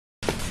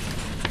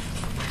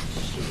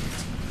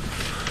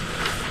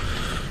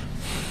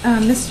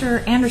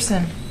Mr.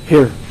 Anderson.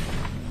 Here.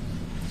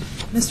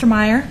 Mr.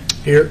 Meyer.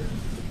 Here.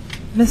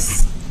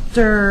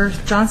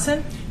 Mr.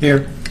 Johnson.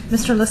 Here.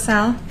 Mr.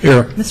 LaSalle.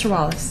 Here. Mr.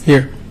 Wallace.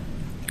 Here.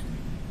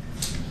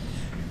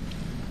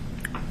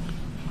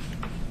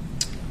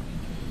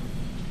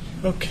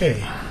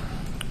 Okay.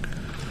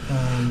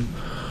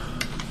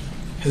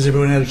 Has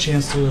everyone had a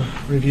chance to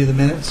review the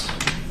minutes?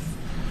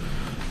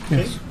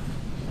 Okay. Yes.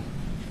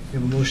 You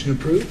have a motion to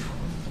approve?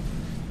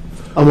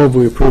 I'll move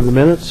we approve the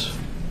minutes.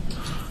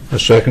 A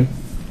second.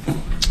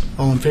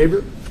 All in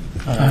favor?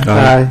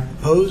 Aye.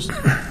 Opposed?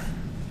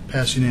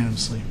 Passed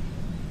unanimously.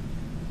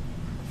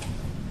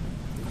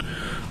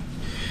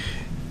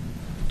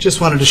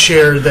 Just wanted to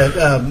share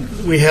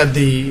that we had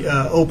the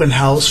open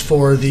house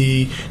for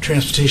the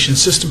transportation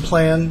system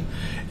plan,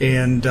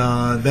 and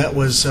that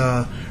was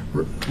a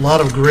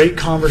lot of great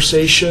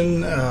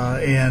conversation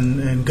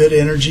and good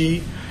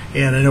energy.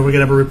 And I know we're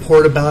going to have a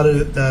report about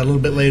it a little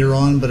bit later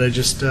on, but I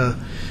just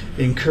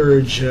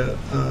encourage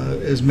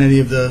as many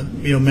of the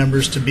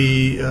members to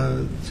be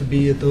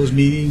at those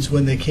meetings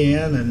when they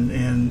can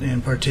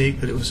and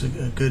partake. But it was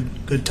a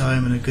good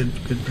time and a good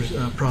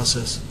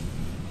process.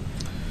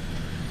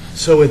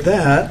 So with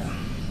that,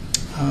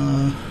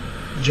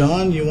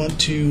 John, you want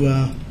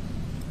to?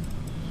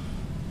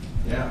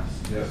 Yes,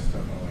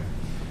 definitely.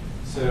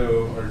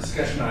 So our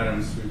discussion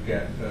items, we've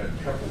got a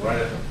couple right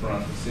at the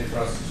front: the Safe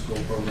Routes to School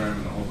program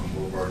and the Holcomb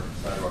Boulevard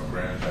sidewalk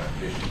grant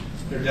application.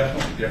 They're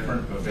definitely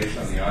different, but based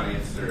on the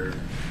audience, they're.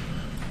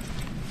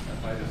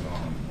 That light is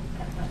on.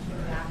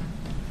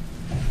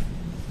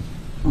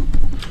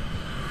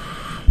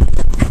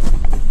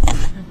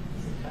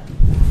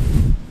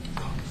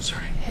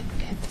 Sorry.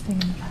 Hit the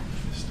thing in the back.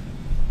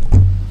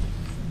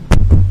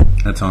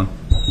 That's on.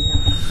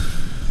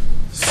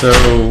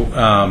 So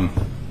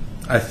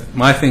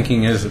my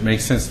thinking is it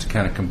makes sense to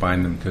kind of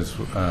combine them because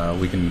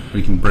we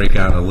can break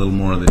out a little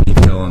more of the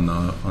detail on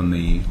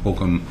the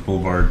Holcomb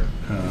Boulevard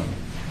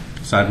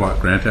sidewalk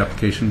grant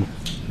application.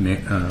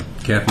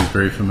 Kathy's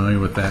very familiar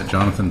with that.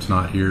 Jonathan's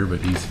not here,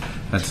 but he's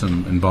had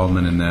some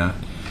involvement in that.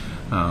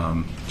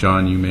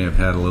 John, you may have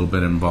had a little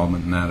bit of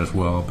involvement in that as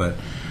well. But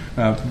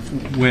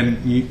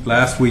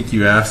last week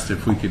you asked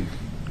if we could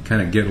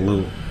kind of get a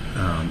little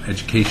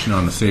education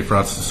on the Safe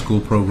Routes to School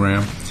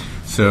program.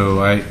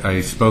 So I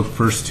spoke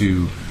first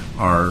to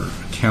our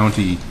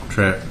county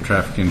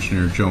traffic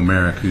engineer, Joe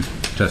Merrick, who's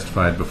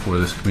testified before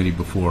this committee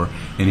before,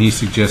 and he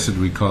suggested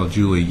we call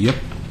Julie Yip.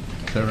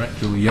 Is that right?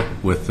 Julie Yip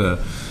with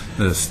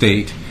the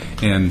state,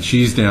 and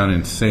she's down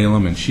in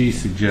Salem, and she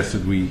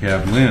suggested we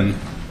have Lynn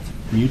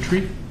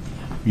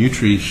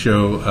Mutry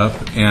show up,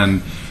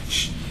 and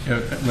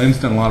Lynn's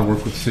done a lot of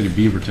work with the city of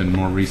Beaverton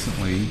more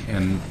recently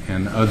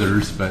and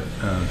others, but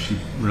she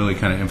really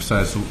kind of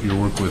emphasized your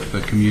work with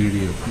the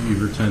community of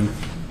Beaverton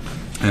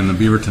and the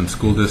Beaverton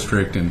School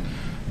District and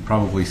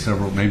probably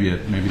several, maybe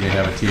they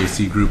have a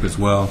TAC group as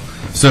well.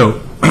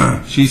 So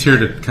she's here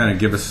to kind of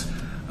give us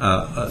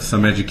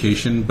some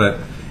education, but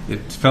it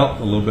felt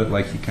a little bit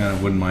like you kind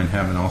of wouldn't mind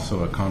having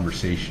also a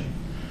conversation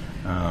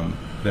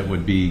that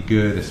would be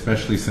good,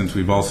 especially since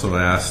we've also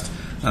asked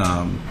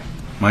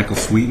Michael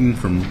Sweeten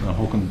from the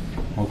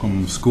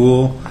Holcomb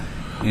School,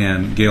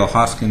 and Gail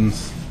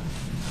Hoskins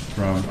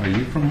from. Are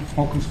you from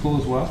Holcomb School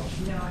as well?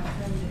 No, I'm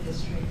from the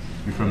district.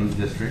 You're from the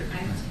district.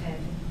 I'm Ted.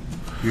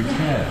 You're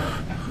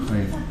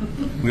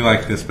Ted. We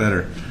like this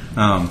better.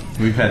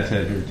 We've had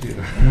Ted here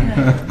too.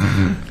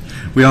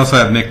 We also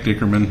have Nick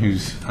Dickerman,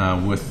 who's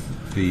with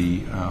the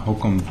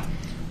Holcomb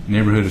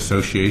Neighborhood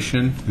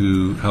Association,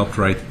 who helped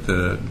write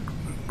the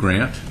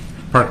grant.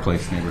 Park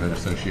Place Neighborhood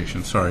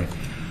Association. Sorry.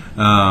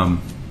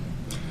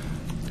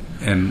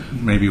 And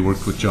maybe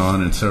worked with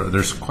John, and so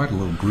there's quite a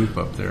little group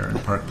up there in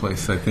Park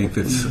Place, I think,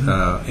 that's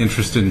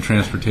interested in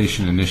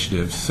transportation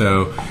initiatives.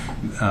 So,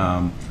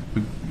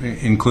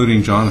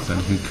 including Jonathan,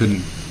 who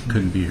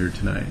couldn't be here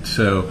tonight.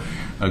 So,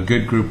 a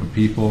good group of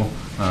people.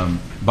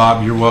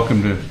 Bob, you're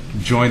welcome to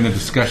join the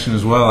discussion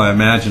as well, I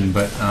imagine.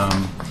 But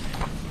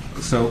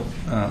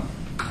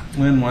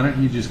Lynn, why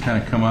don't you just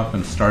kind of come up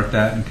and start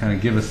that and kind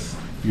of give us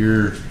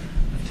your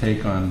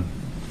take on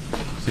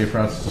Safe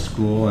Routes to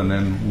School, and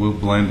then we'll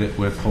blend it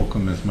with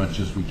Holcomb as much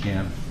as we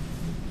can.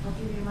 I'll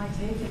give you my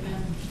take and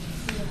then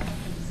see what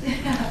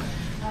happens.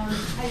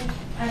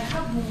 I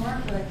have more,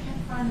 but I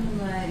can't find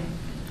them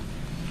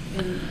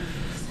in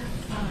step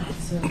 5.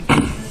 So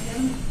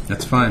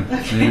That's fine.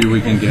 Maybe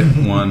we can get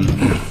one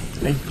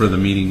for the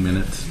meeting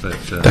minutes. But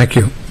Thank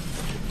you.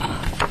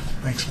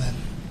 Thanks, Lynn.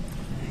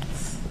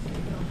 thanks.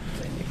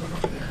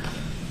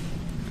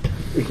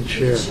 We can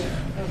share.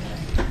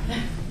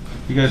 Okay.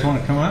 you guys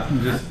want to come up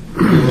and just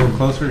get a little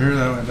closer here?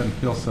 That way it doesn't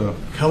feel so.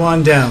 Come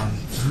on down.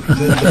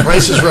 The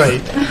price is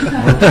right.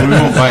 We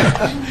won't bite.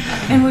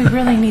 And we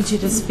really need you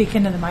to speak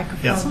into the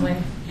microphone. Yes.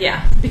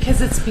 Yeah,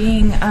 because it's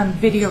being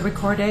video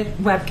recorded,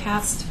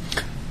 webcast.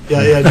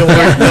 Yeah, don't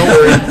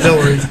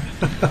worry.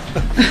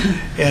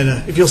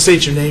 And if you'll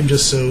state your name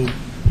just so,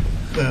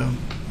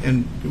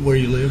 and where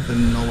you live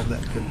and all of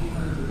that. Good.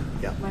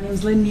 Yeah. My name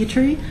is Lynn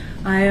Mutry.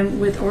 I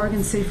am with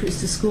Oregon Safe Routes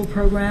to School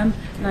program,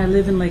 and I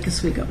live in Lake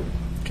Oswego.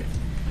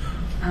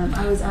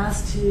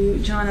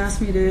 John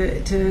asked me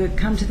to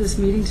come to this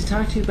meeting to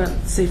talk to you about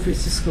Safe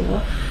Routes to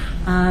School.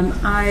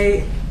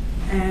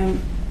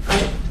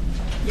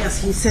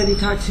 Yes, he said he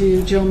talked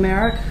to Joe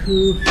Merrick,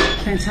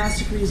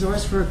 fantastic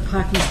resource for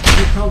Clackamas.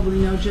 You probably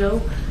know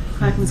Joe,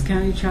 Clackamas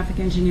County traffic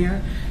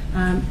engineer.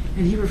 And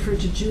he referred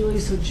to Julie.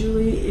 So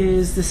Julie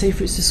is the Safe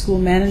Routes to School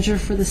manager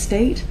for the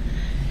state,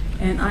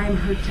 and I am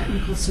her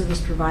technical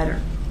service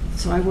provider.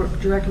 So I work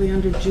directly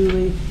under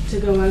Julie to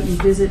go out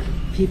and visit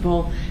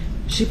people.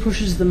 She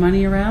pushes the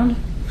money around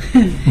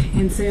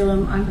in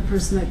Salem. I'm the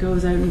person that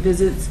goes out and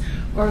visits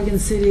Oregon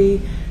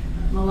City,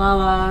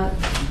 Malala,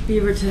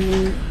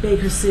 Beaverton,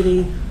 Baker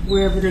City,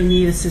 wherever they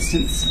need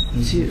assistance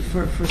for Safe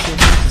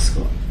Routes to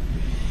School.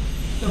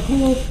 The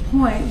whole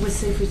point with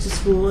Safe Routes to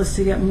School is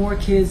to get more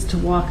kids to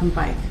walk and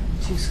bike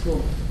to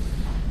school.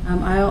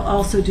 I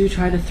also do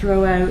try to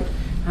throw out.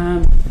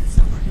 It's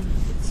not working.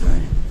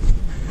 Sorry.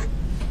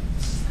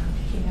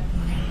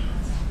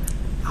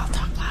 I'll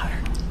talk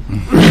louder.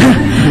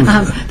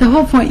 The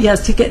whole point,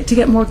 yes, to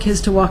get more kids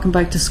to walk and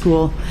bike to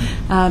school.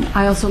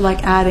 I also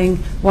like adding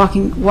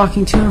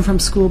walking to and from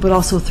school, but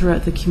also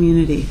throughout the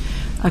community.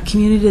 A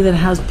community that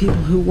has people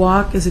who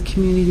walk is a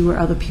community where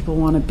other people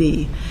want to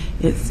be.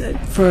 It's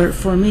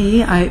for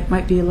me, I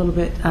might be a little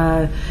bit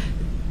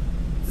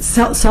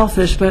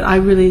selfish, but I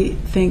really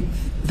think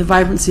the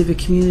vibrancy of a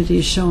community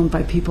is shown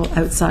by people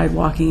outside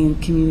walking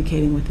and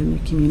communicating within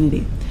the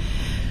community.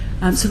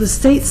 So the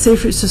state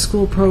Safe Routes to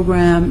School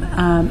program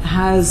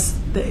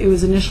it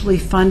was initially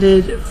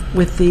funded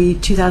with the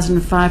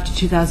 2005 to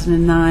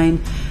 2009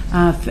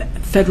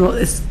 federal.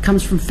 It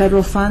comes from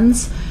federal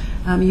funds.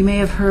 You may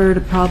have heard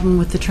a problem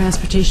with the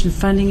transportation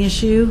funding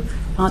issue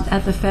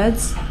at the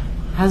feds.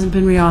 Hasn't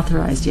been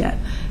reauthorized yet.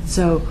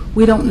 So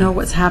we don't know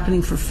what's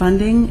happening for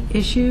funding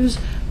issues,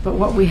 but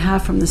what we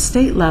have from the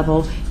state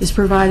level is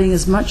providing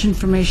as much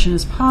information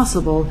as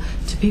possible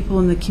to people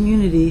in the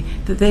community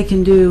that they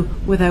can do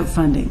without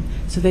funding.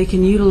 So they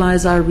can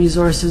utilize our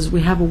resources.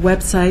 We have a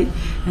website,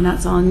 and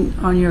that's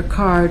on your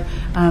card,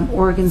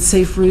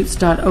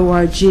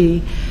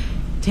 OregonSafeRoutes.org,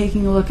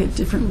 taking a look at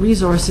different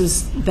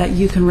resources that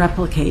you can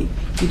replicate.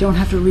 You don't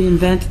have to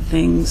reinvent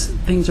things.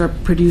 Things are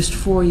produced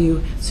for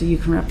you so you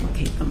can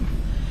replicate them.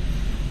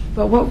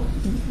 But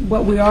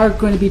what we are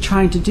going to be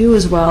trying to do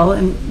as well,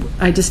 and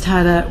I just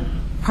had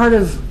part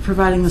of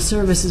providing the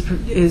service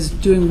is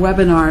doing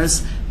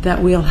webinars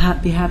that we'll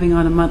be having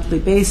on a monthly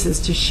basis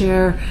to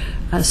share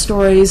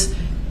stories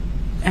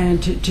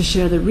and to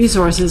share the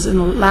resources. And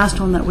the last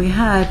one that we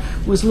had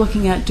was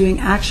looking at doing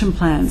action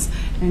plans.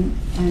 And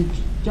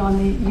John,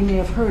 you may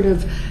have heard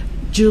of,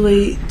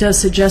 Julie does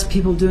suggest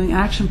people doing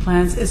action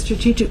plans. It's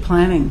strategic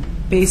planning,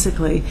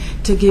 basically,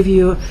 to give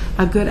you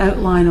a good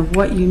outline of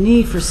what you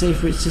need for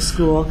Safe Routes to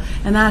School.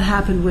 And that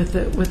happened with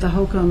the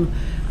HOCM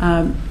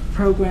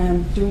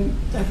program.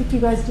 I think you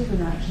guys did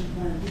an action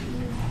plan.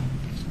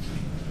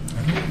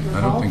 I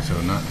don't think so.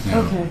 No.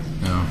 Okay.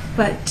 No.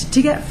 But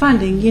to get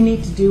funding, you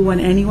need to do one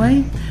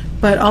anyway.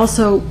 But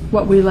also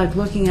what we like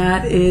looking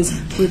at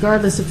is,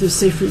 regardless if there's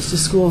Safe Routes to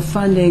School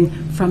funding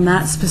from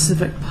that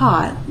specific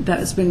pot that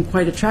has been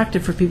quite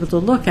attractive for people to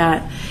look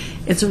at,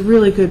 it's a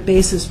really good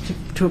basis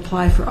to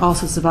apply for all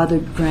sorts of other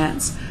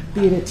grants,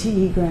 be it a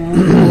TE grant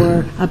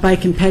or a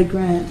bike and ped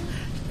grant,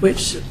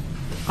 which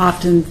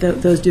often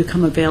those do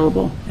come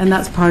available. And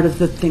that's part of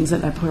the things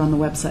that I put on the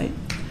website.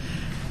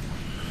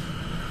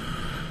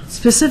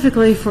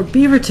 Specifically for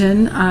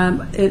Beaverton,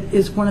 it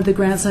is one of the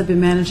grants I've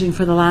been managing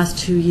for the last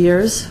 2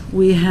 years.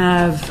 We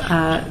have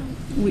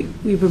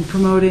we've been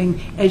promoting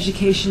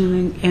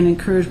education and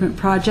encouragement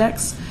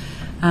projects,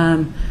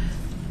 and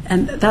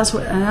that's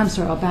what. And I'm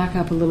sorry, I'll back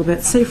up a little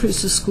bit. Safe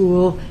Routes to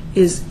School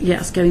is,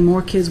 yes, getting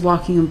more kids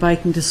walking and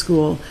biking to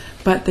school,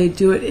 but they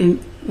do it in,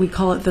 we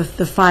call it the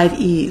 5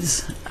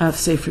 E's of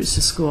Safe Routes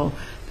to School.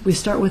 We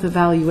start with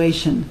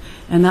evaluation,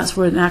 and that's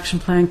where an action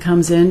plan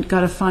comes in. Got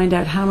to find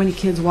out how many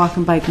kids walk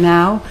and bike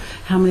now,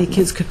 how many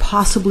kids could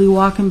possibly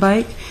walk and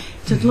bike,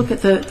 to look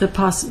at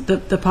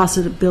the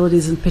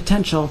possibilities and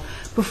potential.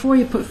 Before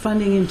you put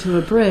funding into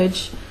a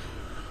bridge,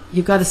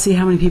 you've got to see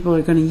how many people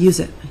are going to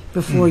use it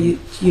before you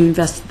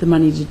invest the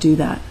money to do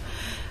that.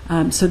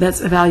 So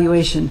that's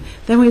evaluation.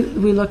 Then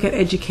we look at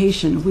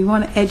education. We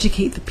want to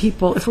educate the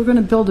people. If we're going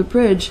to build a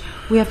bridge,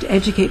 we have to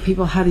educate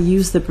people how to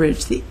use the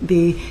bridge,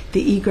 the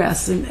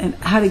egress, and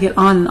how to get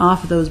on and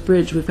off of those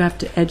bridges. We have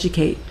to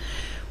educate.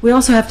 We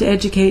also have to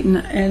educate,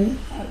 and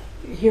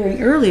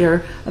hearing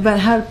earlier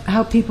about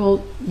how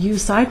people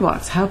use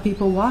sidewalks, how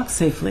people walk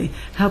safely,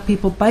 how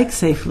people bike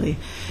safely.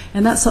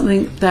 And that's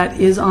something that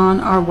is on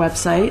our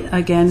website,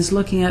 again, is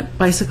looking at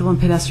bicycle and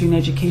pedestrian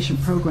education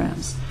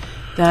programs.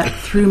 That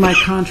through my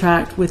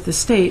contract with the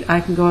state,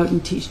 I can go out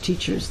and teach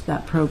teachers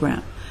that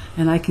program,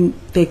 and I can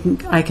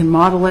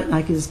model it, and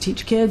I can just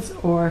teach kids,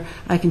 or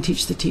I can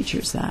teach the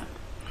teachers that.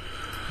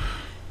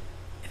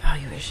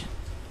 Evaluation,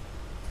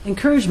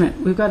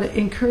 encouragement. We've got to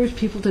encourage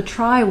people to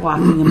try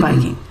walking and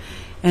biking,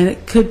 and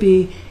it could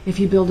be if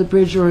you build a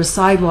bridge or a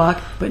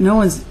sidewalk, but no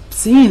one's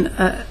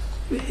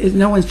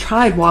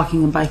tried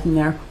walking and biking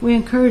there. We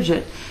encourage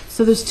it. So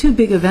So there's two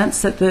big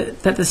events that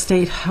the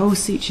state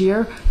hosts each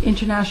year.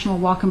 International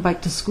Walk and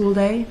Bike to School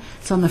Day.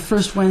 It's on the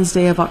first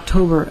Wednesday of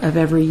October of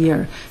every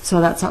year. So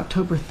that's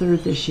October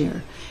 3rd this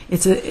year.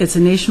 It's a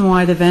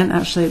nationwide event.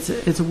 Actually,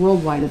 it's a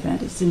worldwide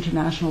event. It's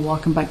International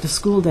Walk and Bike to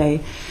School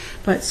Day.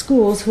 But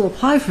schools who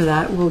apply for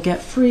that will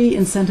get free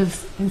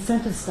incentive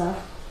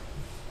stuff.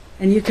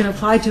 And you can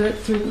apply to it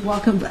through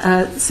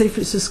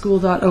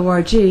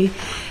saferoutestoschool.org.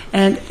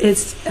 And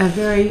it's a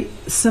very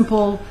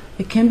simple,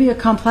 it can be a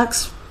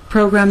complex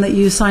program that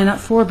you sign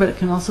up for, but it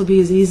can also be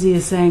as easy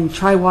as saying,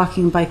 try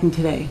walking and biking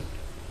today.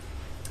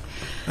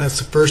 That's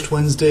the first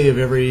Wednesday of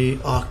every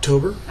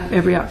October?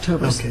 Every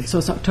October. Okay. So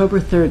it's October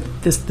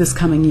 3rd this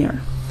coming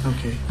year.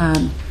 Okay.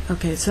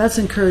 Okay, so that's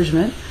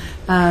encouragement.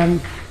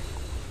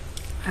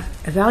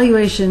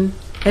 Evaluation,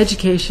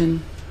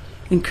 education,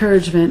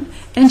 encouragement,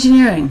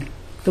 engineering,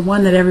 the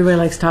one that everybody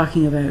likes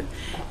talking about.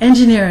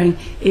 Engineering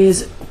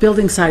is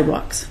building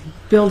sidewalks,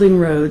 building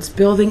roads,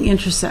 building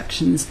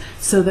intersections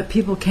so that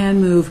people can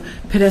move,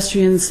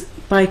 pedestrians,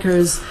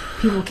 bikers,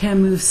 people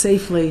can move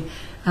safely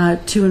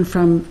to and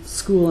from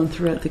school and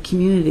throughout the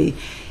community.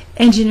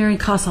 Engineering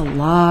costs a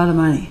lot of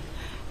money.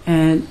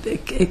 And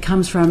it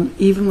comes from,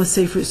 even with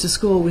Safe Routes to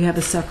School, we have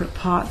a separate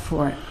pot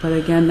for it. But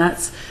again,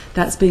 that's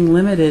being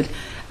limited.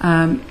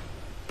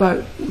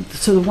 But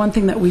so the one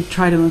thing that we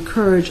try to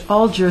encourage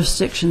all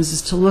jurisdictions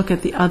is to look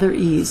at the other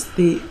E's,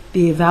 the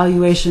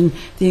evaluation,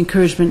 the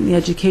encouragement, and the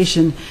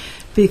education,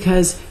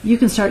 because you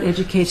can start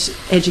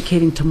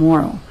educating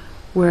tomorrow,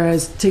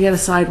 whereas to get a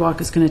sidewalk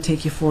is going to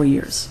take you 4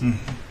 years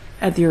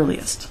at the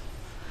earliest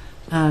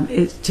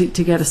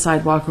to get a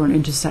sidewalk or an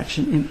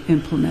intersection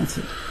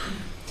implemented.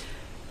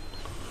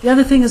 The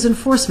other thing is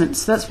enforcement.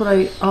 So that's what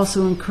I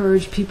also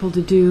encourage people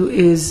to do,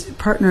 is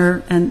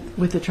partner and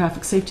with the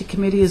Traffic Safety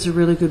Committee is a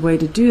really good way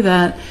to do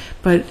that,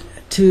 but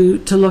to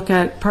look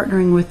at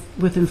partnering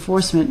with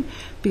enforcement,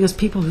 because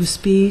people who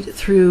speed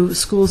through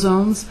school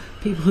zones,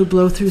 people who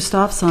blow through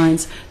stop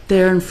signs,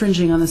 they're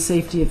infringing on the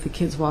safety of the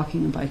kids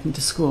walking and biking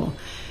to school.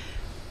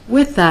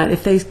 With that,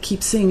 if they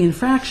keep seeing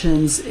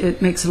infractions,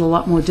 it makes it a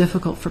lot more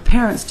difficult for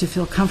parents to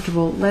feel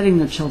comfortable letting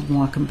their children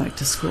walk and bike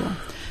to school.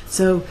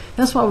 So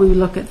that's why we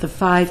look at the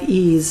 5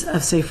 E's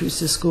of Safe Routes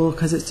to School,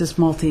 because it's just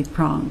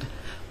multi-pronged.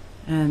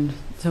 And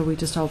so we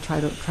just all try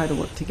to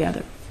work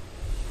together.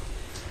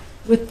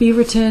 With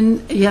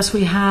Beaverton, yes,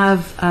 we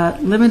have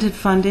limited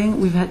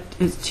funding.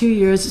 It's 2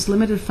 years, it's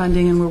limited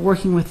funding, and we're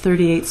working with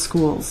 38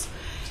 schools.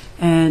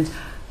 And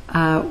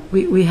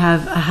we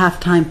have a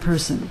half-time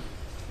person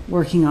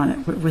working on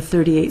it with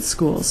 38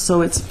 schools.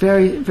 So it's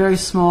very, very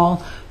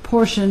small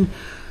portion.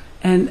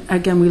 And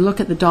again, we look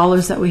at the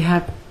dollars that we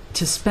have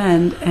to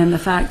spend, and the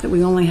fact that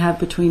we only have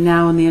between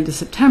now and the end of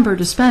September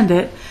to spend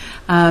it.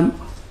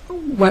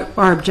 What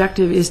our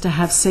objective is to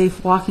have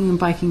safe walking and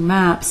biking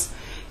maps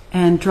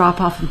and drop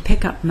off and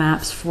pick up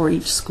maps for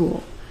each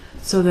school.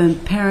 So then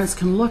parents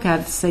can look at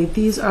it and say,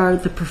 these are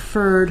the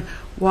preferred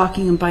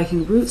walking and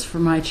biking routes for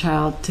my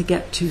child to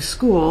get to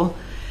school.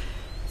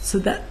 So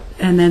that,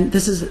 and then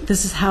this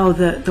is how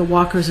the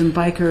walkers and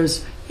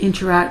bikers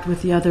interact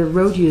with the other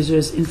road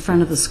users in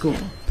front of the school.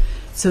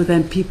 So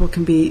then people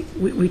can be,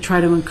 we try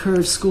to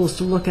encourage schools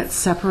to look at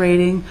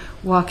separating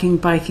walking,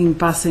 biking,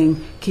 busing,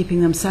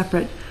 keeping them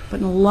separate. But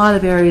in a lot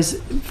of areas,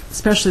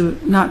 especially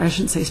with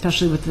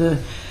the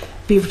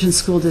Beaverton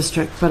School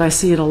District, but I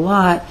see it a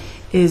lot,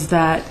 is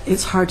that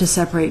it's hard to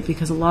separate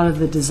because a lot of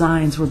the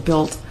designs were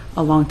built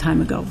a long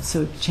time ago.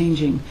 So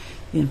changing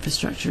the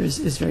infrastructure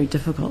is very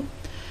difficult.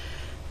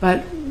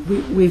 But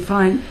we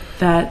find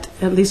that,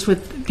 at least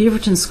with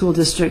Beaverton School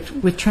District,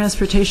 with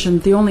transportation,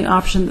 the only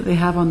option that they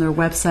have on their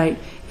website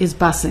is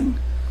busing.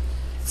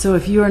 So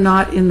if you are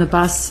not in the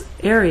bus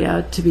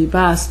area to be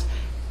bused,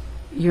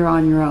 you're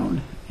on your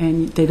own.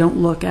 And they don't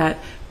look at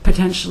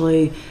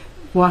potentially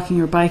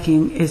walking or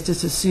biking. It's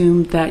just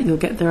assumed that you'll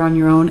get there on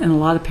your own, and a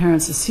lot of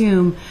parents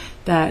assume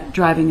that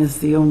driving is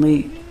the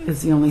only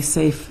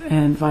safe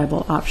and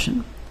viable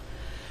option.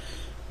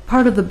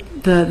 Part of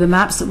the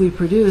maps that we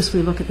produce,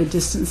 we look at the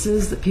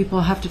distances that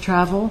people have to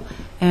travel,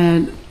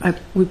 and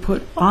we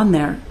put on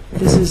there,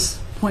 this is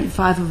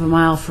 0.5 of a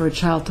mile for a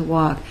child to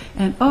walk,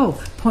 and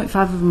 0.5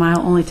 of a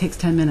mile only takes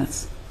 10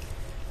 minutes,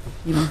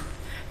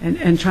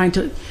 and trying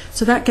to,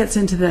 so that gets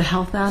into the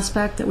health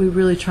aspect that we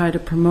really try to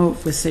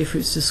promote with Safe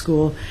Routes to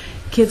School.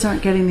 Kids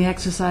aren't getting the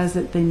exercise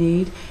that they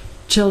need.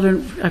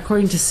 Children,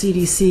 according to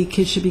CDC,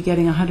 kids should be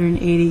getting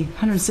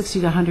 160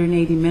 to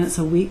 180 minutes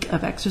a week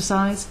of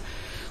exercise.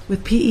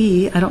 With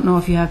PE, I don't know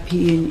if you have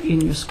PE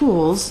in your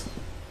schools,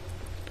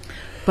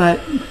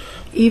 but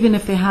even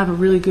if they have a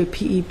really good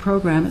PE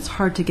program, it's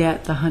hard to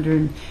get the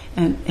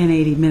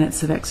 180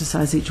 minutes of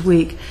exercise each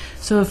week.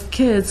 So if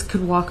kids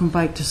could walk and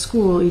bike to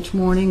school each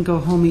morning, go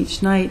home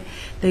each night,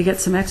 they get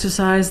some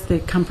exercise, they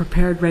come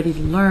prepared, ready to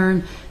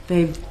learn,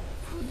 they've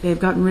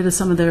gotten rid of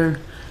some of their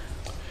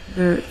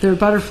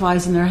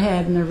butterflies in their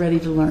head, and they're ready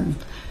to learn.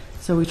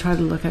 So we try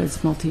to look at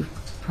its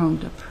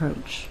multi-pronged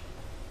approach.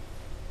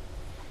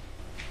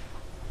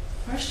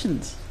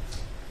 Questions?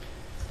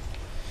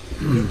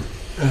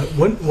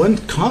 One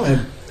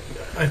comment.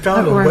 I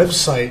found a Or-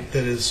 website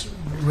that is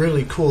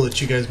really cool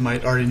that you guys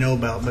might already know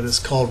about, but it's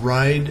called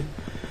Ride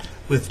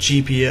with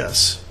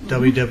GPS,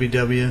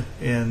 www,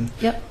 and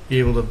Yep.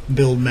 you're able to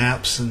build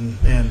maps and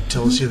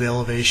tell us the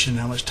elevation,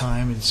 how much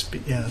time, and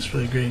yeah, it's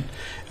really great.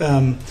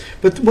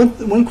 But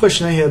one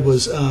question I had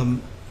was,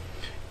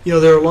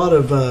 there are a lot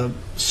of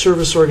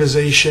service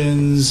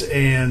organizations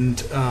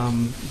and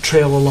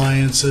trail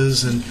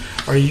alliances, and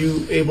are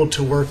you able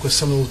to work with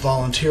some of those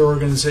volunteer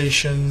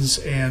organizations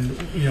and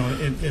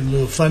in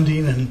lieu of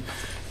funding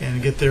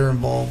and get their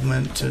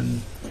involvement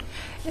and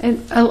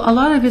And a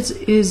lot of it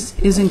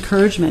is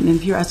encouragement. And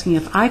if you're asking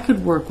if I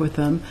could work with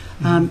them,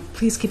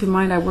 please keep in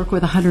mind I work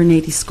with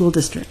 180 school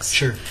districts.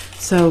 Sure.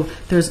 So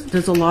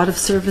there's a lot of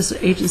service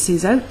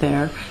agencies out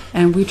there,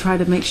 and we try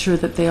to make sure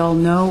that they all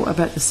know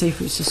about the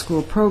Safe Routes to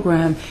School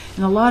program.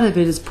 And a lot of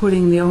it is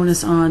putting the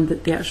onus on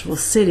the actual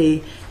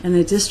city and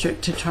the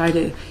district to try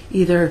to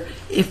either,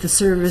 if the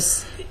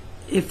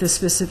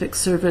specific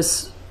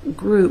service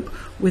group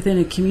within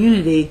a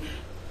community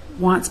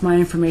wants my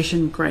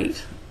information,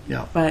 great.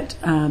 Yeah. But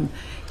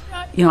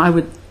I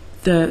would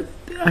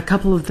a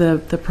couple of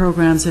the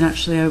programs, and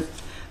actually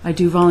I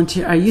do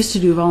volunteer. I used to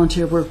do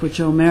volunteer work with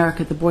Joe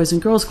Merrick at the Boys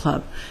and Girls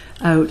Club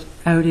out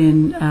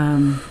in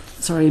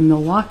in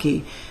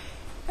Milwaukee,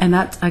 and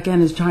that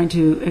again is trying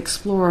to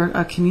explore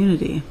a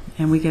community,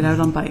 and we get out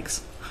on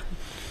bikes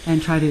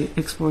and try to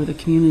explore the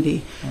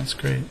community. That's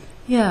great.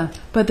 Yeah,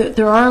 but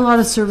there are a lot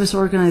of service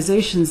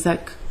organizations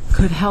that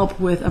could help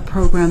with a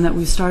program that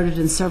we started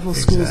in several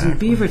schools in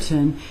Exactly.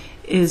 Beaverton,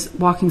 is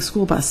walking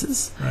school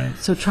buses. Right.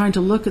 So trying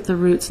to look at the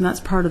routes, and that's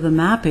part of the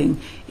mapping,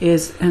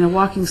 and a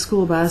walking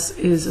school bus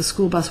is a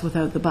school bus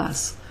without the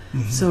bus.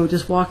 So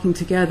just walking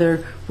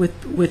together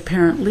with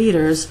parent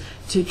leaders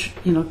to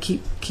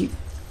keep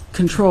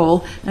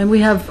control. And we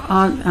have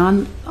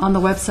on the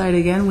website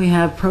again, we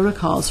have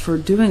protocols for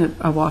doing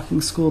a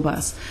walking school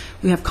bus.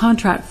 We have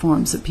contract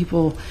forms that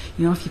people,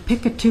 if you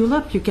pick a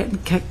tulip, you're getting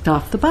kicked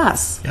off the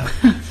bus.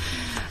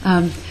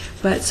 Yeah.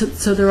 But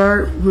so there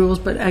are rules,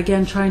 but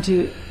again, trying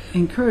to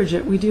encourage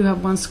it. We do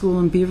have one school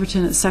in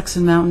Beaverton at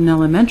Sexton Mountain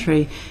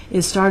Elementary.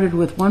 It started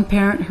with one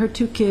parent, her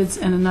 2 kids,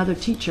 and another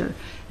teacher.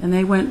 And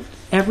they went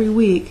every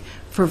week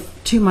for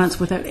 2 months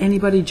without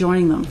anybody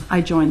joining them.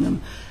 I joined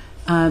them.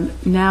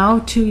 Now,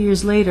 2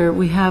 years later,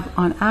 we have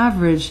on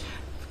average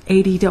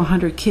 80 to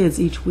 100 kids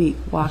each week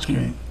walking.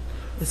 great.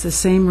 It's the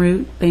same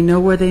route. They know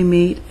where they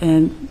meet,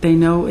 and they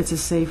know it's a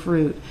safe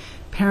route.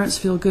 Parents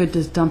feel good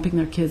just dumping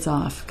their kids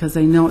off because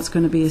they know it's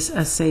going to be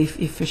a safe,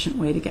 efficient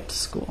way to get to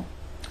school.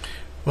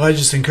 Well, I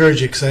just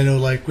encourage you because I know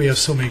we have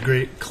so many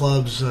great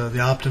clubs, the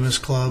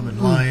Optimist Club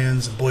and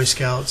Lions and Boy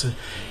Scouts. And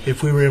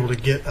if we were able to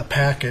get a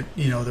packet,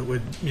 that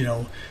would,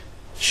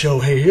 show,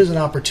 hey, here's an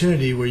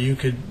opportunity where you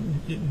could,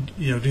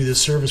 do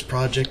this service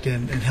project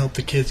and help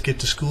the kids get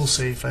to school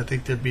safe, I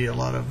think there'd be a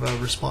lot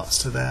of response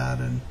to that.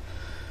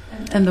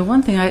 And the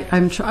one thing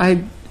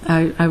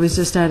I was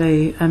just at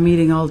a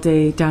meeting all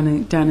day down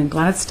in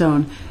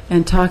Gladstone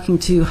and talking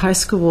to high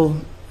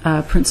school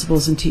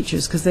principals and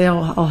teachers because they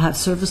all have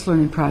service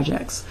learning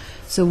projects.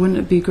 So wouldn't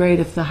it be great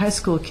if the high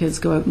school kids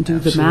go out and do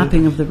the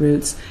mapping of the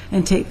routes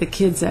and take the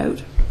kids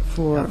out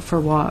for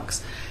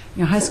walks?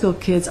 High school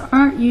kids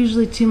aren't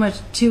usually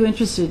too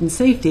interested in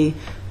safety,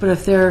 but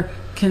if they're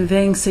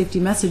conveying safety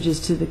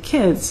messages to the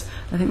kids,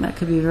 I think that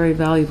could be a very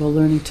valuable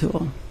learning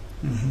tool.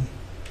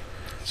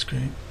 That's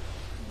great.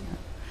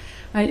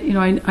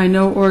 I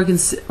know Oregon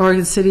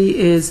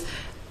City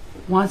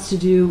wants to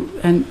do,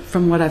 and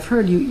from what I've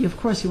heard, of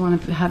course you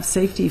want to have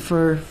safety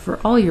for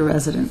all your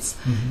residents,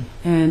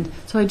 and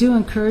so I do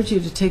encourage you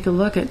to take a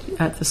look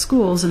at the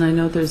schools, and I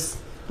know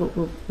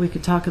we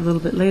could talk a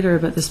little bit later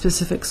about the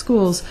specific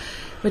schools,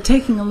 but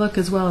taking a look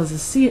as well as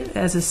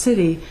a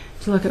city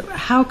to look at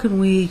how can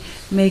we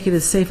make it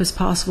as safe as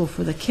possible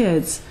for the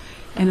kids,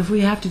 and if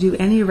we have to do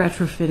any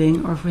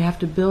retrofitting or if we have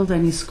to build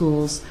any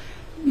schools,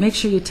 make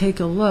sure you take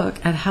a look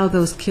at how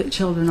those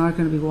children are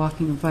going to be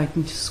walking and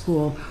biking to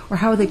school, or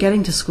how are they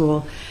getting to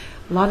school.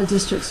 A lot of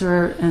districts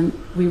are, and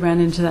we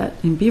ran into that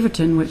in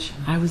Beaverton, which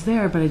I was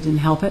there, but I didn't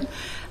help it.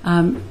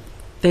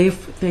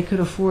 They could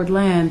afford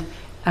land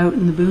out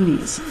in the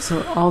boonies,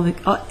 so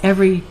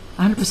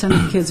 100%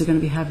 of the kids are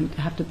going to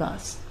have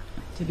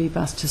to be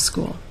bused to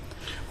school.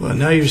 Well,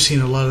 now you're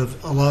seeing a lot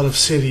of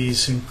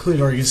cities,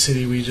 including Oregon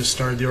City. We just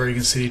started the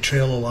Oregon City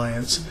Trail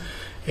Alliance.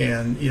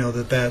 And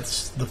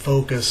that's the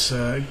focus.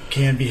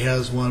 Canby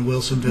has one,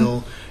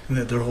 Wilsonville, and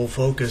that their whole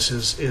focus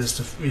is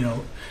to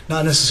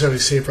not necessarily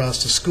safe routes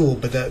to school,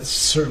 but that's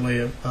certainly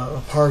a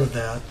part of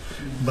that.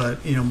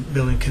 But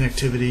building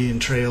connectivity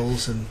and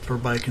trails and for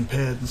bike and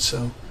ped, and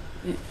so.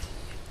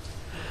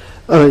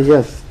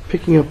 Yes,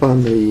 picking up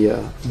on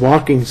the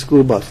walking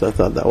school bus, I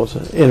thought that was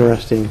an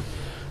interesting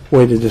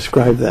way to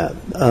describe that.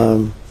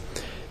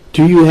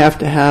 Do you have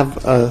to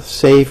have a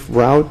safe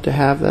route to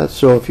have that?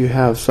 So if you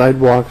have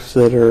sidewalks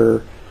that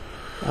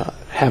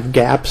have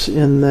gaps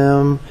in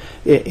them,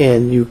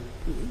 and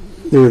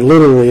there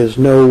literally is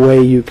no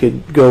way you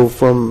could go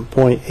from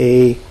point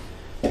A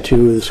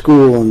to the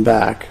school and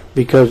back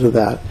because of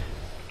that.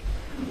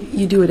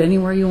 you do it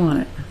anywhere you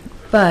want it.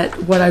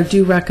 But what I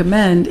do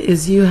recommend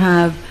is you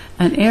have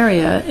an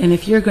area, and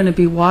if you're going to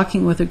be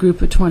walking with a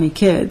group of 20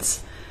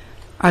 kids,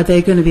 are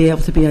they going to be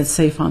able to be as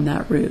safe on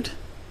that route?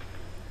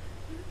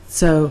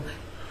 So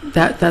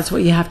that's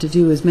what you have to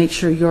do, is make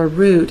sure your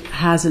route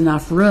has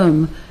enough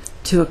room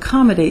to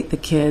accommodate the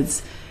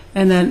kids.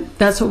 And then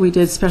that's what we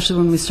did, especially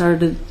when we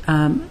started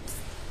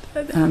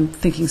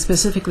thinking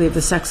specifically of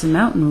the Sexton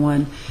Mountain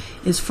one,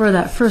 is for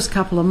that first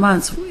couple of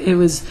months, it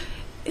was,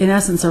 in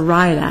essence, a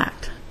riot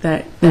act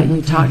that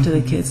you talk to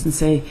the kids and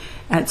say,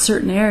 at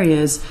certain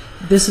areas,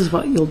 this is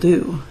what you'll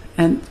do.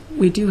 And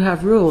we do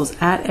have rules.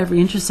 At every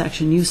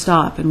intersection, you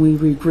stop and we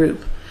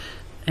regroup.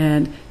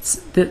 And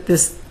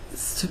this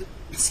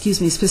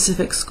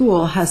specific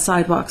school has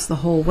sidewalks the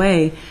whole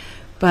way,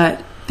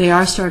 but they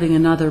are starting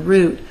another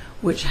route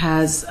which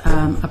has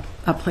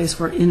a place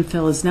where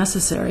infill is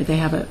necessary. They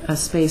have a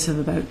space of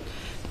about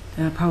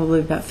probably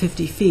about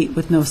 50 feet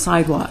with no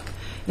sidewalk.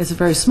 It's a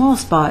very small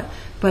spot,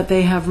 but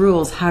they have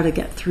rules how to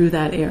get through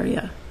that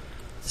area.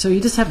 So you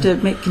just have to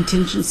make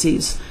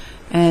contingencies,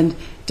 and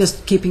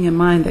just keeping in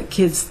mind that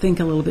kids think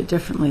a little bit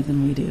differently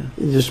than we do.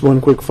 Just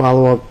one quick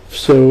follow-up.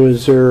 So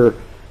is there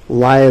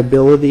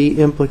liability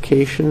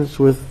implications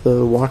with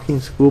the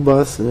walking school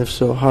bus? And if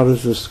so, how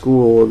does the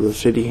school or the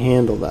city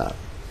handle that?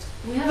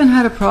 We haven't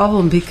had a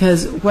problem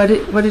because what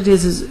it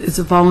is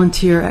a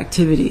volunteer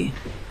activity.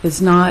 It's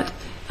not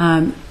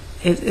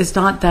it's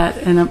not that,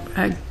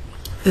 and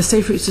the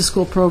Safe Routes to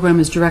School program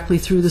is directly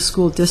through the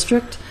school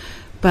district,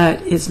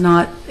 but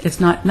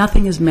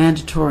nothing is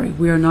mandatory.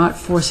 We are not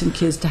forcing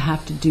kids to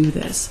have to do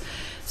this.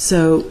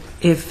 So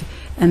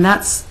and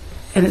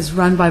it's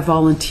run by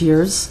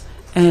volunteers,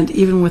 and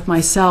even with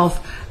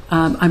myself,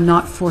 I'm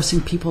not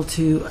forcing people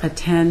to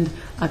attend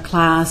a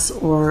class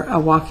or a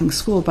walking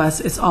school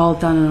bus. It's all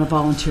done on a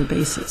volunteer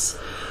basis.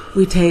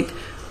 We take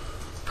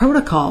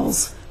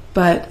protocols,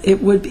 but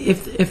it would be,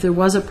 if there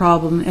was a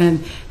problem,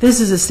 and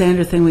this is a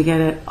standard thing we get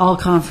at all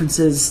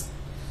conferences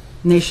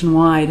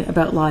nationwide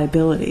about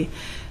liability,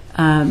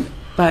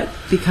 but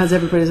because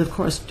everybody's of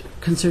course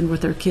concerned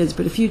with their kids,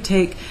 but if you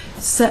take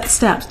set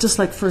steps, just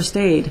like first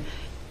aid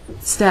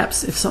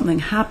steps, if something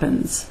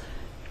happens,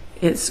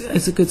 it's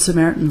a Good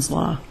Samaritan's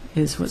law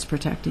is what's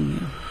protecting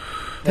you,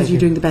 because you're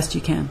doing the best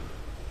you can.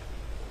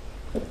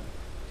 Can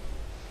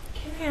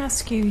I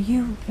ask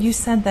you, you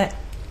said that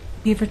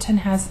Beaverton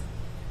has,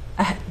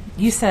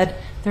 you said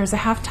there's a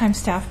half-time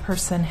staff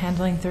person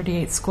handling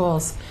 38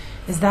 schools.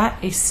 Is that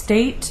a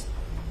state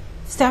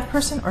staff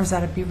person, or is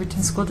that a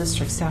Beaverton School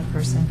District staff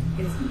person?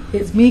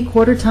 It's me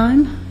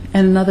quarter-time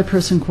and another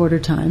person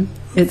quarter-time.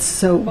 It's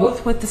so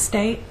both with the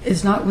state?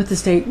 It's not with the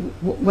state.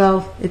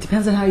 Well, it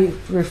depends on how you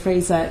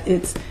rephrase that.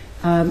 It's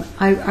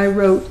I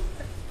wrote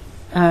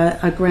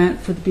a grant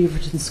for the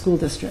Beaverton School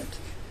District,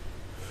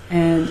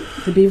 and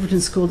the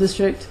Beaverton School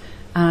District,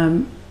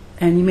 and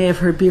you may have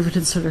heard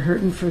Beaverton's sort of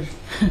hurting for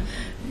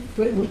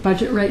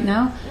budget right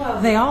now.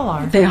 Well, they all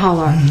are. They all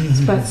are.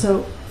 But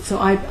so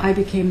I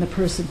became the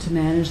person to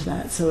manage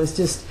that. So it's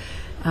just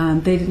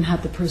they didn't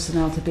have the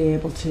personnel to be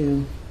able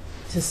to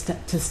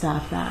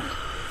staff that.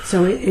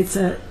 So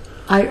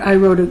I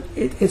wrote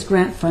it's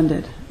grant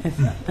funded. If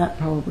that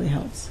probably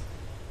helps.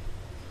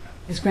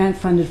 It's grant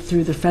funded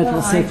through the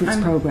federal Safe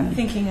Routes program. I'm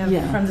thinking of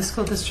from the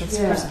school district's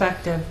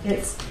perspective.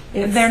 It's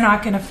they're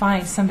not going to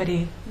find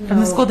somebody from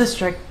the school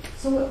district.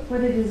 So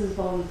what it is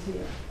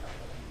volunteer.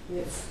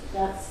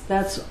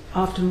 That's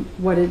often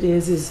what it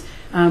is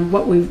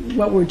what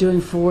we're doing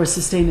for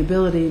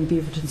sustainability in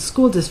Beaverton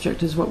School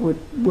District is what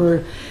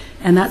we're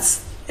and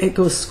that's it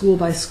goes school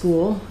by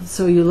school.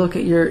 So you look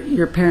at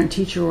your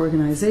parent-teacher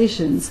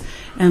organizations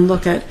and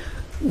look at,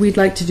 we'd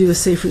like to do a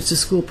Safe Routes to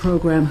School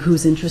program,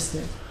 who's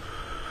interested?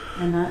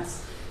 And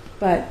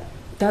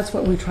that's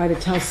what we try to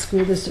tell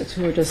school districts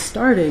who are just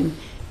starting,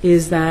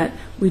 is that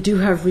we do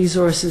have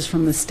resources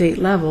from the state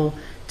level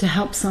to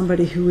help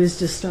somebody who is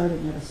just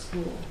starting at a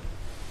school.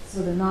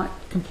 So they're not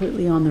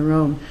completely on their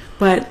own.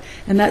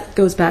 And that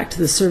goes back to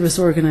the service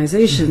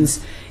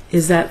organizations,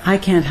 is that I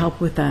can't help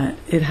with that.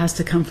 It has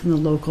to come from the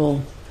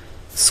local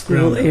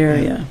school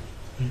area.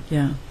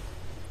 Yeah.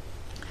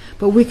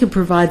 But we can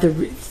provide the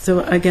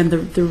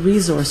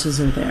resources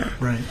are there.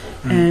 Right.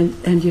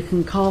 And you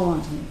can call on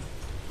me,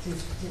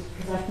 because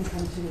I can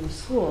come to your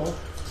school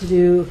to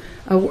do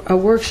a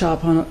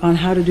workshop on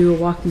how to do a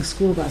walking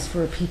school bus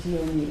for a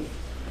PTO meeting,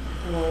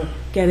 or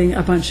getting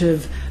a bunch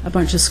of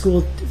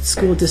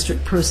school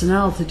district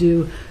personnel to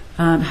do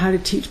how to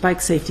teach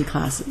bike safety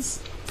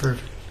classes.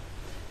 Perfect.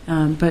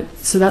 But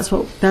so that's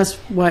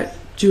what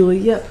Julie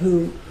Yip,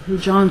 who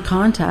John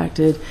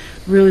contacted,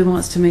 really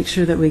wants to make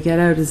sure that we get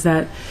out, is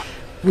that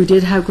we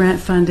did have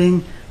grant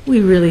funding. We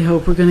really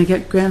hope we're going to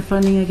get grant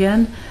funding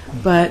again,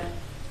 but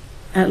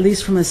at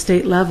least from a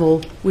state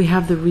level, we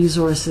have the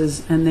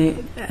resources, and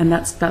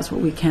that's what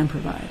we can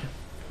provide.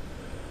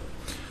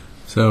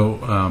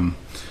 So,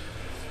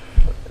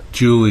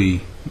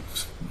 Julie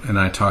and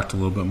I talked a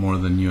little bit more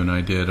than you and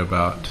I did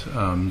about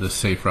the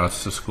Safe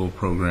Routes to School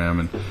program,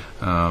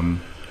 and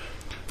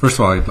first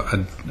of all,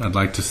 I'd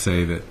like to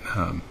say that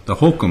the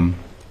Holcomb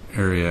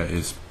area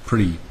is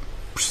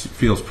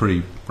feels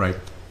pretty ripe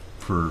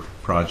for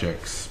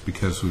projects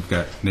because we've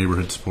got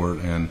neighborhood support,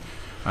 and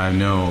I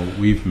know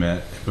we've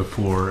met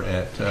before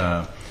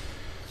at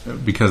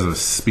because of a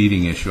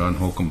speeding issue on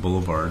Holcomb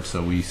Boulevard.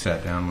 So we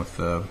sat down with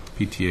the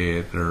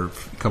PTA, or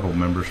a couple of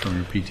members from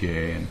your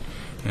PTA,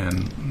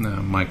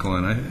 and Michael,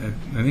 and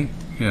I think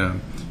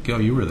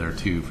Gail, you were there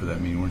too for that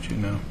meeting, weren't you?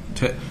 No.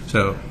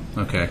 So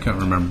okay, I can't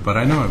remember, but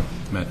I know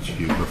I've met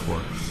you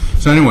before.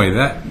 So anyway,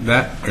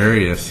 that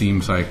area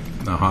seems like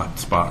a hot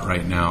spot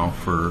right now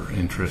for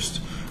interest.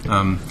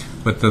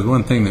 But the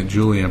one thing that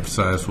Julie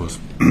emphasized was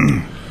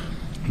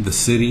the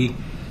city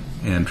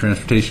and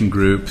transportation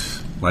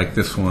groups like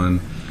this one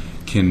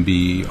can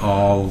be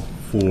all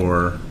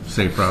for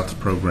Safe Routes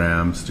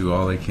programs, do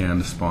all they can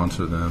to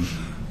sponsor them.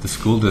 The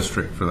school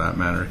district, for that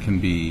matter, can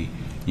be,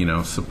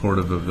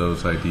 supportive of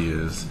those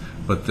ideas.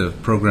 But the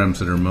programs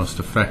that are most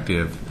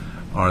effective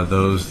are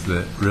those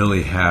that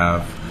really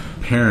have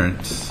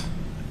parents,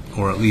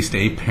 or at least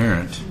a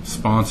parent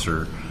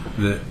sponsor,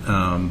 that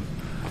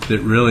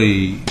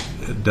really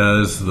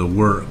does the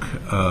work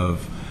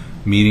of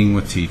meeting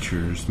with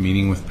teachers,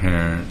 meeting with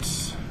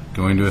parents,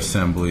 going to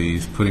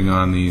assemblies, putting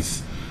on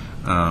these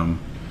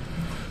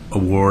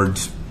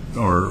awards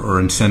or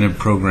incentive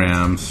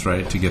programs,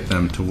 right, to get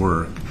them to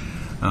work.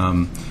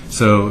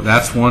 So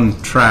that's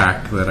one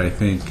track that I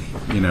think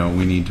we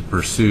need to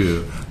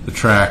pursue. The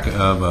track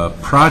of a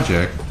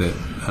project that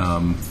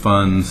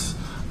funds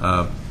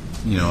a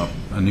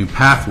new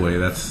pathway.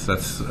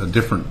 That's a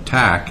different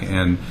tack,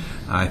 and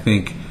I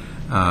think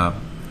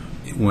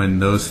when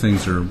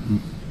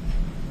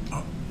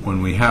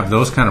we have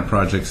those kind of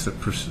projects that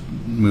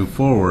move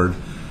forward,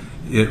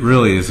 it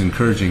really is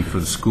encouraging for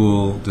the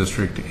school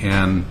district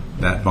and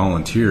that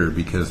volunteer,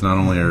 because not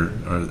only are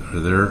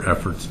their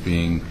efforts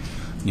being,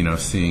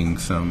 seeing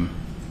some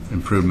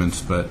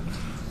improvements, but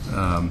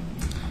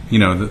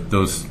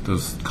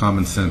those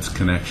common sense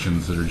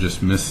connections that are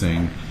just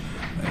missing,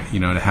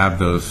 to have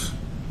those.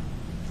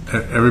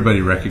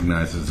 Everybody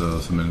recognizes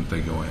those the minute they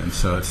go in.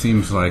 So it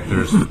seems like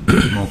there's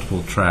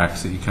multiple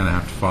tracks that you kind of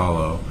have to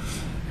follow.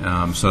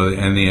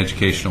 And the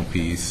educational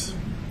piece.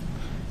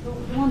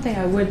 One thing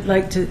I would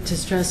like to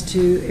stress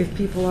too, if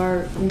people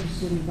are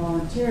interested in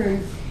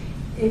volunteering,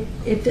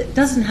 it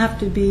doesn't have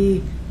to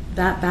be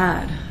that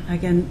bad.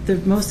 Again, the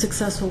most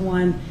successful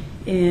one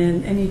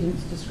and you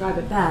didn't describe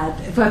it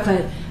bad, but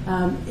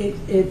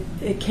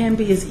it can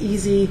be as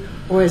easy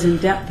or as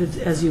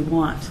in-depth as you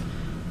want.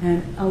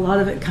 And a lot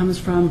of it comes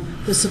from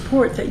the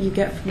support that you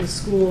get from the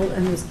school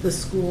and the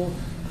school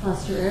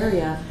cluster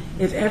area.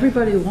 If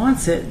everybody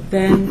wants it,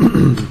 then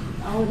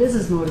all it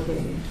is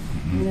motivating.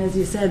 And as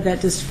you said,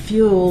 that just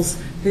fuels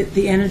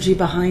the energy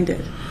behind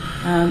it.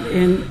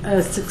 In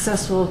a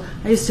successful,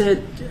 I used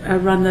to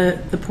run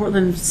the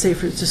Portland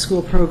Safe Routes to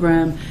School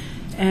program,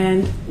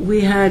 and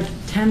we had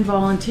 10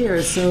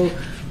 volunteers. So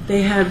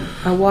they had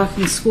a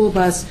walking school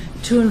bus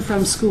to and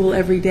from school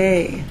every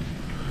day,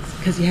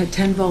 because you had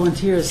 10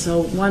 volunteers.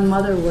 So one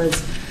mother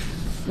was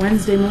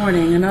Wednesday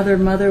morning, another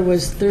mother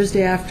was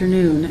Thursday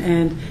afternoon,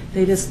 and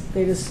they just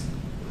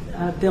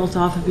built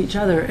off of each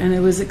other, and it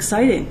was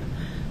exciting,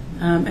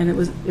 and it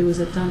was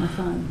a ton of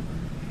fun.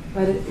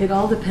 But it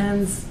all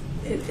depends.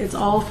 It's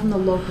all from the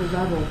local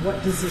level.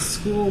 What does the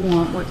school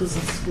want? What does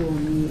the school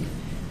need?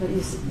 But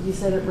you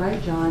said it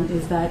right, John.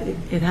 Is that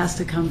it has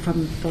to come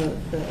from the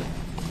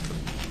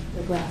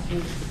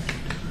grassroots.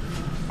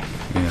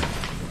 Yeah.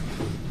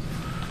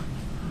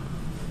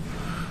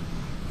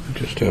 I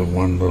just have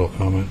one little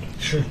comment.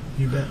 Sure,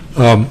 you bet.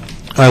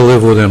 I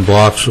live within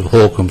blocks of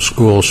Holcomb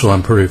School, so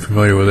I'm pretty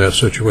familiar with that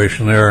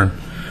situation there, and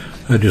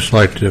I'd just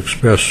like to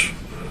express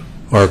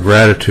our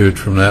gratitude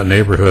from that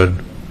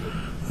neighborhood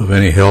of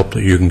any help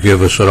that you can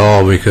give us at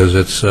all, because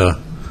it's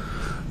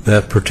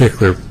that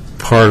particular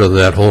part of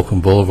that Holcomb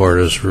Boulevard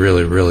is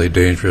really, really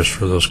dangerous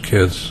for those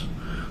kids.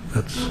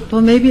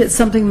 Well, maybe it's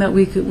something that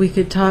we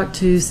could talk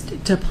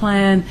to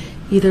plan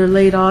either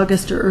late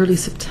August or early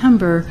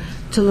September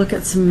to look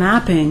at some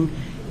mapping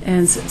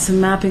and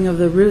some mapping of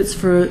the routes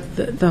for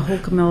the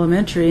Holcomb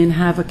Elementary, and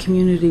have a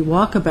community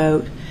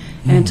walkabout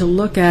and to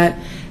look at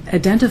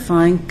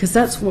identifying, because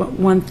that's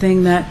one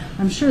thing that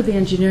I'm sure the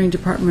engineering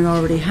department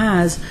already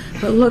has,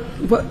 but look,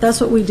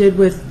 that's what we did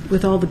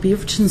with all the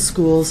Beaverton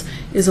schools,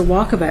 is a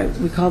walkabout.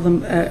 We call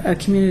them a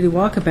community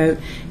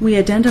walkabout. We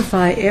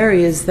identify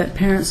areas that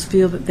parents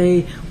feel that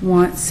they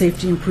want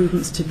safety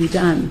improvements to be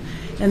done,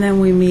 and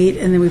then we meet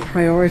and then we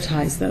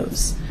prioritize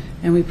those.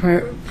 And we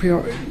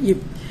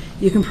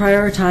you can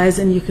prioritize,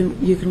 and you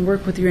can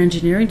work with your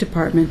engineering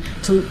department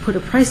to put a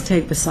price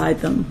tag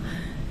beside them,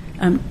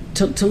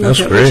 to look That's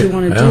at great. what you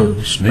want to Yeah, do.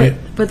 that's neat.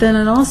 But then,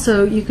 and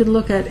also you could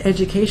look at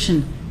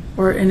education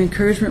or an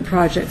encouragement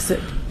projects that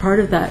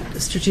part of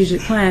that strategic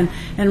plan,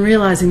 and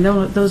realizing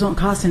those don't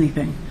cost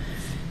anything.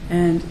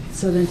 And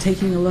so then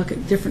taking a look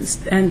at different,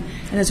 and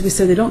as we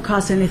said, they don't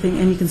cost anything,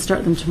 and you can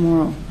start them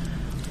tomorrow.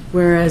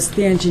 Whereas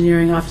the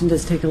engineering often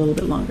does take a little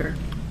bit longer.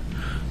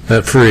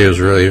 That free is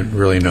really,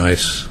 really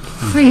nice.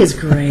 Free is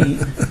great.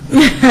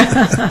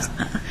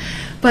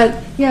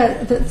 But,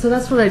 yeah, so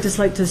that's what I just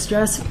like to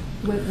stress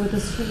with a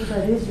school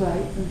that is right,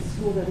 and the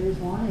school that is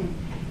wanting,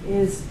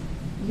 is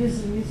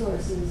use the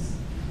resources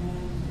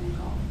and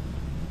go.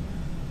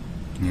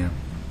 Yeah.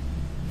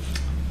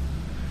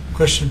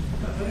 Question?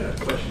 I got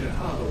a question,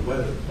 how the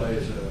weather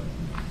plays a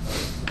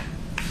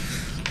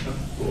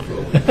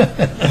role.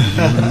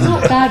 It's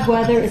not bad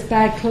weather, it's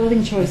bad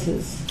clothing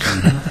choices.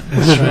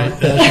 That's right,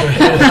 that's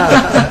right.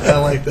 I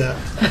like that.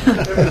 Every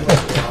once in a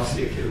while, I'll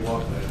see a kid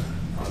walking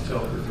on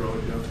Telford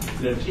Road,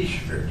 in a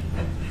T-shirt.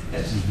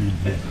 It's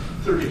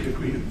 30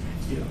 degree,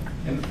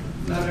 and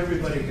not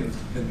everybody can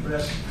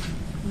dress,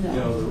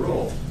 No. the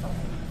role.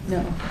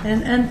 No,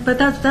 but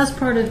that's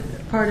part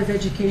of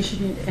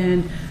education,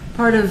 and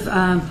part of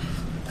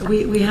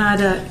we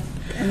had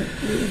and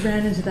we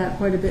ran into that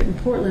quite a bit in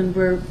Portland,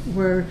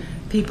 where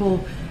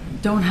people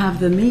don't have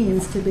the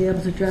means to be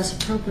able to dress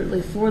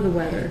appropriately for the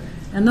weather,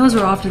 and those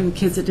are often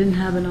kids that didn't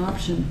have an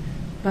option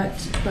but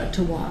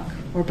to walk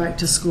or bike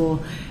to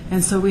school,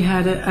 and so we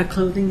had a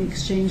clothing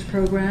exchange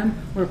program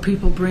where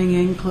people bring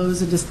in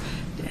clothes and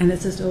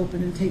it's just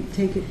open and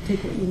take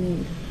what you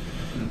need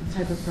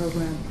type of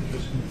program.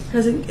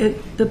 Because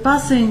the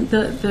busing,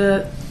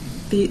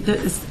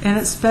 and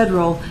it's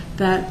federal,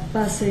 that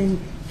busing,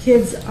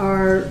 kids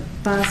are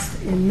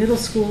bused in middle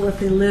school if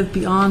they live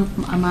beyond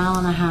a mile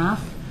and a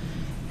half,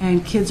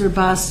 and kids are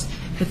bused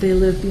if they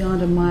live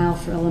beyond a mile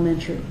for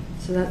elementary.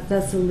 So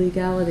that's the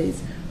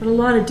legalities. But a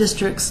lot of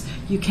districts,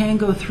 you can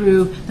go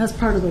through, that's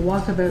part of the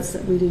walkabouts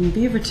that we did in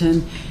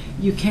Beaverton,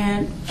 you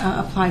can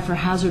apply for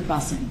hazard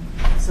busing.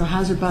 So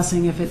hazard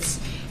busing, if it's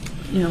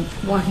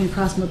walking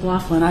across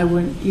McLaughlin, I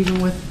wouldn't, even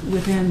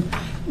within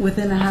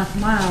a half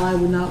mile, I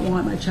would not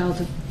want my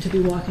child to be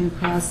walking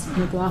across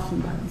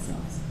McLaughlin by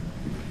themselves.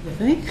 You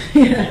think?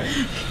 Yeah.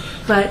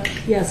 But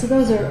yeah, so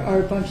those are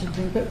a bunch of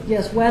things. But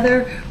yes,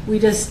 weather,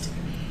 it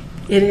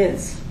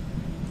is,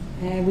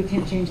 and we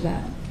can't change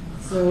that.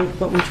 So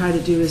what we try to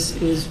do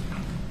is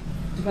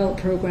develop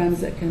programs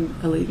that can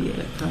alleviate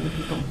it for other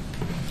people.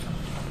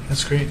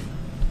 That's great.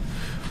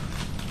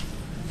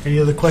 Any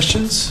other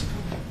questions?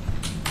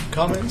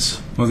 Comments?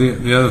 Well,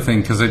 the other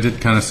thing, because I did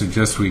kind of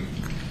suggest we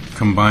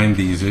combine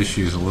these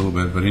issues a little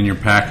bit, but in your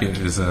packet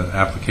is an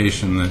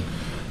application that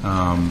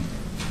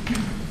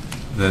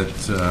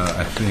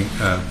I think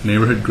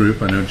neighborhood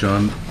group. I know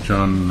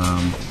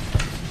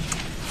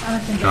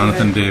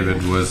Jonathan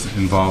David was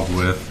involved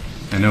with.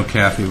 I know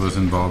Kathy was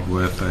involved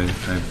with. I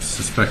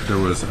suspect there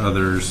was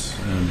others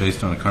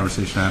based on a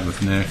conversation I had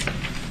with Nick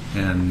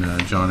and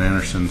John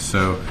Anderson.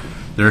 So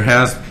there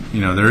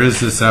is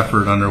this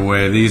effort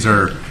underway. These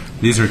are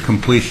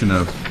completion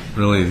of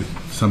really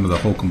some of the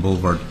Holcomb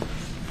Boulevard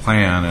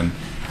plan, and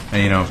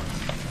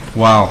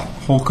while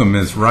Holcomb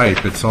is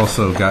ripe, it's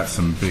also got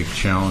some big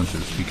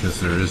challenges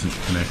because there isn't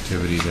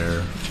connectivity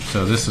there.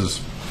 So this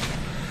is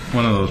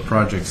one of those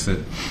projects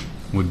that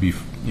would be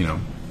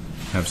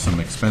have some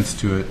expense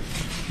to it,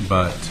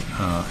 but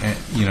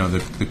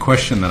the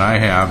question that I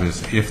have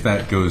is, if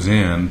that goes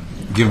in,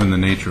 given the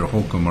nature of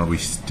Holcomb, are we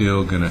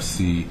still going to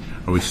see?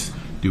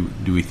 Do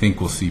we think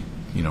we'll see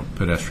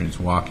pedestrians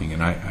walking?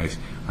 And I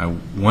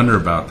wonder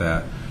about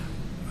that,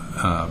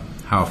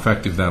 how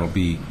effective that'll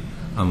be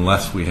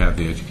unless we have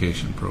the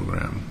education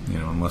program,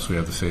 unless we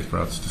have the Safe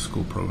Routes to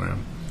School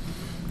program.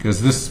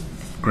 Because this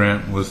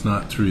grant was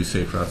not through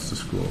Safe Routes to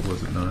School,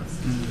 was it not?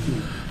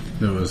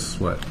 Mm-hmm. It was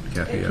what,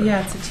 Kathy?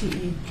 Yeah, it's a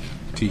TE.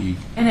 TE.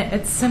 And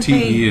it's simply...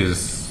 TE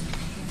is...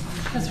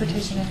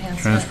 Transportation Enhancement.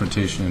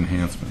 Transportation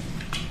Enhancement.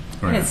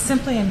 Right. And it's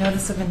simply a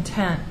notice of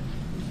intent.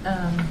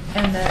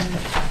 And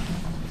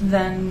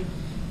then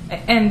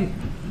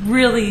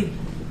really,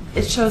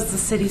 it shows the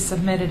city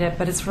submitted it,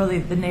 but it's really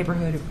the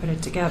neighborhood who put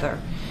it together.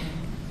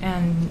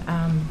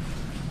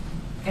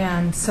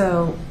 And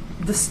so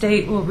the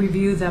state will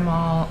review them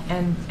all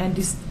and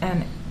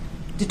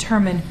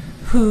determine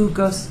who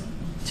goes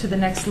to the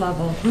next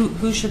level,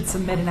 who should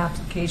submit an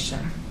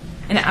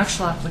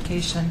actual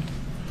application.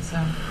 So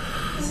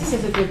I think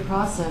it's a good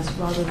process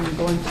rather than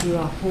going through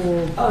a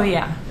whole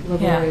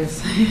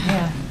laborious.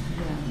 Yeah.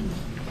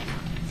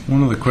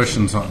 One of the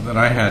questions that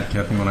I had,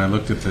 Kathy, when I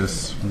looked at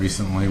this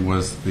recently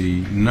was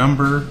the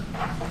number.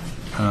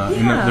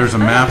 There's a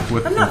map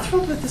with... I'm not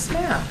thrilled with this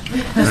map.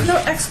 There's no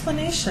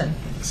explanation.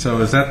 So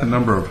is that the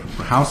number of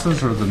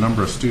houses or the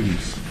number of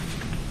students?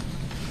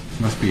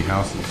 Must be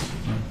houses.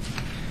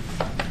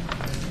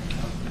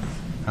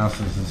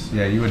 Houses is,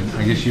 yeah,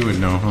 I guess you would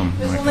know them.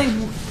 There's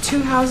only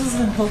 2 houses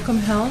in Holcomb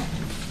Hill.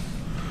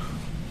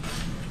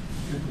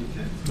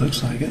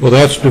 Looks like it. Well,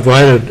 that's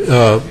divided,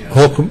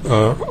 Holcomb,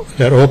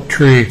 that Oak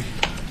Tree,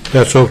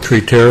 that's Oak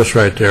Tree Terrace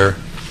right there.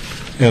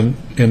 And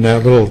in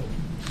that little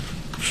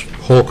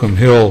Holcomb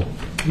Hill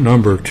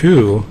number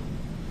 2,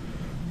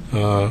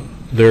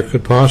 there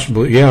could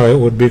possibly, it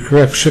would be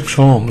correct, 6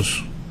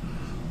 homes.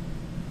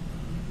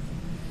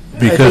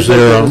 Because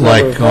they're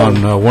like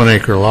on 1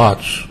 acre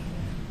lots.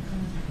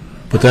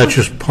 But that's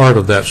just part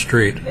of that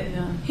street.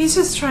 He's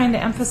just trying to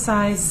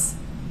emphasize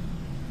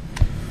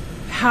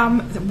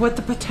what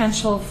the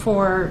potential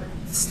for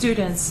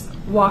students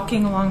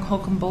walking along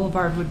Holcomb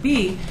Boulevard would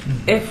be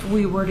if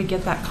we were to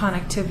get that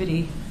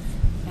connectivity.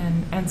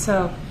 And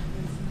so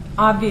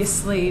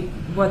obviously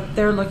what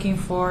they're looking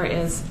for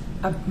is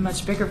a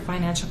much bigger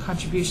financial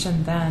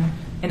contribution than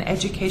an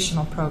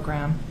educational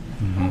program.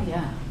 Oh,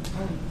 yeah.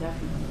 Oh,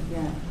 definitely,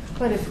 yeah.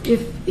 But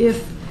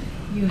if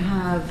you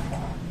have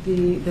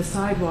the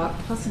sidewalk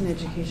plus an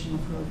educational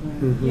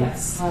program,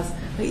 Yes. plus,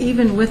 like,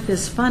 even with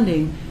this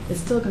funding, it's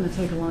still going to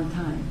take a long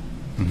time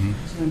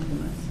to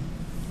implement.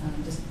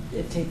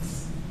 It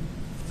takes,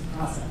 it's a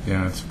process.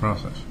 Yeah, it's a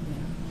process.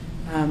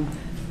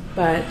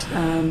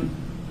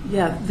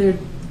 Yeah, they're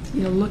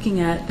looking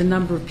at the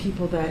number of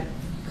people that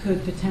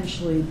could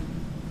potentially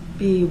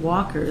be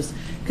walkers,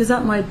 because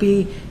that might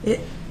be it.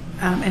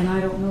 And I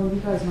don't know,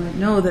 you guys might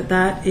know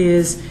that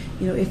is,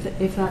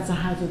 if that's a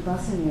hazard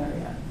busing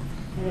area,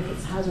 and if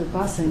it's hazard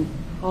busing,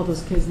 all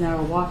those kids now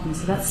are walking,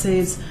 so that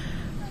saves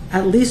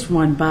at least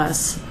one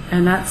bus,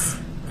 and that's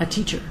a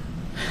teacher.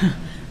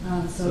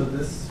 So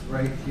this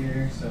right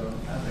here, so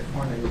at the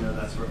corner,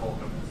 that's where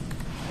Holcomb is.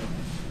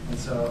 And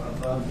so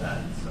above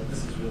that, so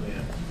this is really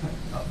an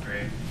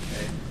upgrade,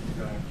 okay,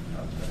 you're going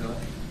up the hill.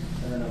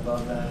 And then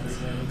above that, this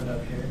neighborhood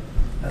up here,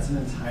 that's an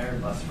entire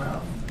bus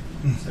route.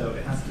 So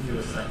it has to do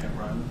a second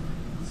run.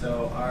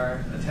 So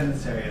our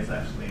attendance area is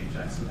actually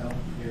Jackson Hill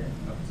here,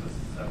 up to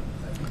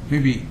 7th.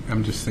 Maybe,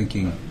 I'm just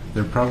thinking,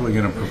 they're probably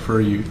going to prefer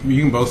you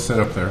can both set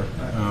up there,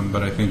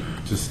 but I think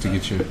just to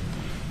get you.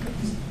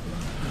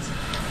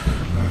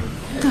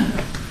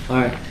 All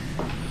right.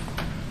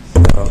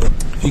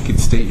 If you could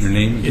state your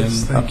name again.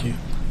 Yes, thank you.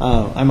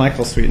 I'm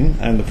Michael Sweeten.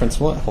 I'm the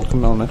principal at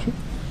Holcomb Elementary.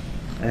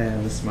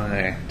 And this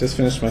is just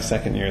finished my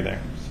second year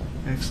there. So.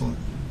 Excellent.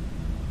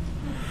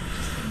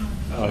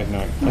 Oh,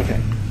 ignore it. Okay.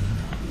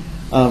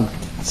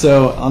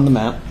 So on the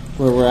map,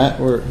 where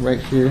we're right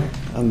here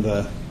on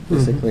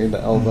basically the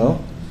elbow.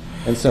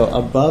 And so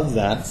above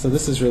that, so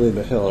this is really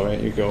the hill, right?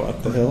 You go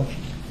up the hill.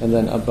 And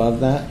then above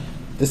that,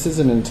 this is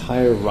an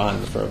entire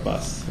run for a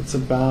bus. It's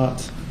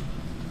about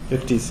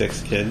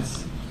 56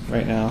 kids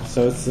right now.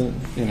 So it's,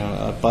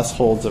 a bus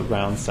holds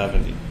around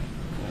 70.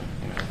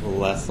 A little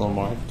less, a little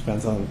more.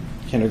 Depends on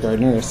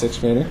kindergartner or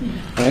sixth grader,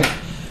 right?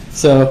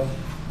 So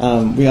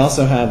we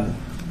also have,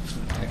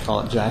 I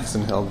call it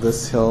Jackson Hill,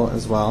 this hill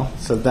as well.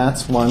 So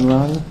that's one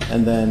run.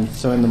 And then,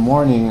 so in the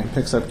morning, it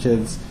picks up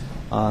kids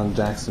on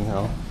Jackson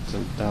Hill to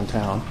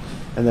downtown.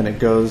 And then it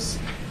goes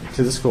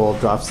to the school,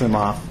 drops them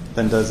off,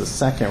 then does a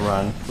second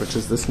run, which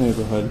is this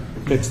neighborhood,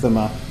 picks them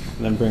up,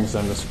 and then brings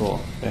them to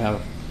school.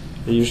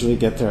 They usually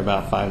get there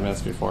about 5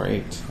 minutes before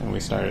 8, and we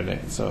start at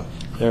 8. So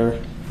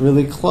they're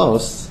really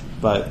close,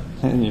 but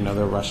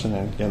they're rushing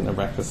and getting their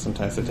breakfast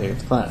sometimes to take it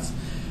to class.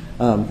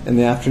 In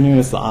the afternoon,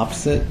 it's the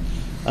opposite.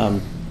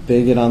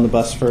 They get on the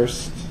bus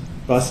first.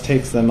 Bus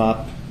takes them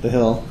up the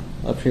hill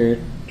up here,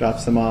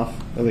 drops them off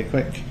really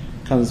quick,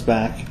 comes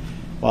back,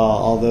 while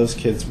all those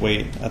kids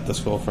wait at the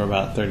school for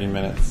about 30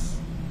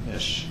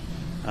 minutes-ish.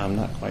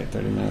 Not quite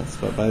 30 minutes,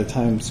 but by the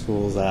time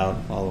school's out,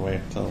 all the way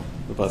until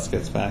the bus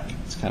gets back,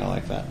 it's kind of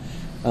like that.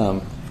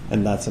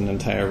 And that's an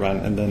entire run,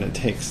 and then it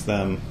takes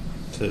them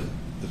to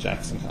the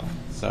Jackson Hill.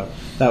 So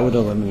that would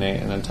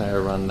eliminate an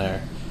entire run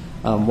there.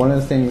 One of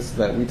the things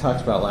that we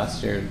talked about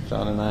last year,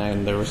 John and I,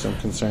 and there were some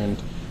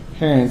concerned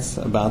parents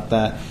about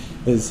that,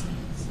 is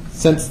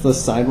since the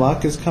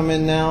sidewalk has come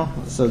in now,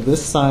 so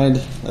this side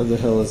of the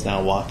hill is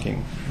now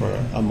walking for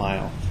a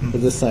mile,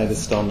 but this side is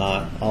still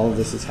not. All of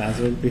this is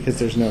hazard because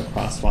there's no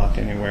crosswalk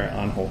anywhere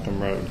on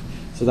Holcomb Road.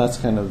 So that's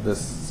kind of this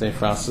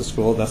safe routes to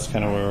school. That's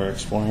kind of where we're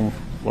exploring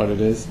what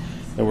it is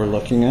that we're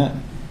looking at.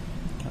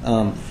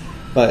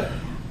 But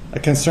a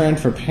concern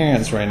for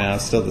parents right now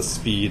is still the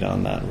speed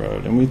on that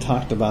road. And we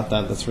talked about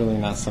that. That's really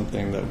not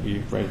something that we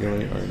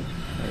regulate, or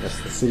I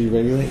guess the city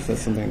regulates.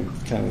 That's something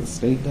kind of the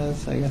state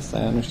does, I guess.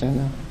 I understand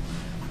now.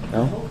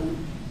 No?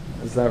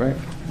 Is that right?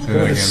 Say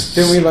that again.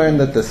 Didn't we learn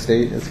that the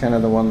state is kind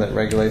of the one that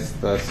regulates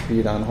the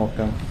speed on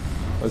Holcomb?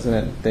 Wasn't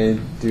it? They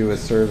do a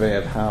survey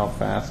of how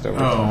fast over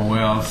time. Oh,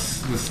 well,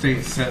 the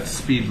state sets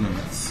speed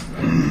limits.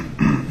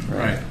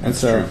 Right. And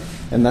so,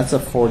 and that's a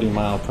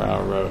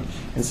 40-mile-per-hour road.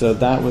 And so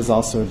that was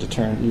also a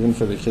deterrent, even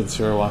for the kids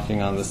who are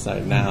walking on this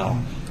side now.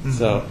 Mm-hmm.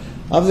 So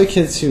of the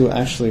kids who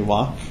actually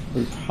walk,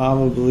 we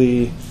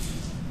probably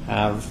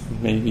have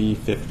maybe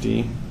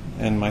 50,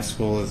 and my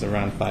school is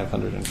around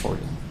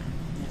 540.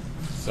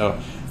 So,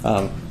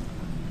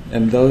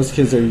 and those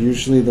kids are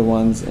usually the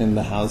ones in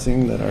the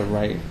housing that are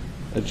right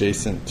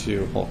adjacent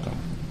to Holcomb.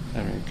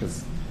 I mean,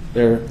 because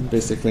they're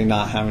basically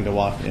not having to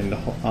walk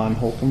on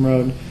Holcomb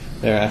Road.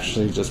 They're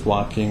actually just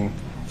walking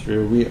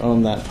through. We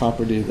own that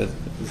property that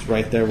is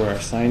right there where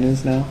our sign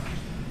is now,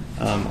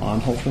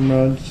 on Holcomb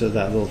Road, so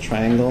that little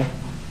triangle.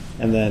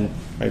 And then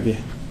right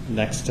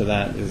next to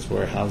that is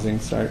where housing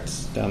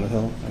starts down the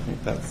hill. I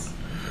think that's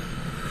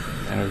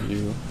Manor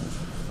View,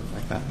 something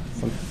like that.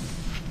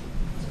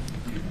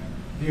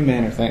 View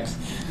Manor, thanks.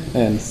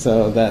 And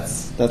so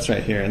that's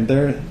right here. And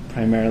they're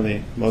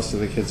primarily, most of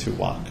the kids who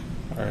walk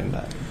are in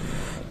that.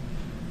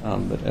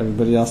 But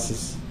everybody else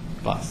is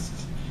bused.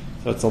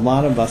 So it's a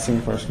lot of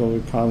busing for our school.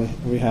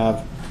 We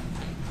have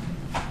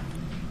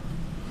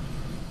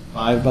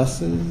 5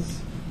 buses.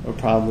 We'll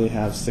probably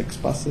have 6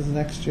 buses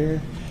next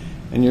year.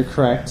 And you're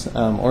correct.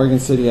 Oregon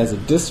City as a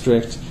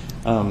district,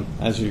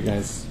 as you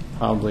guys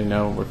probably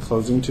know, we're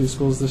closing 2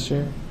 schools this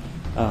year.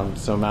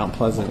 So Mount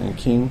Pleasant and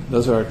King,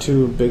 those are our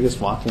 2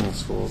 biggest walking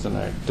schools in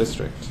our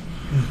district.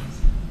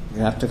 We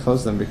have to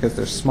close them because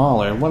they're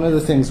smaller. One of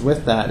the things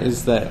with that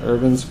is that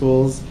urban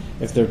schools,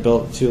 if they're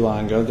built too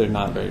long ago, they're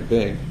not very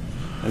big.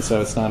 And so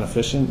it's not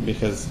efficient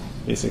because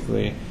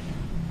basically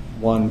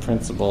one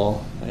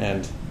principal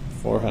and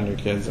 400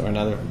 kids, or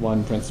another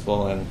one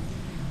principal and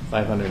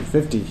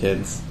 550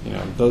 kids,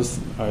 those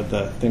are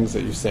the things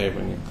that you save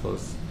when you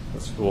close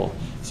the school.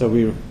 So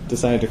we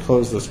decided to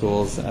close the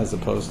schools as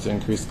opposed to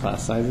increase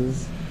class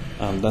sizes.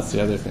 That's the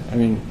other thing. I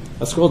mean,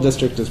 a school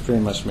district is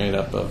pretty much made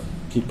up of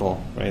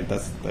people, right?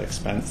 That's the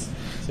expense.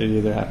 So you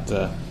either have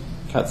to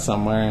cut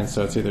somewhere, and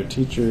so it's either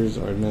teachers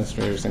or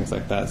administrators, things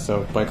like that.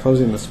 So by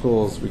closing the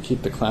schools, we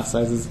keep the class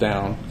sizes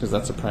down because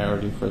that's a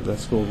priority for the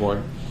school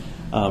board.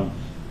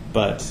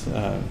 But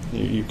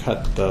you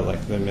cut the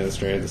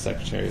administrator, the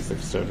secretaries, the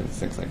custodians,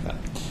 things like that.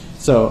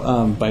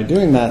 So by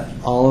doing that,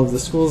 all of the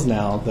schools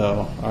now,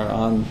 though, are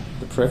on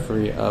the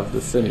periphery of the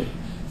city.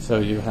 So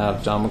you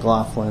have John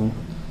McLaughlin,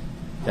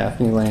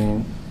 Gaffney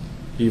Lane,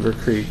 Beaver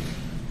Creek,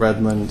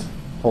 Redmond,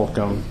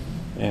 Holcomb,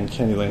 and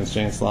Kenny Lane's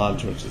James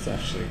Lodge, which is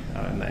actually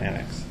out in the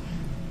annex,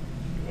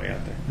 way out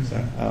there. So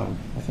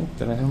I think,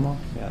 did I have them all?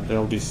 Yeah,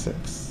 there'll be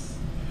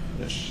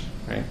 6-ish,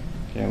 right?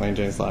 Kenny Lane,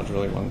 James Lodge,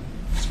 really one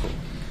school.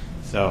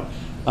 So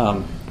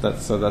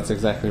that's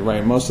exactly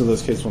right. Most of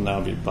those kids will now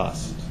be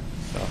bused.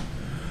 So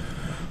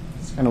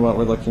that's kind of what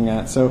we're looking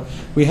at. So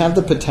we have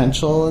the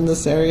potential in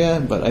this area,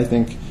 but I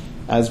think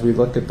as we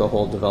look at the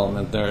whole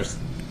development, there's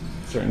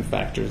certain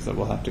factors that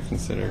we'll have to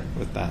consider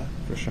with that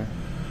for sure.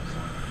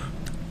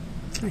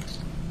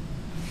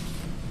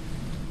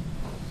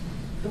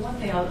 The one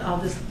thing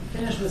I'll just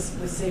finish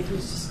with Safe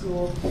Routes to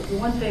School. The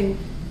one thing,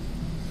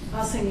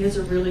 busing is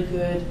a really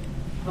good,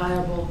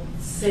 viable,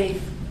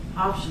 safe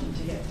option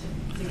to get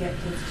kids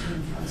to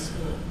and from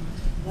school.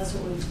 That's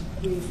what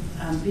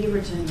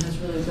Beaverton has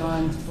really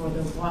gone for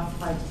the Walk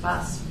Bike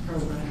Bus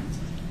program,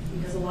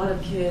 because a lot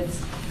of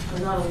kids, or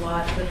not a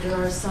lot, but there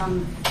are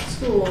some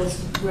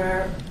schools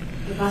where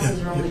the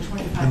buses are only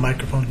 25%. The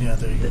microphone, yeah,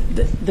 there you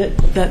go.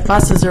 That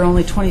buses are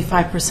only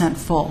 25%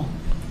 full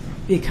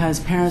because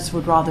parents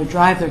would rather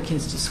drive their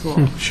kids to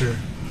school. Sure.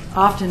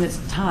 Often it's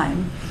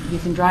time. You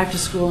can drive to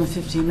school in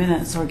 15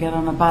 minutes or get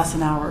on a bus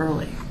an hour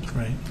early.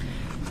 Right.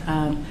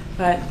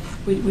 But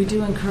we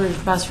do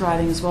encourage bus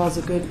riding as well as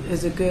a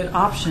good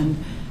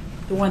option.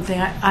 The one thing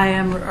I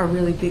am a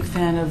really big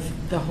fan of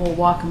the whole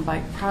walk and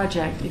bike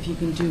project. If you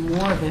can do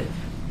more of it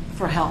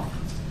for health,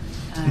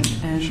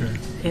 and Sure.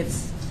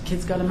 it's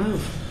kids got to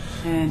move,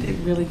 and it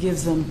really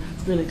gives them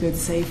really good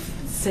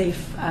safety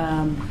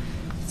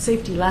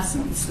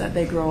lessons that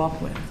they grow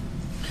up with.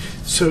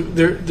 So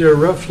there are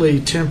roughly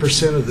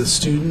 10% of the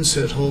students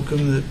at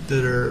Holcomb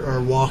that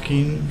are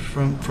walking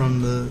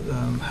from the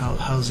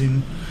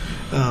housing.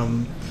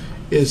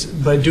 Is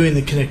by doing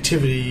the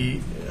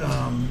connectivity,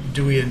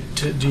 do you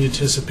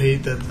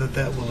anticipate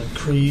that will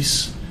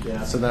increase?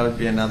 Yeah, so that would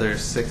be another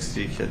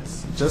 60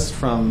 kids. Just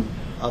from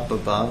up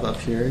above, up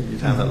here, you'd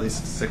have at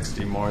least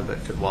 60 more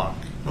that could walk.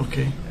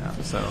 Okay.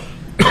 Yeah, so,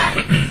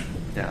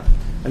 yeah.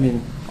 I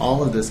mean,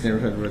 all of this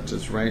neighborhood, which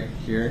is right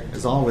here,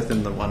 is all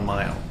within the 1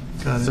 mile.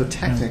 Got it. So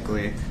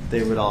technically,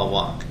 they would all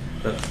walk.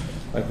 But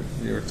like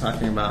you were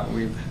talking about,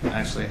 we've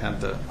actually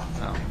had to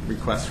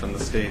request from the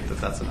state that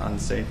that's an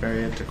unsafe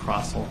area to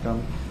cross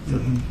Holcomb, so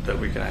that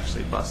we can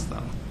actually bus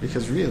them.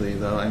 Because really,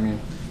 though, I mean,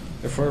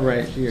 if we're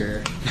right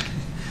here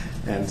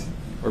and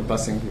we're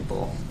busing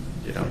people,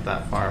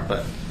 that far,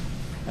 but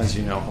as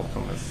you know,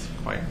 Holcomb is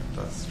quite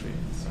the street.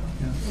 So.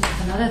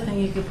 Yeah. Another thing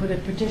you could put a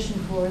petition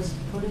for is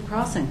put a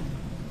crossing.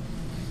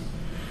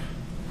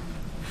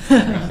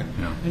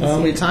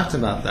 We talked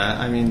about that.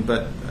 I mean,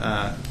 but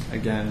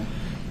again,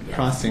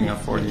 crossing a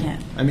 40.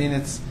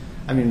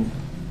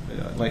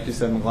 Like you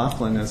said,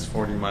 McLaughlin is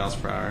 40 miles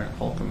per hour.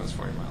 Holcomb is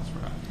 40 miles per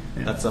hour.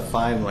 Yeah. That's a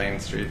 5-lane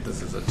street.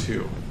 This is a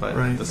 2, but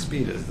right. The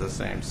speed is the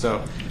same.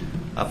 So,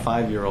 a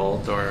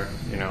 5-year-old or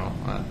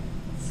a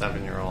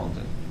 7-year-old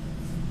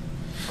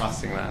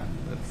crossing that,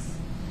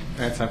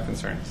 parents have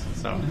concerns.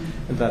 So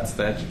that's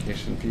the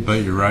education piece.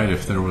 But you're right.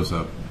 If there was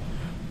a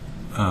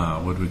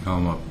what do we call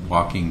them, a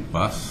walking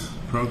bus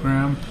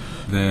program,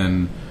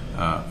 then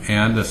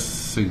and a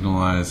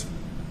signalized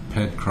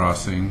ped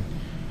crossing,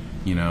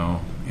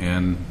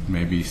 and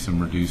maybe some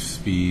reduced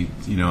speed,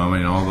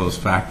 all those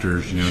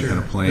factors, Sure. kind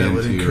of play That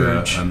would into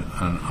encourage. an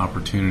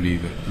opportunity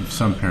that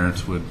some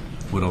parents would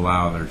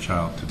allow their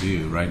child to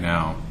do. Right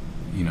now,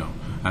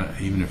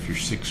 even if you're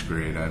 6th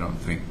grade, I don't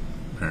think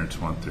parents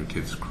want their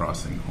kids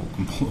crossing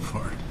Holcomb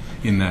Boulevard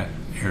in that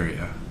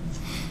area.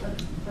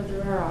 But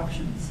there are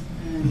options,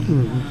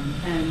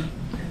 and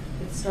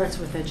it starts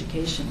with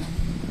education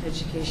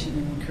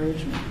and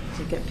encouragement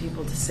to get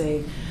people to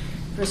say,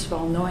 first of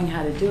all, knowing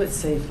how to do it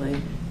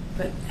safely,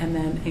 and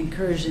then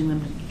encouraging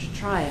them to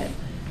try it,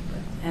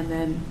 and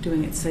then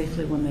doing it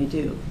safely when they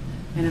do.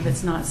 And if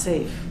it's not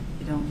safe,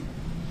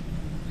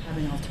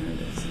 having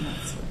alternatives, and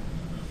that's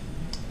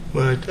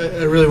Well,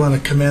 I really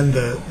want to commend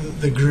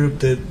the group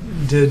that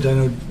did. I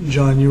know,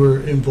 John, you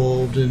were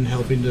involved in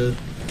helping to.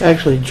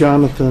 Actually,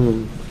 Jonathan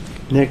and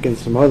Nick and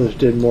some others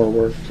did more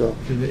work, so.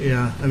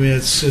 Yeah, I mean,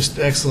 it's just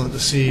excellent to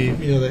see,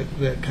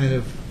 that kind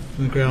of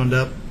from the ground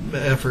up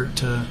effort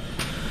to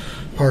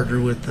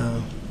partner with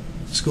the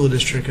school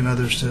district and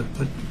others to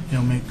put,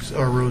 make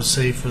our roads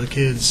safe for the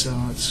kids.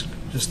 So it's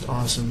just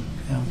awesome.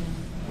 Yeah.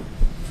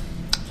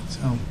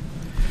 So,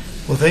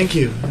 well, thank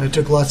you. I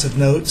took lots of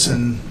notes,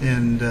 and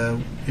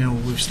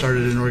we've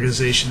started an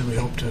organization that we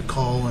hope to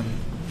call and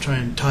try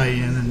and tie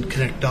in and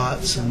connect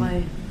dots. And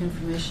my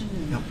information.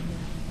 And Yep.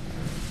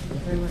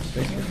 very much.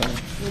 Thank you.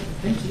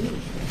 Thank you.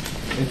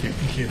 Thank you.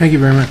 Thank you. Thank you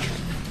very much.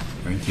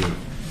 Thank you.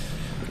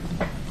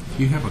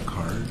 Do you have a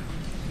card?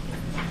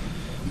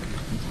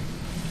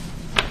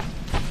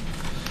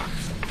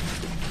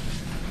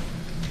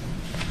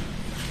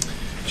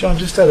 John,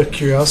 just out of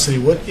curiosity,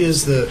 what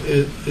is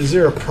is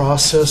there a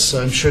process?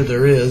 I'm sure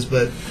there is,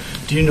 but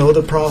do you know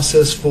the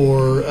process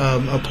for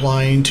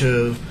applying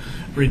to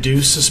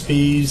reduce the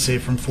speed, say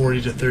from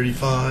 40 to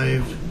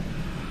 35?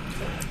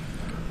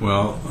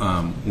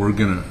 Well, we're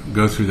going to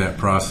go through that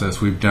process.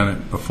 We've done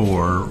it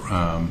before.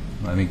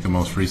 I think the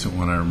most recent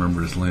one I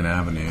remember is Lynn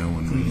Avenue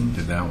when we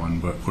did that one,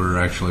 but we're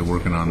actually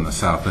working on the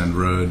South End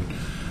Road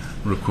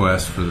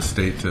request for the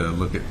state to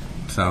look at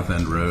South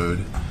End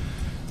Road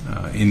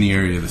in the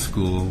area of the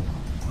school,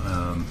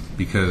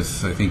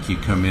 because I think you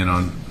come in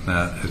on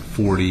that at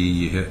 40,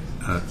 you hit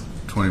a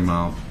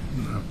 20-mile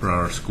per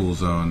hour school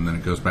zone, then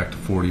it goes back to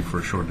 40 for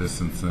a short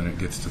distance, then it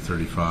gets to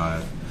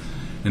 35.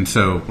 And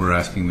so we're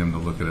asking them to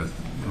look at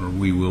or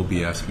we will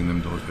be asking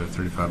them to look at a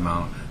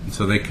 35-mile. And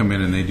so they come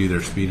in and they do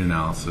their speed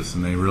analysis,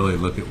 and they really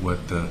look at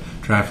what the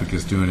traffic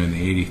is doing in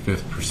the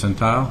 85th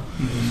percentile.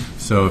 Mm-hmm.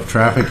 So if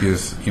traffic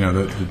is,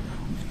 the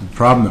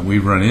problem that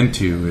we've run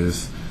into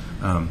is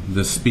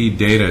the speed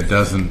data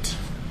doesn't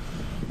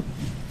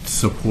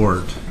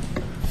support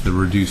the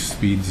reduced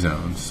speed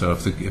zone. So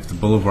if the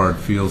boulevard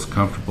feels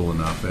comfortable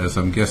enough, as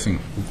I'm guessing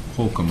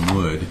Holcomb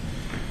would,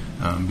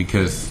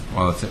 because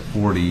while it's at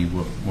 40,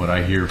 what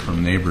I hear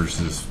from neighbors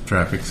is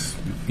traffic's,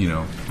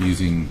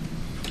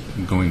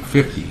 going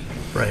 50.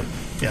 Right.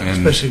 Yeah, And-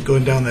 especially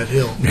going down that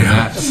hill. And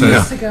that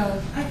says, Years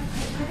ago, I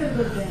could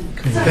live in.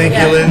 Thank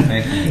you, Lynn.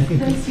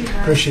 Thanks, you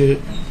guys. Appreciate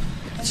it.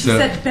 She So-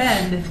 said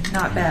bend,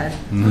 not bed.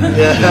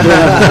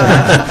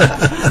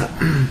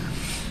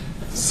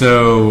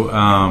 So,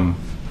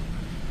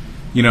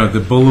 the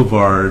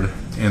boulevard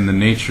and the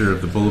nature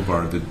of the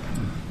boulevard, the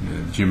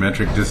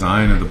geometric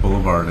design of the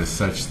boulevard is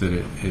such that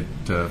it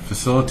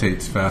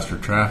facilitates faster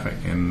traffic,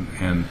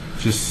 and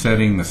just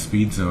setting the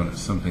speed zone at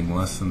something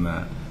less than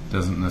that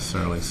doesn't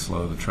necessarily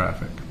slow the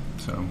traffic.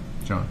 So,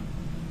 John?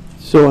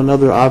 So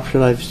another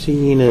option I've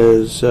seen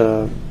is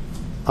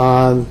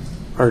on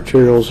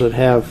arterials that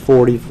have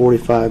 40,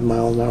 45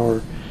 miles an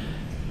hour,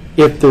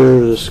 if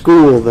there's a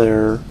school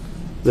there,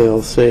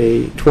 they'll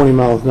say 20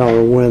 miles an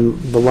hour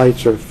when the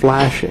lights are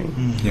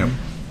flashing. Yep.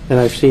 And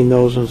I've seen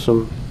those in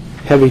some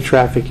heavy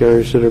traffic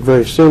areas that are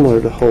very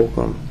similar to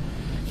Holcomb.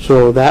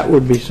 So that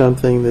would be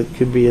something that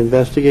could be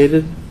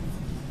investigated.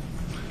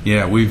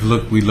 Yeah, we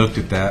looked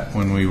at that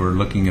when we were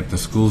looking at the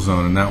school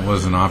zone, and that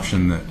was an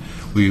option that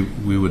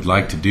we would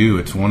like to do.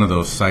 It's one of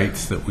those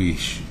sites that we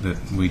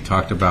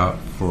talked about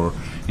for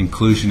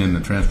inclusion in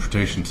the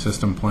transportation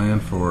system plan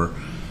for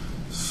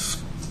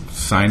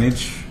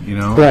signage,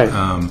 Right.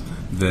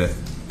 that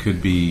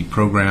could be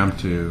programmed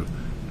to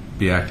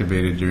be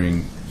activated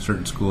during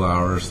certain school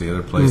hours. The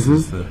other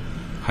places, the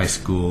high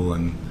school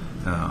and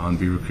on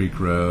Beaver Creek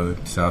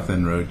Road, South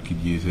End Road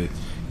could use it.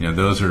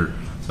 Those are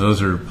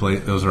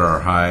our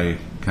high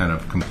kind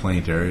of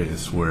complaint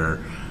areas where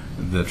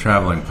the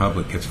traveling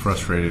public gets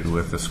frustrated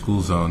with a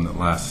school zone that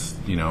lasts,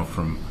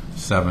 from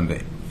 7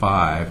 to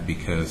 5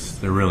 because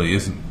there really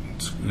isn't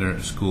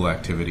school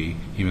activity,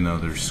 even though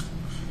there's,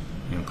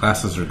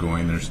 classes are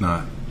going. There's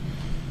not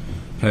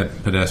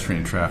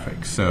pedestrian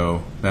traffic,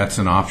 so that's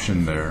an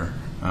option there.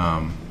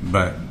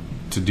 But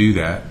to do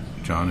that,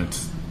 John,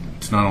 it's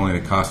not only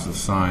the cost of the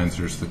signs.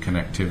 There's the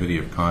connectivity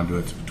of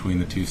conduits between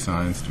the two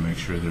signs to make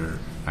sure they're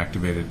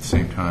activated at the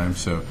same time.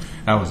 So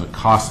that was a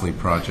costly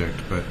project,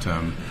 but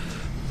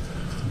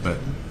We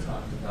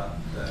talked about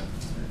that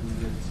we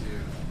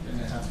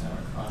didn't have to have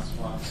a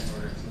crosswalk in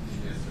order to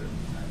be a certain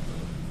type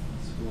of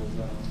school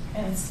zone.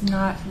 And it's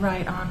not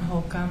right on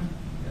Holcomb.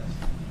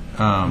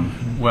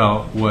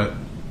 well, what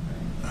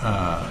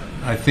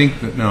I think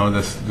that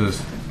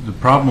the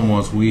problem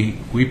was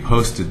we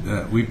posted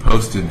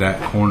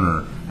that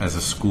corner as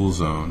a school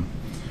zone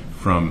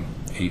from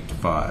 8 to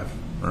 5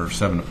 or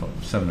 7 to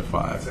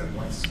 5.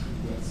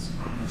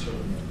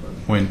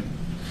 When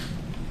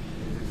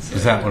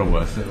is that what it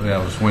was?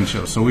 That was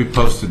Winchell. So we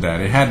posted that.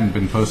 It hadn't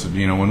been posted.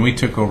 When we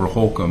took over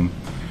Holcomb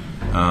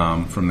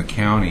from the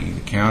county,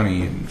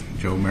 and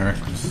Joe Merrick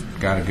has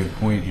got a good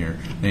point here.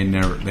 They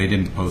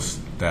didn't post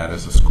that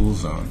as a school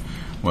zone.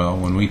 Well,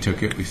 when we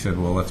took it, we said,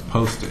 well, let's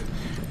post it,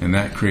 and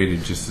that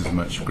created just as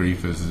much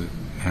grief as it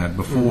had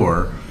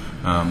before.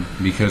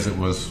 because it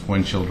was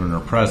when children are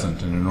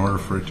present. And in order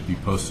for it to be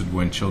posted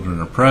when children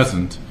are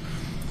present,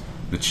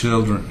 the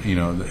children,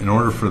 in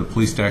order for the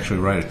police to actually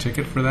write a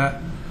ticket for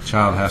that, the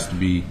child has to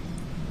be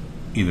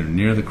either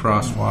near the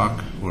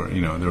crosswalk or,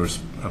 there was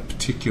a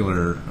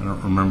particular, I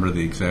don't remember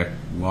the exact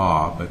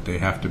law, but they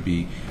have to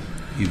be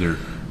either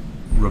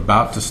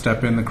about to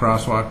step in the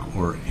crosswalk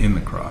or in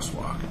the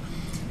crosswalk.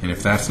 And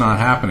if that's not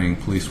happening,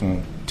 police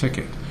won't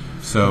ticket.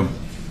 So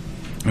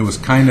it was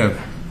kind of,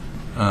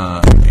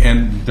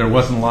 and there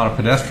wasn't a lot of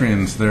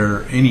pedestrians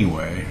there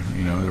anyway.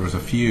 There was a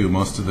few.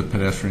 Most of the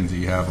pedestrians that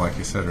you have, like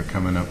I said, are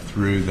coming up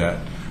through that,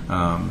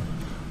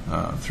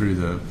 through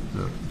the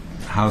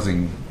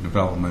housing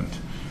development,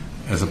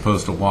 as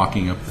opposed to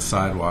walking up the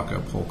sidewalk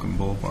up Holcomb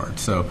Boulevard.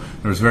 So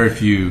there was very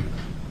few.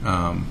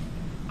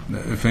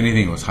 If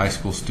anything, it was high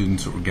school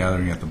students that were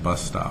gathering at the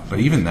bus stop. But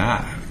even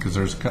that, because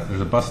there's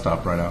a bus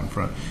stop right out in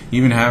front,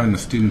 even having the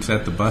students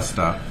at the bus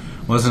stop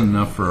wasn't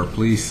enough for our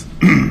police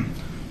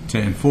to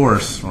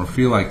enforce or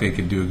feel like they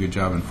could do a good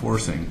job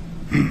enforcing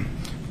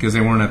because they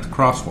weren't at the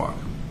crosswalk.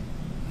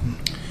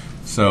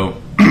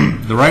 So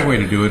the right way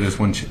to do it is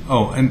when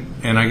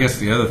and I guess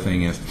the other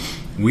thing is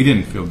we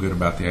didn't feel good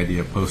about the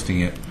idea of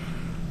posting it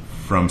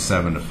from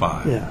 7 to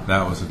 5. Yeah.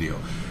 That was the deal.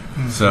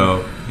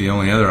 So the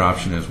only other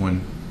option is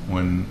when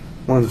the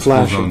school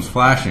flashing. zone's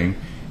flashing,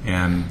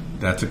 and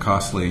that's a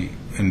costly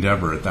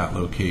endeavor at that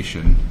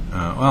location.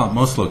 Well, at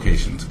most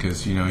locations,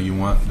 because you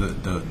want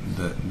the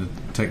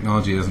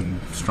technology isn't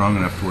strong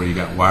enough to where you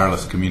got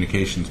wireless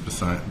communications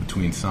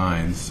between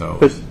signs. So,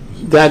 But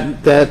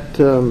that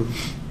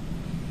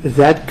is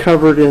that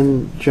covered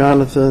in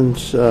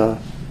Jonathan's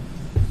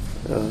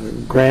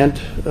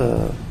grant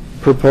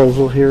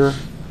proposal here?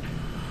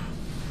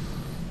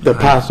 The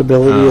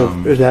possibility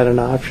of, is that an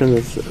option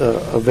that's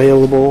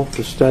available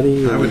to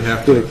study? I would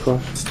have get to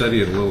across?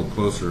 study it a little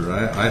closer.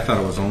 I thought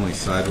it was only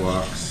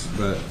sidewalks,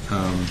 but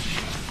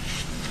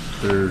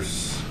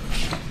there's...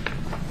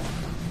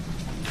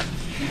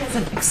 He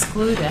doesn't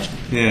exclude it.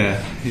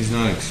 Yeah, he's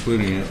not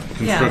excluding it.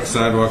 Construct Yeah.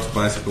 sidewalks,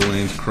 bicycle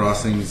lanes,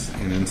 crossings,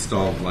 and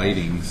install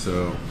lighting.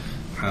 So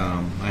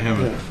I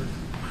haven't...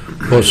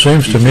 Well, it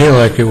seems to me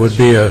like it would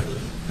be a,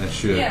 That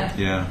should, Yeah.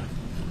 yeah.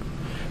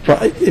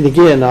 Well, and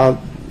again,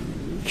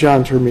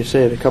 John's heard me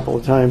say it a couple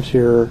of times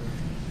here,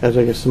 as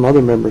I guess some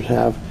other members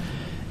have.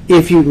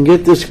 If you can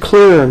get this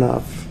clear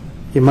enough,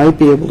 you might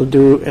be able to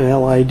do an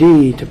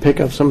LID to pick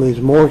up some of these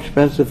more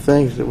expensive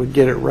things that would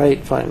get it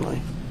right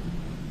finally.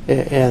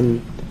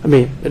 And I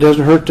mean, it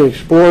doesn't hurt to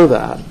explore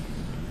that.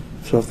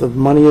 So if the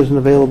money isn't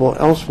available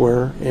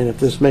elsewhere, and if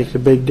this makes a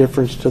big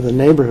difference to the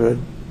neighborhood,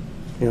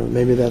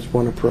 maybe that's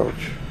one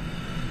approach.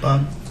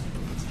 Bob?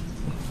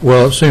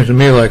 well, it seems to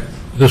me like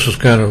this is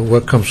kind of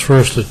what comes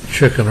first, the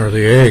chicken or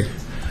the egg.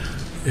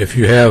 If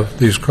you have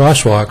these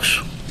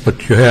crosswalks,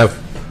 but you have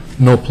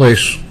no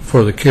place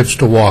for the kids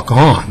to walk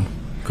on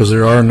because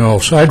there are no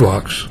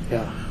sidewalks,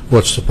 Yeah.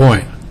 what's the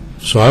point?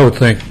 So I would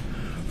think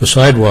the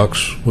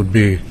sidewalks would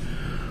be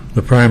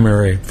the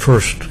primary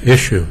first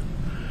issue,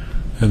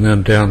 and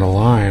then down the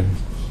line,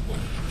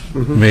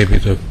 maybe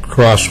the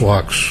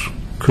crosswalks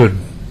could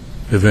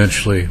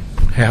eventually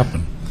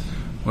happen.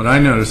 What I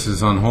notice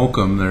is on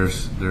Holcomb,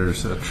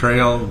 there's a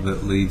trail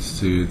that leads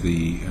to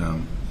the.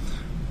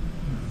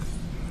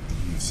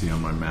 Let's see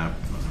on my map.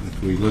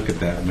 If we look at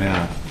that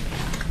map,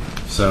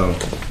 so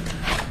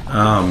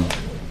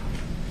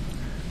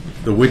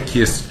the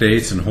Whitkey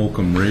Estates and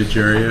Holcomb Ridge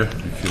area.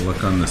 If you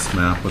look on this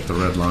map with the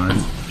red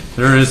lines,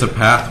 there is a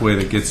pathway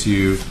that gets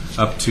you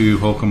up to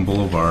Holcomb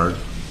Boulevard,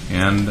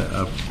 and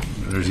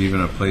there's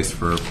even a place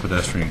for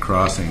pedestrian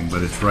crossing,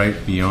 but it's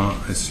right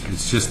beyond.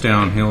 It's just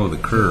downhill of the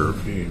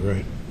curve.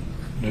 Right.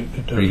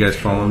 Are you guys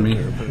following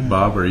me,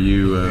 Bob? Are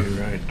you?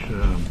 Right.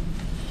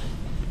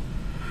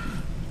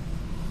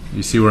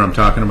 You see where I'm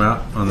talking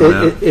about on the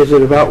map? Is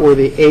it about where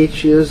the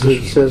H is?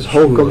 It says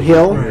Holcomb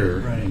Hill?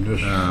 And this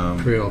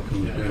trail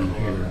comes down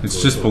here.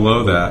 It's just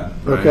below that.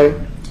 Right?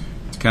 Okay.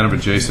 It's kind of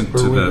adjacent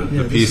to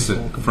the piece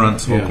that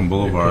fronts Holcomb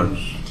Boulevard.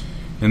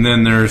 And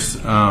then there's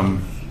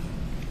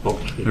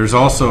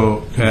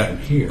also at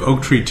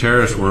Oak Tree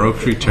Terrace, where Oak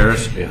Tree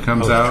Terrace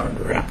comes out.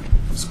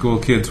 School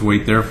kids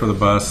wait there for the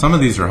bus. Some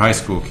of these are high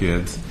school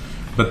kids,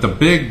 but the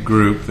big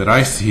group that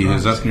I see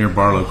is up near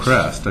Barlow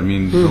Crest. I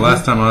mean, the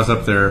last time I was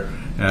up there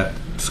at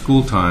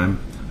school time,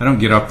 I don't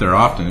get up there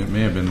often. It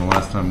may have been the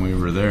last time we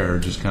were there,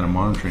 just kind of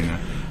monitoring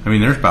that. I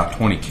mean, there's about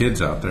 20 kids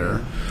out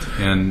there,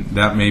 and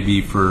that may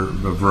be for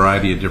a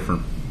variety of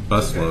different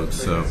bus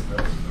loads. So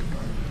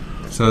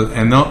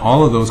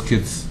all of those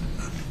kids,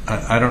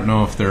 I don't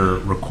know if they're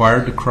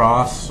required to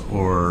cross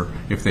or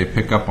if they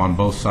pick up on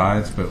both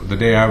sides, but the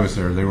day I was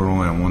there, they were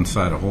only on one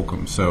side of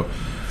Holcomb. So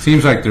it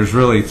seems like there's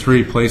really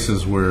three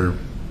places where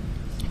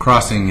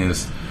crossing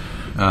is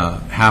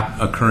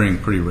occurring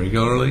pretty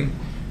regularly.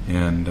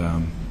 And,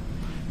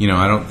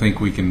 I don't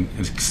think we can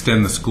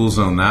extend the school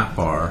zone that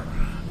far,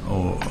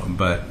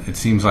 but it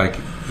seems like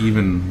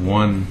even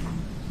one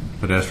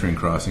pedestrian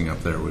crossing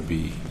up there would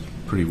be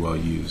pretty well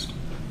used.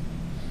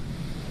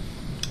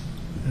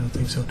 I don't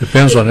think so.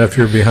 Depends on if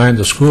you're behind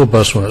the school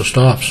bus when it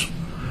stops,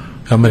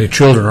 how many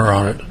children are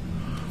on it.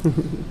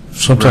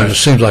 Sometimes it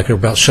seems like there are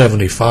about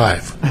 75.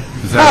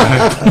 Is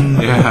that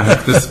right? Yeah,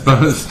 if this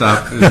bus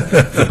stopped,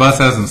 the bus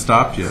hasn't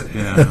stopped yet,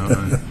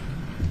 yeah.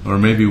 Or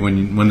maybe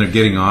when they're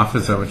getting off,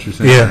 is that what you're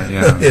saying?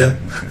 Yeah. Yeah.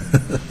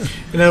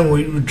 You know,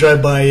 we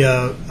drive by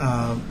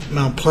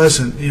Mount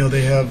Pleasant, you know,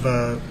 they have,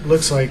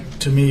 looks like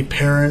to me,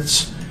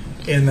 parents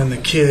and then the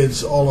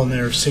kids all on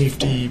their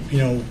safety, you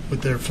know,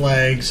 with their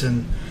flags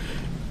and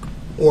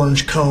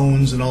orange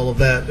cones and all of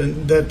that.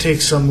 And that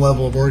takes some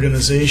level of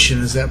organization.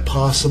 Is that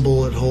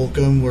possible at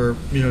Holcomb where,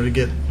 you know, to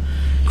get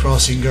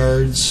crossing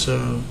guards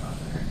to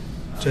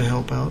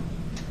help out?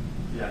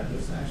 Yeah,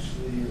 there's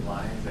actually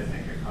lines, I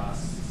think,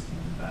 across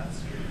that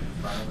street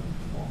in front of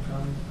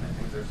Holcomb. I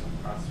think there's some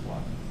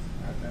crosswalks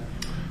right there.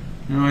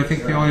 No, I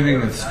think the only thing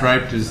that's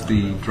striped is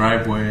the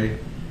driveway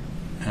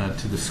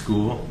to the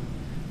school.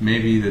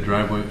 Maybe the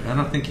driveway. I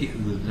don't think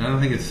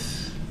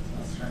it's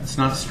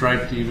not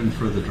striped even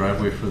for the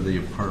driveway for the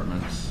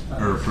apartments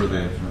or for the.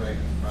 Right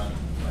in front,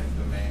 like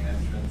the main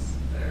entrance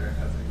there,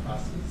 as it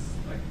crosses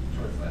like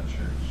towards that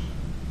church.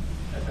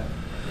 I think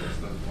there's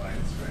those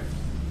lines, right?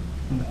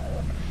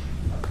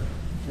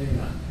 Maybe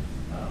not.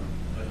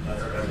 But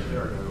that's right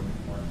there.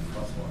 More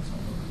crosswalks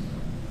on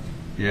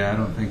those. Yeah, I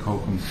don't think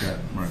Holcomb's got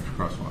marked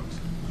crosswalks.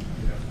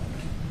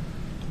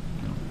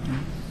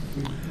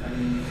 I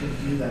mean, you could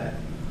do that.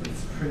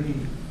 It's pretty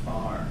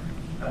far.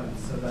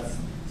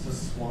 So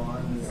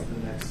Swan is the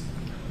next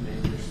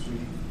major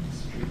street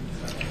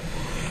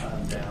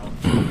down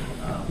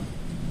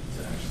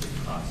to actually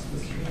cross the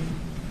street.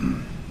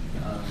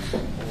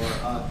 Or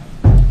up.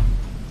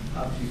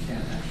 Up, you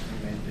can't actually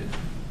make it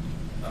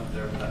up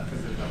there without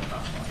because there's no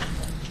crosswalk.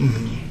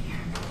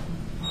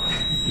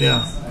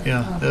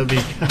 Yeah, that'd be.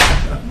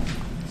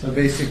 So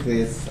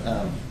basically, it's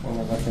when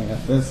we're looking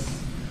at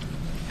this,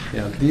 you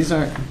know,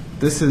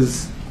 this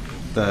is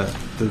the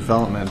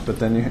development, but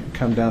then you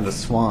come down to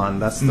Swan,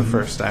 that's the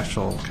first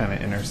actual kind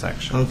of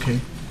intersection Okay.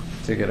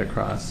 to get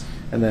across.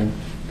 And then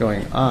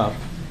going up,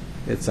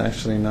 it's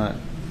actually not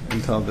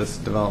until this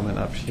development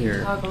up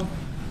here. Toggle.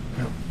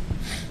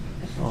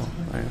 Oh,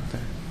 right up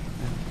there.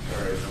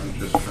 Sorry, I'm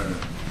just trying to.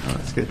 Oh,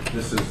 that's good.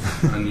 This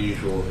is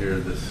unusual here,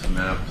 this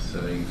map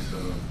setting,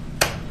 so.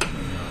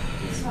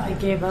 So I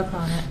gave up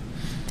on it.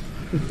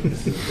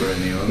 This is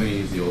brand new. Let me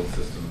use the old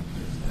system.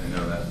 I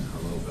know that a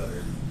little better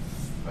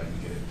if I can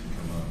get it to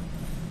come up.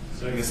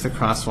 So I guess the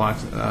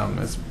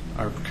crosswalks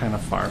are kind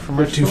of far from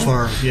They're our too school.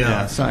 far,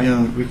 yeah. So I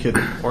mean, we could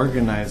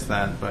organize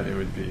that, but it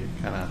would be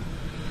kind of.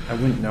 I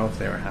wouldn't know if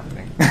they were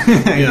happening.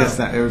 I guess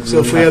that it would So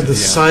really if we have had to the be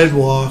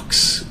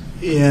sidewalks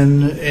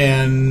in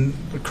and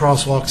the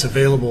crosswalks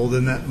available,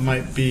 then that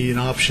might be an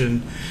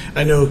option.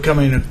 I know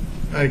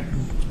I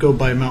go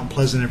by Mount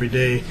Pleasant every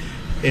day,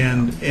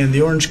 and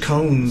the orange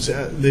cones,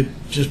 they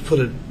just put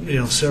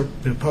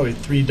probably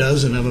 3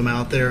 dozen of them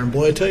out there, and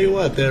boy, I tell you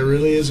what, that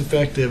really is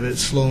effective at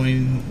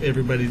slowing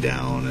everybody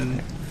down.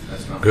 And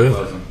That's not Good.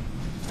 Pleasant.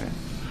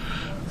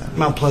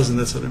 Mount Pleasant,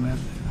 that's what I meant.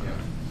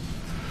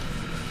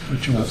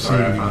 I'm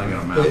sorry, I finally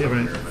got a map up Right,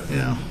 here. But,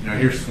 yeah.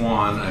 Here's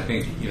Swan. I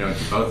think,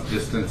 it's both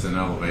distance and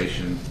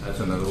elevation. That's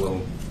another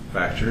little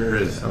factor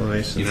is,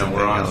 Elevation's a we're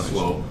big on a elevation.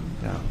 slope.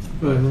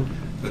 Yeah.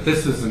 But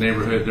this is the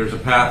neighborhood. There's a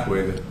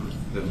pathway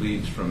that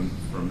leads from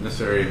this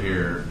area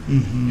here,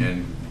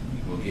 and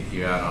will get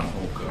you out on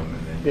Holcomb,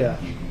 and then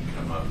you can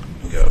come up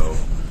and go.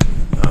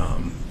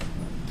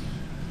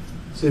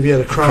 So if you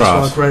had a crosswalk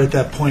Cross. right at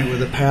that point where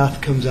the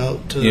path comes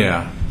out to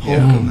Yeah.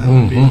 Holcomb, that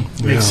would be Yeah,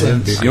 makes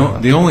that'd sense. be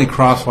The only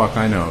crosswalk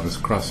I know of is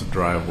across the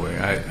driveway.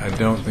 I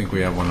don't think we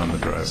have one on the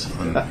drive.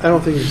 I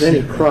don't think there's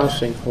any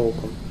crossing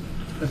Holcomb.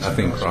 I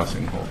think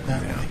crossing Holcomb.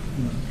 Yeah.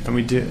 And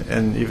we do,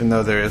 and even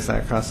though there is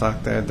that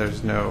crosswalk there,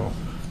 there's no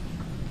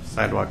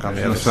sidewalk on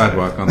the There's other no side.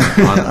 sidewalk on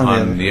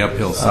other- the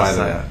uphill side of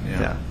that.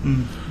 Yeah.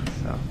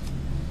 So,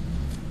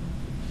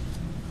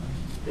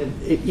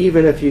 And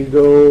even if you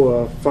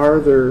go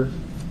farther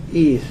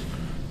east,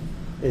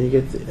 and you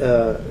get,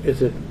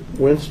 is it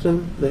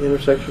Winston, the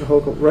intersection of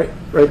Holcomb,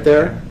 right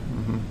there?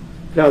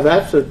 Now,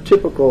 that's a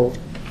typical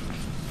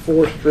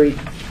 4th Street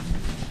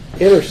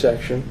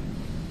intersection,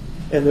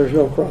 and there's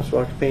no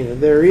crosswalks painted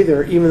there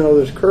either, even though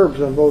there's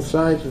curbs on both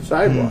sides and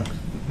sidewalks.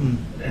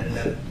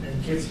 And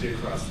kids do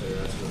cross there,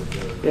 that's really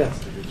good. Yeah,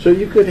 so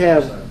you could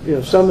have,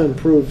 some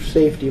improved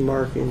safety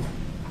marking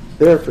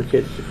there for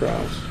kids to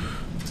cross.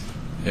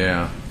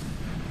 Yeah.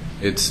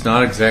 It's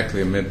not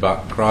exactly a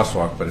mid-block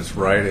crosswalk, but it's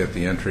right at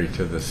the entry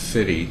to the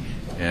city,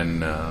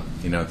 and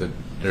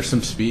there's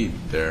some speed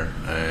there.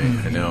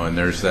 I know, and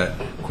there's that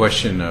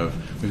question of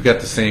we've got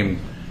the same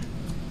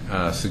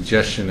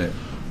suggestion at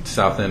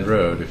South End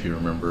Road, if you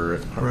remember,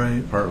 at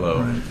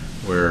Partlow,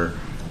 where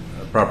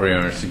a property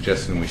owner is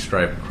suggesting we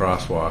stripe a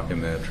crosswalk,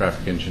 and the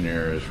traffic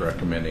engineer is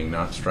recommending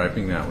not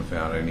striping that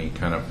without any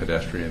kind of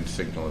pedestrian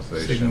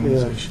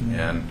signalization.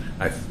 And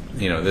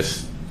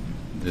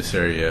this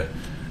area,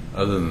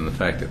 other than the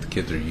fact that the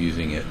kids are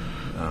using it,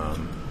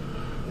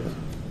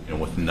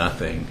 with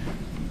nothing,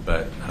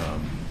 but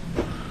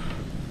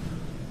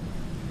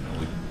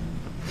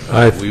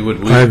I agree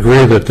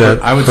that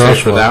I would say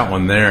for crosswalk- that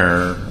one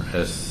there,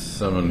 as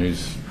someone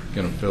who's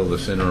going to fill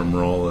this interim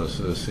role as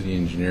a city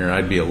engineer,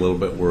 I'd be a little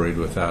bit worried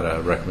without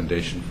a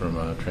recommendation from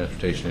a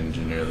transportation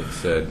engineer that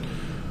said,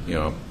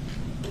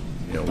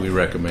 we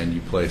recommend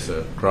you place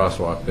a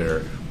crosswalk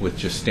there with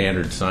just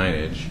standard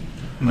signage.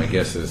 My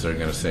guess is they're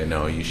going to say,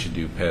 no, you should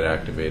do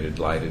PED-activated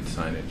lighted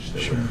signage.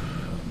 That Sure. would,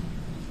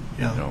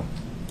 Yeah.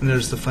 And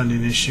there's the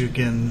funding issue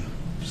again.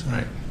 So,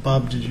 Right.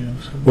 Bob, did you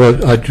have something?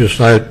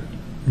 Well,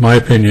 my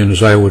opinion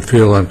is I would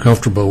feel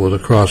uncomfortable with a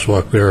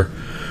crosswalk there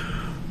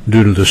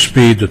due to the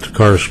speed that the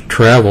cars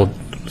traveled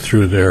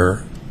through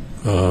there.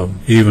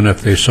 Even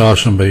if they saw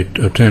somebody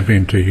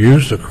attempting to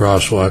use the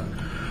crosswalk,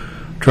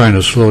 trying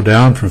to slow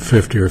down from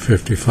 50 or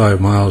 55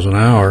 miles an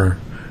hour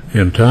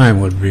in time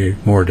would be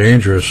more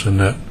dangerous, and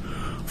that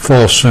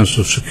false sense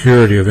of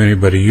security of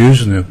anybody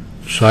using the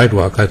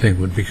sidewalk, I think,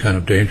 would be kind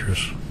of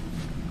dangerous.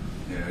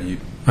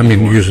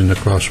 Using the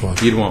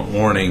crosswalk. You'd want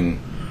warning,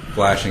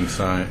 flashing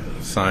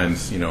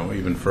signs,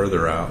 even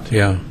further out.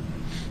 Yeah.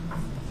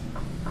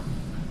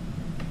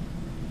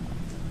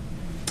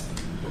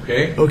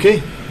 Okay?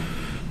 Okay.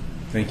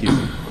 Thank you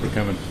for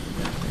coming.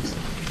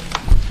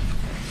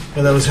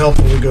 Well, that was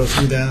helpful to go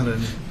through that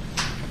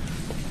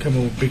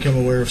and become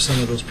aware of some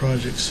of those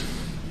projects,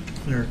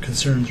 or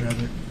concerns,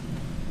 rather.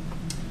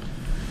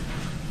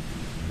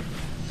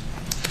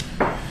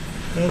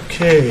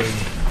 Okay.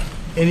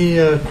 Any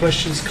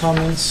questions,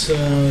 comments,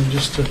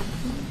 just to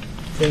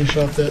finish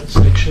off that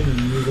section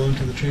and move on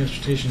to the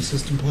transportation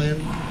system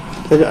plan?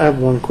 I have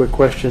one quick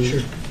question.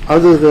 Sure.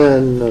 Other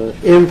than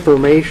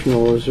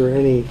informational, is there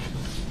any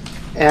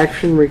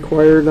action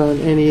required on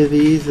any of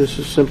these? This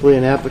is simply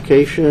an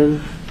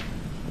application,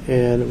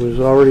 and it was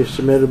already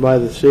submitted by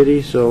the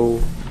city,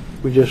 so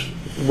we just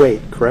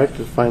wait, correct,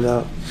 to find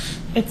out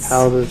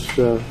how this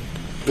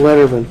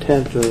letter of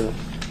intent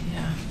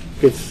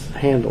gets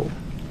handled.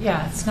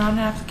 Yeah, it's not an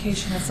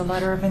application, it's a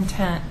letter of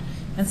intent.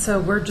 And so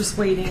we're just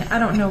waiting. I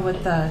don't know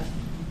what the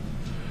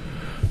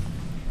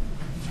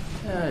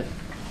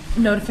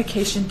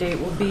notification date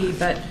will be,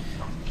 but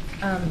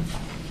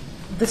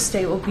the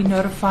state will be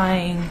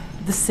notifying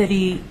the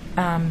city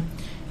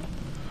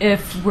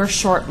if we're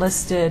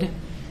shortlisted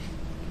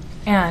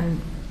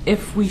and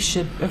if we're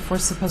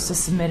supposed to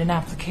submit an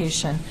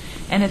application.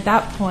 And at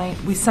that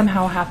point, we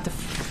somehow have to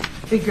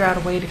figure out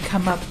a way to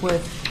come up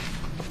with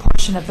a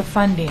portion of the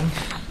funding.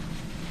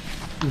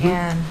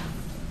 And,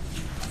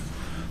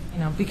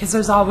 because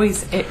there's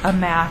always a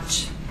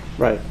match.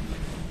 Right.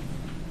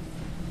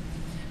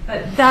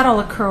 But that'll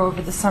occur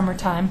over the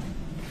summertime.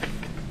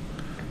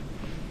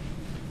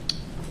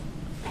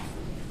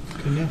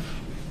 Good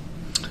enough.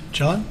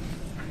 John?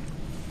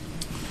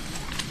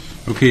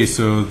 Okay,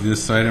 so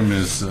this item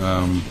is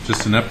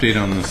just an update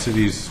on the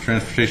city's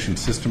transportation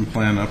system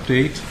plan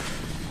update.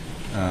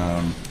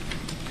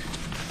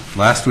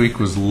 Last week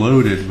was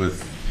loaded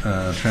with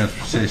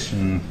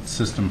transportation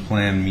system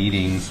plan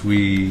meetings.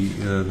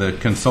 The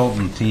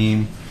consultant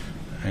team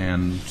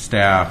and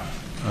staff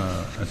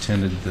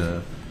attended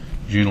the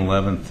June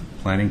 11th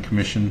Planning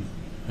Commission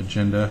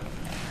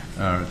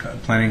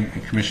Planning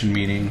Commission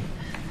meeting,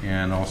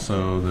 and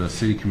also the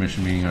City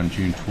Commission meeting on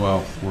June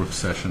 12th work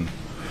session.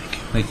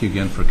 Thank you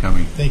again for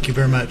coming. Thank you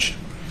very much.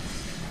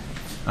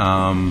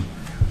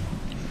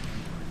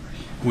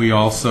 We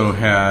also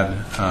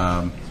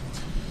had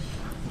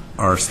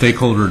our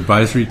stakeholder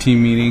advisory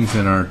team meetings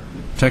and our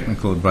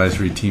technical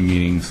advisory team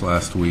meetings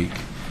last week.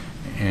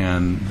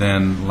 And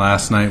then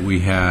last night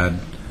we had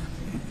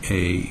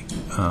a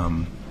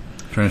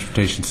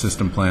transportation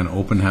system plan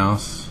open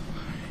house.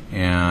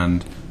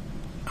 And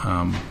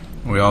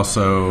we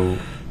also,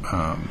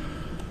 I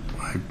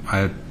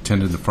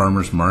attended the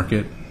farmers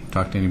market,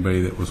 talked to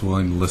anybody that was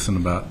willing to listen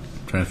about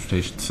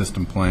transportation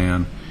system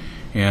plan.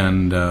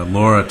 And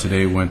Laura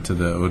today went to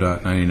the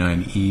ODOT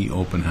 99E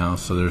open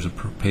house, so there's a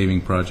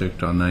paving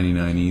project on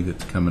 99E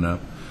that's coming up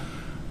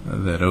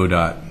that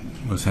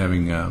ODOT was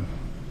having a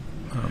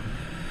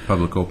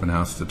public open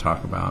house to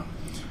talk about.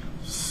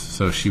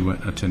 So she went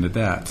and attended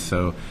that.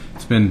 So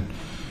it's been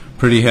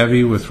pretty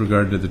heavy with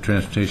regard to the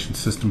transportation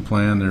system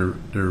plan.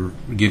 They're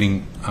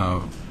getting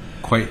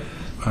quite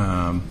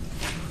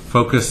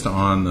focused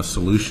on the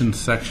solutions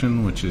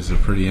section, which is a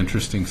pretty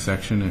interesting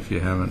section if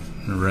you haven't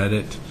read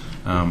it.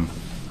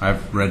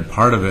 I've read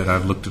part of it.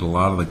 I've looked at a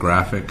lot of the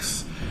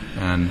graphics,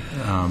 and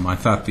I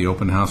thought the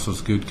open house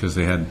was good because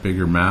they had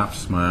bigger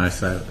maps. My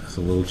eyesight is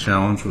a little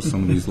challenged with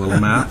some of these little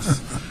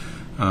maps.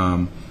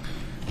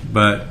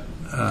 But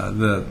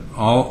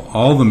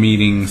all the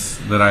meetings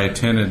that I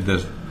attended,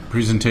 the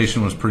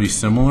presentation was pretty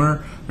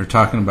similar. They're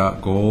talking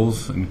about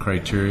goals and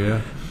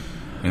criteria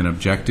and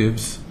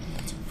objectives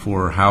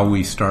for how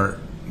we start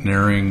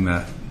narrowing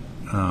that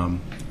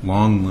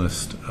long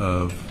list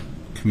of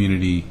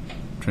community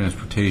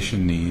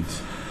transportation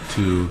needs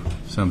to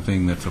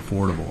something that's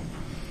affordable.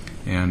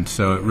 And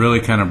so it really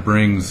kind of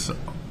brings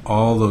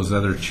all those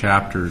other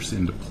chapters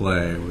into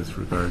play with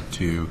regard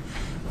to,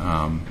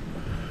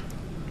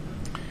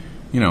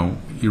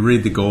 you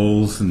read the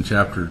goals in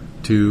chapter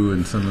too,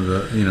 and some of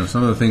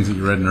the things that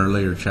you read in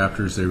earlier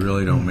chapters, they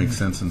really don't make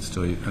sense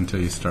until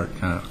you start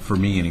kind of, for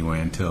me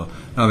anyway,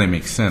 they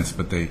make sense,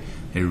 but it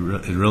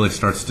really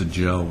starts to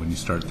gel when you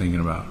start thinking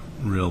about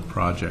real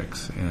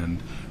projects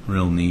and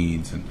real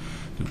needs, and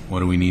what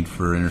do we need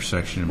for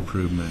intersection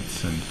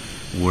improvements, and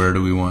where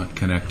do we want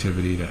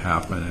connectivity to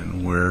happen,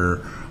 and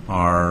where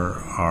are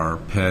our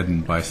ped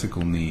and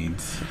bicycle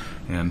needs.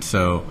 And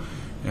so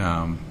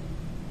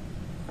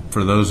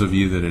for those of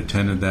you that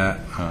attended that,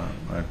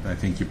 I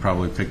think you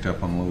probably picked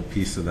up on a little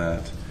piece of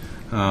that.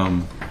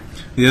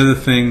 The other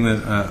thing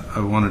that I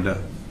wanted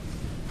to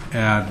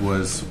add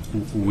was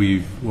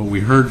what we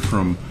heard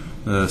from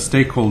the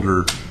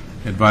stakeholder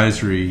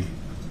advisory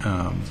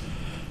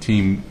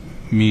team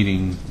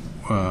meeting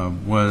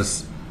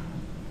was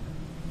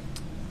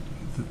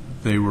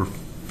they were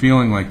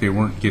feeling like they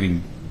weren't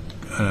getting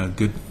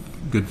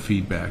good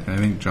feedback. And I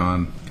think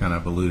John kind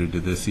of alluded to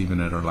this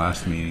even at our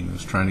last meeting. He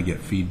was trying to get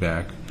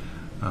feedback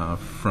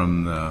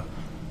from the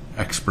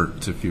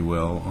experts, if you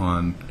will,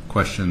 on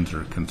questions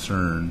or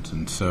concerns.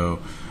 And so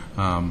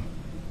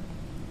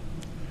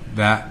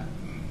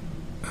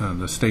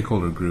the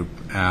stakeholder group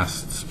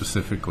asked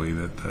specifically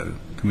that the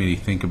committee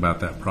think about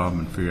that problem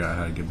and figure out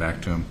how to get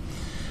back to them.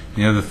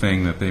 The other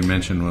thing that they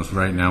mentioned was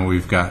right now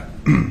we've got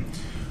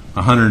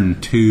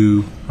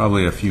 102,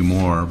 probably a few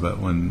more, but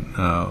when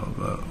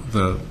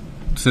the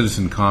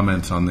citizen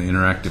comments on the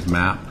interactive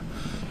map,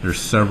 there's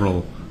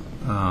several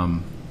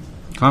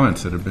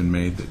comments that have been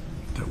made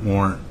that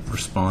warrant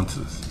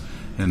responses.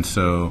 And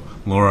so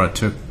Laura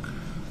took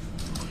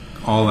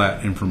all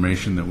that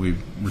information that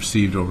we've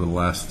received over the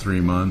last 3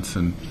 months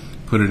and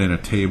put it in a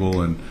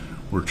table, and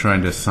we're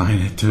trying to assign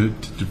it to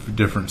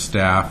different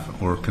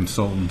staff or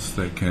consultants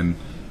that can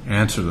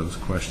answer those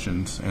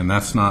questions. And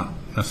that's not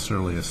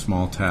necessarily a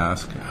small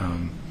task.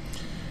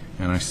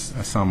 And I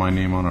saw my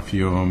name on a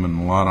few of them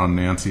and a lot on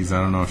Nancy's.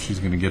 I don't know if she's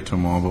going to get to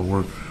them all, but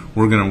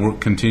we're going to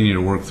continue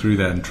to work through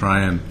that and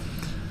try and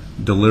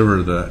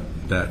deliver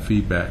that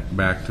feedback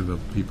back to the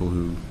people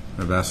who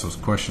have asked those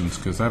questions,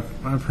 because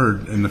I've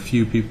heard in the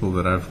few people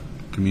that I've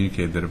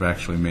communicated that have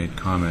actually made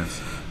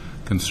comments,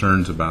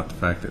 concerns about the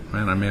fact that,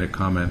 man, I made a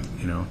comment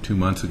 2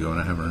 months ago and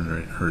I haven't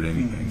heard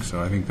anything. So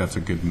I think that's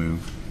a good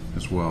move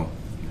as well.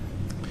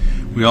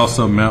 We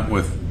also met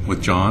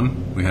with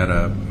John. We had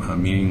a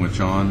meeting with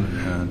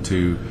John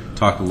to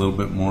talk a little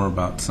bit more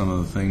about some of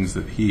the things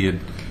that he had,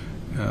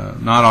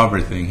 not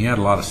everything. He had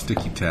a lot of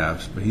sticky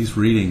tabs, but he's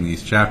reading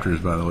these chapters,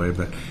 by the way,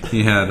 but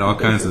he had all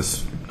kinds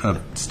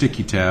of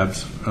sticky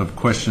tabs of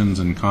questions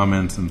and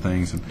comments and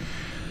things,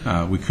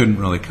 and we couldn't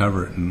really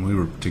cover it, and we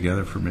were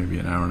together for maybe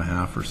an hour and a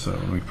half or so,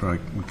 and we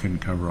couldn't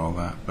cover all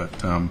that,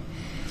 but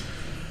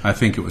I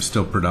think it was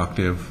still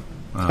productive.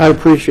 I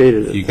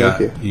appreciated it.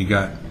 You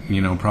got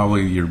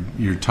probably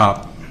your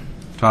top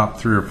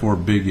 3 or 4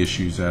 big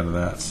issues out of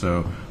that.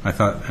 So I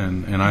thought,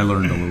 and I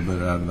learned a little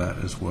bit out of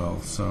that as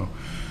well. So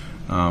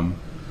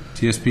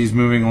TSP is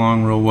moving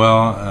along real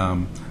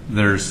well.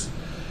 There's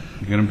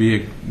going to be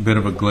a bit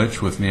of a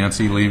glitch with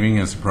Nancy leaving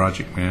as the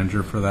project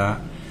manager for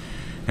that,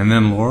 and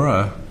then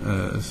Laura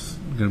is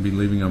going to be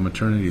leaving on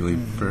maternity leave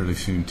fairly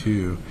soon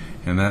too.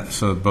 And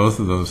so both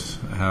of those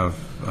have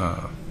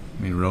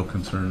real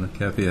concern.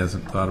 Kathy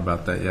hasn't thought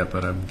about that yet,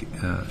 but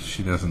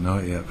she doesn't know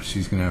it yet. But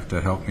she's going to have to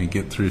help me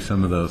get through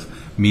some of those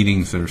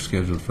meetings that are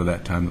scheduled for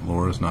that time that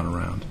Laura's not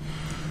around.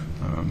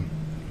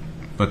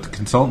 But the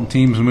consultant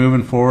team's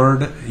moving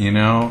forward.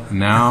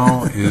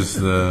 Now is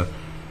the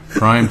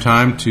prime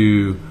time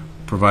to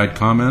provide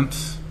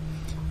comments.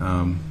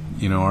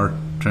 Our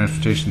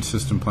transportation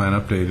system plan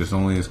update is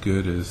only as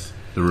good as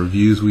the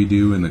reviews we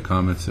do and the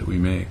comments that we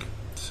make.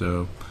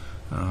 So.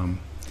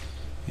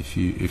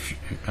 If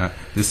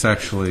this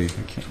actually,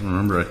 I can't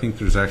remember. I think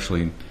there's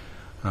actually,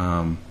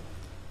 no,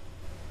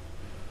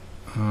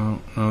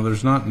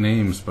 there's not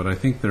names, but I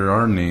think there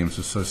are names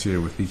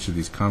associated with each of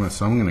these comments.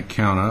 So I'm going to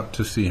count up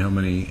to see how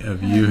many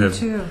of you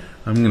have.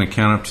 I'm going to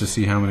count up to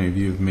see how many of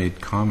you have made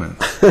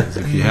comments. 'Cause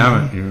if you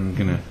haven't,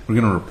 we're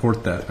going to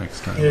report that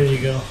next time. There you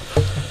go.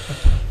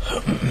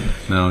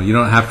 No, you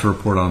don't have to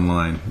report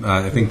online.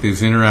 I think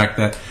there's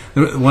that.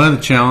 One of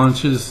the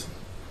challenges.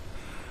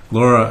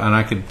 Laura, and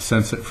I could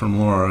sense it from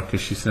Laura because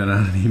she sent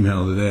out an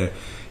email today.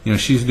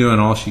 She's doing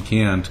all she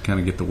can to kind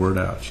of get the word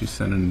out. She's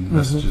sending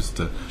messages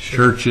to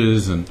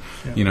churches, and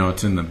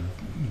it's in the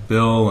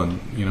bill,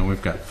 and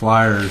we've got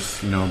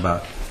flyers,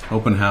 about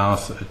open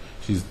house.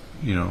 She's,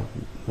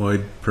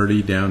 Lloyd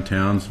Purdy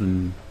downtown's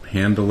been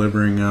hand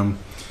delivering them,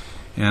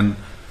 and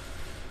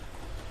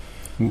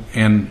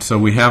so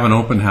we have an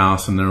open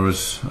house, and there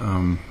was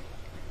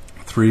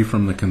 3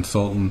 from the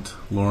consultant.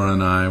 Laura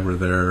and I were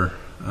there.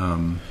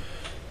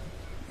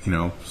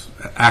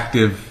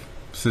 Active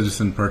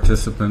citizen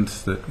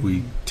participants that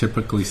we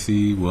typically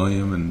see.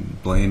 William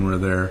and Blaine were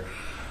there.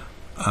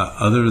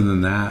 Other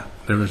than that,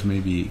 there was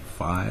maybe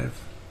 5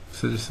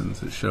 citizens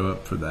that show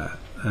up for that.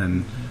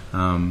 And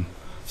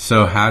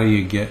so how do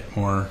you get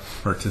more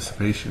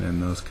participation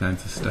in those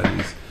kinds of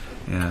studies?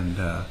 And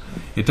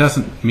it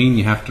doesn't mean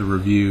you have to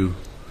review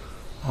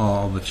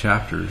all the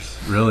chapters.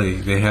 Really,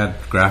 they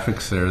had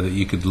graphics there that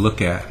you could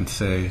look at and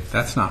say,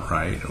 "That's not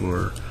right,"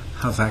 or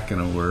 "How's that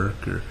going to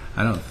work?" Or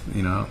I don't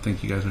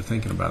think you guys are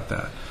thinking about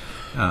that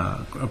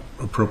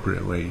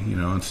appropriately.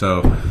 And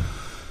so,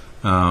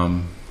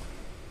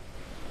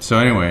 so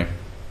anyway,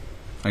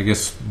 I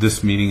guess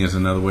this meeting is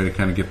another way to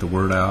kind of get the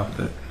word out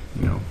that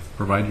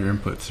provide your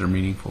inputs. They're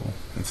meaningful.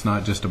 It's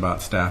not just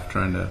about staff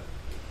trying to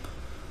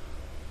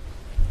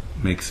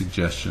make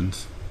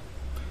suggestions.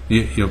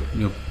 You'll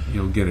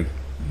get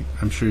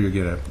I'm sure you'll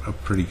get a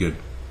pretty good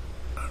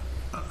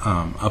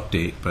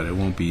update, but it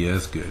won't be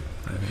as good,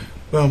 I think.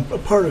 Well, a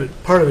part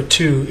of it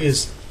too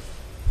is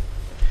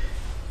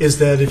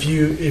that if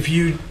you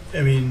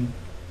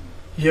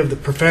you have the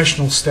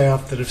professional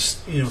staff that have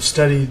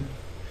studied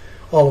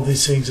all of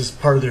these things as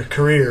part of their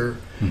career,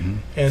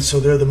 and so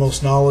they're the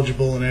most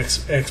knowledgeable and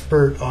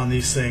expert on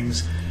these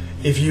things.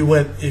 If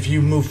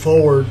you move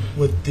forward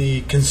with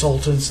the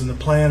consultants and the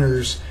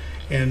planners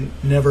and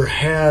never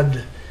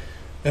had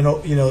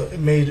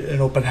made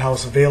an open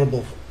house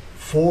available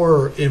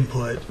for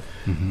input,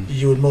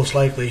 you would most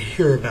likely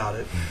hear about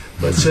it.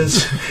 But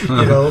since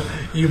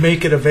you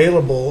make it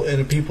available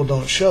and people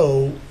don't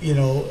show,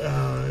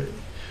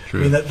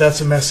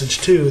 that's a message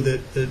too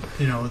that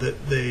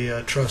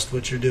they trust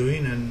what you're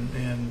doing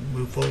and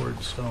move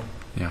forward. So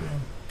yeah.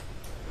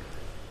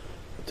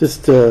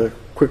 Just a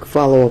quick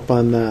follow-up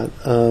on that.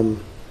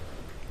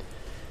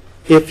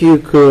 If you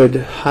could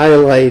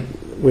highlight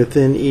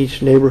within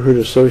each neighborhood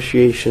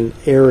association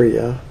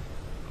area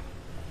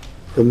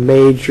the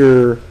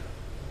major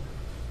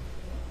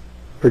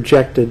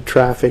projected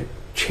traffic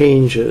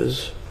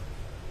changes,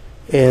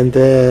 and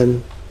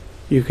then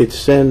you could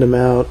send them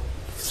out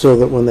so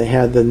that when they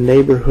had the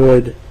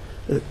neighborhood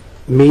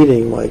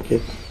meeting, like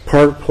at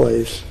Park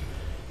Place,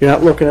 you're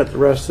not looking at the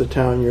rest of the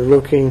town, you're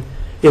looking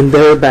in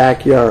their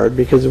backyard,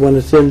 because when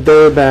it's in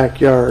their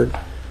backyard,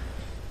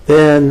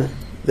 then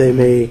they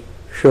may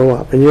show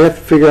up. And you have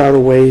to figure out a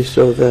way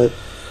so that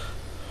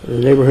the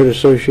neighborhood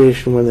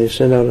association, when they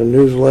send out a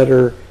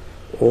newsletter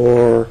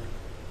or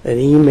an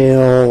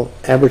email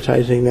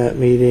advertising that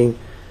meeting,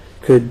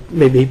 could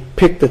maybe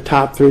pick the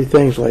top 3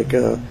 things, like,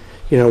 we're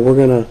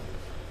going to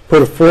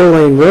put a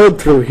 4-lane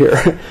road through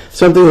here,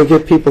 something to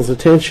get people's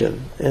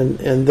attention.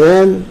 And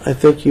then I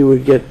think you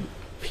would get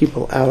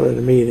people out at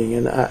a meeting.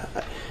 And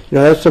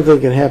that's something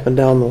that can happen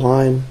down the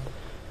line.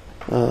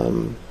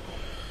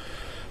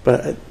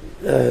 But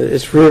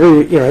it's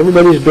really,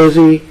 everybody's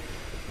busy.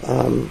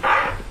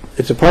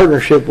 It's a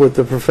partnership with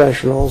the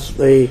professionals.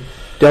 They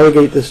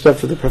delegate this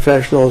stuff to the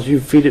professionals. You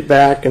feed it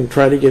back and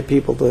try to get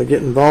people to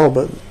get involved,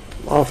 but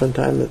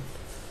oftentimes it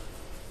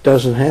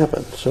doesn't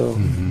happen. So,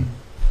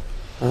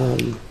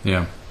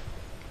 yeah.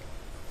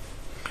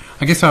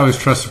 I guess I always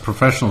trust the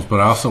professionals, but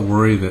I also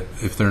worry that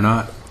if they're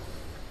not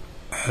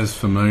as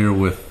familiar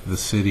with the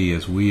city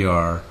as we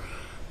are,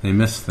 they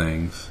miss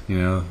things.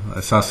 I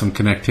saw some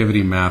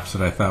connectivity maps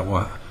that I thought,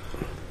 well,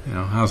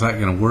 how's that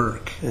going to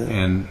work? Yeah.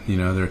 And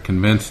they're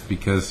convinced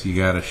because you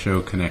got to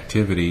show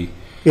connectivity.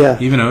 Yeah.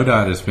 Even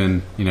ODOT has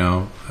been,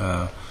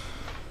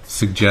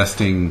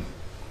 suggesting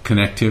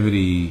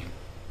connectivity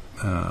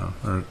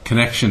or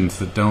connections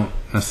that don't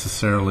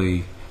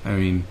necessarily,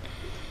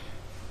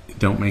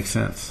 don't make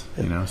sense.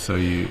 So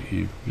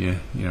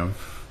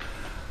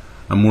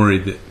I'm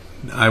worried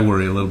I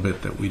worry a little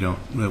bit that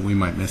we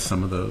might miss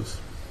some of those.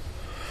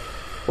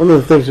 One of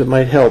the things that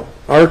might help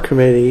our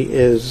committee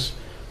is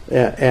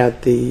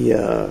at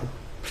the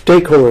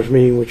stakeholders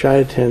meeting, which I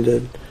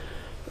attended,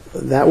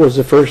 that was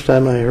the first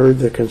time I heard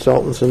the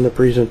consultants in the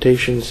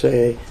presentation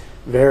say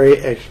very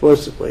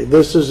explicitly,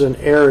 this is an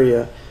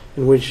area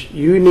in which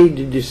you need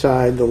to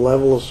decide the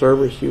level of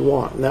service you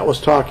want. And that was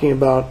talking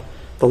about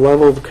the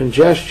level of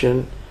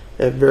congestion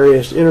at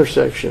various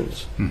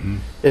intersections.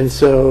 And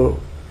so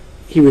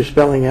he was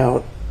spelling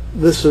out,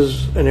 this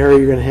is an area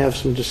you're going to have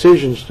some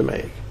decisions to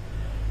make.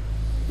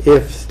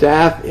 If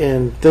staff,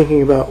 in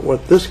thinking about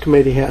what this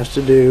committee has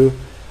to do,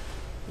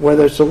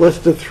 whether it's a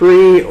list of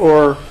 3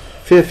 or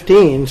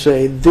 15,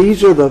 say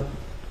these are the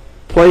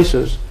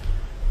places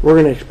we're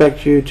going to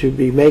expect you to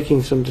be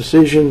making some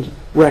decisions,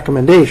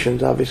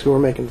 recommendations. Obviously, we're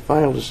making the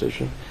final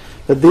decision,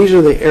 but these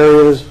are the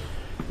areas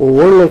where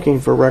we're looking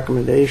for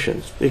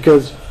recommendations,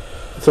 because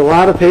it's a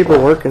lot of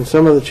paperwork and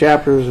some of the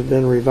chapters have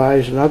been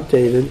revised and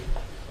updated,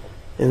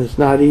 and it's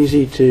not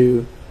easy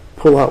to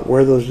pull out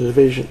where those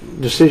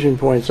decision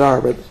points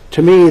are. But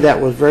to me, that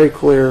was very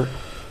clear,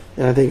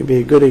 and I think it'd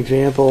be a good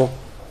example.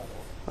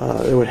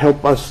 It would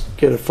help us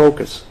get a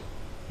focus.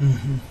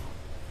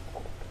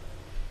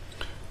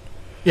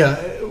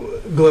 Yeah,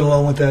 going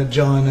along with that,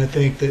 John, I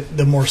think that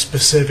the more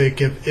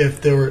specific,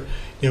 if there were,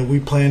 we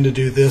plan to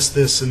do this,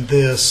 this, and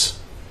this,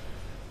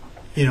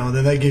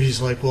 then that gives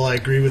you like, well, I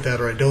agree with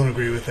that or I don't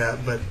agree with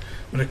that. But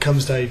when it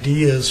comes to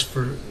ideas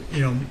for,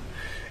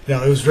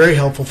 it was very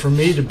helpful for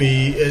me to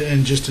be,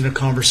 and just in a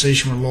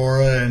conversation with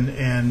Laura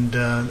and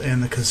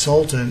the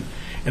consultant,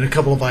 and a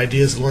couple of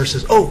ideas, Laura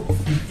says, "Oh,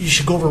 you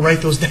should go over and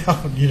write those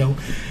down,"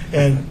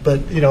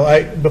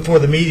 but before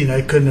the meeting,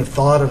 I couldn't have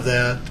thought of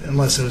that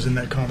unless I was in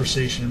that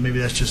conversation. Maybe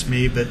that's just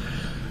me, but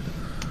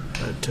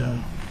so.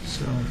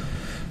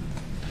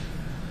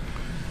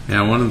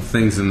 Yeah, one of the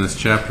things in this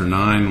chapter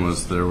 9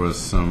 was there was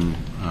some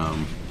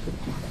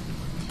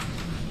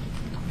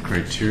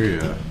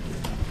criteria.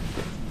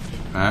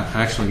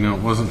 Actually, no,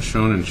 it wasn't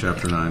shown in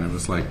chapter 9. It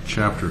was like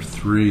chapter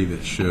 3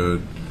 that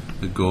showed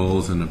the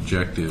goals and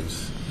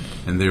objectives.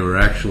 And they were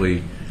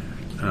actually,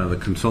 the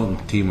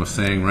consultant team was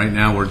saying, right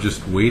now we're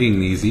just weighting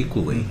these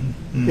equally.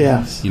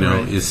 Yes.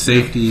 Right. Is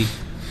safety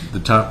the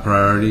top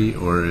priority,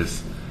 or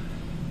is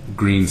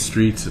green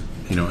streets,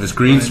 is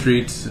green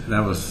streets,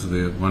 that was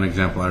the one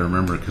example I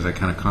remember because I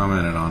kind of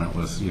commented on it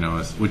was,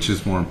 which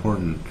is more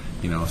important,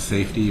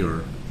 safety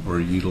or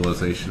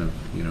utilization of,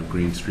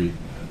 green street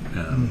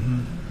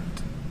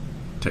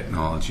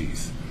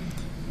technologies.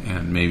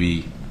 And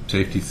maybe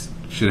safety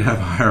should have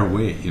a higher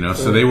weight,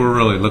 So they were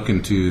really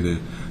looking to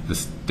the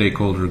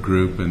stakeholder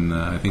group, and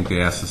I think they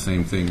asked the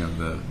same thing of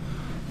the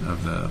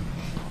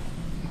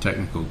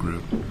technical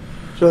group.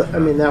 So, I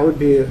mean, that would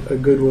be a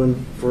good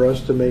one for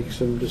us to make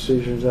some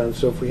decisions on.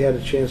 So if we had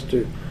a chance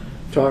to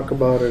talk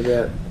about it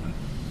at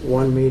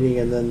one meeting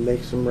and then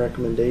make some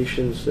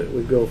recommendations that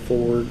would go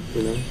forward,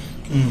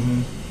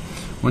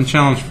 One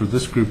challenge for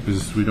this group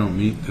is we don't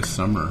meet this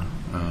summer.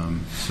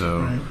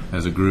 Right.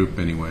 As a group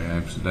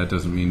anyway, that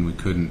doesn't mean we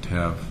couldn't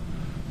have,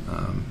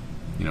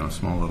 a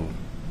small little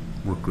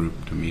work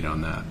group to meet on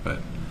that.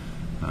 But,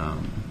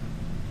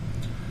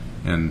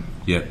 and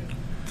yet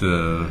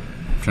the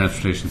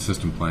transportation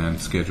system plan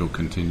schedule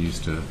continues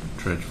to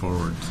trudge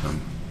forward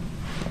some.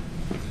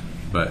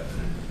 But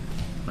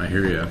I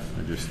hear you.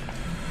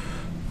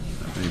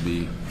 That may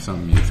be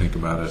something you think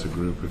about as a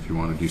group if you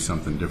want to do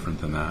something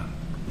different than that.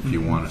 If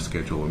you want to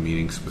schedule a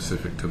meeting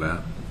specific to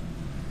that.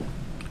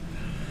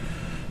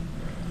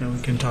 Yeah,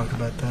 we can talk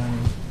about that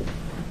and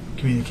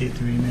communicate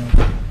through email.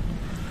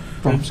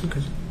 Oh,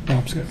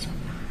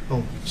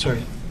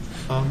 sorry.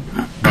 Bob,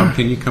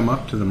 can you come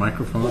up to the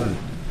microphone?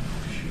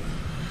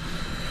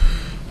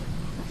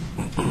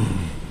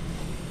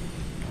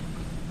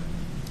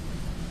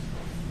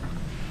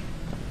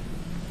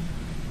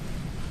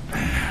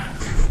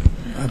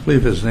 I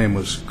believe his name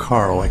was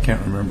Carl. I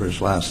can't remember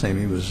his last name.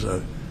 He was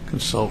a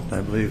consultant,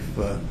 I believe,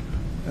 at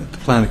the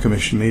Planning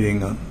Commission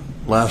meeting,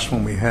 last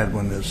one we had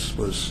when this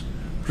was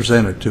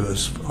presented to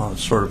us on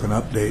sort of an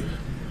update.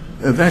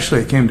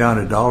 Eventually it came down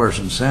to dollars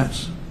and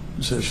cents.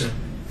 It says, sure.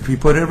 If you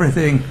put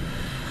everything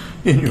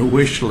in your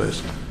wish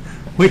list,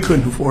 we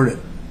couldn't afford it.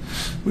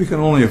 We can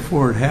only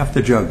afford half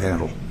the jug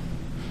handle,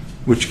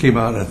 which came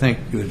out, I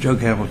think, the jug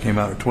handle came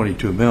out at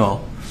 $22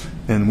 million,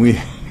 and we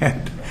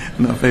had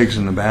enough eggs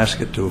in the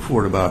basket to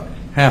afford about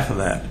half of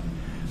that.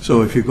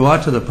 So if you go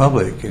out to the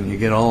public and you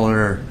get all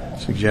their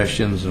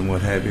suggestions and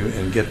what have you,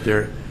 and get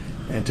their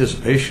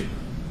anticipation,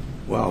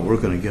 wow, we're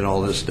going to get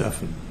all this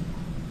stuff, and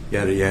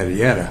yada, yada,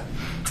 yada.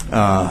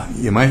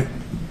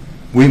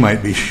 We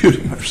might be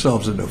shooting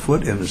ourselves in the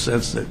foot in the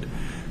sense that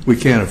we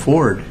can't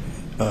afford,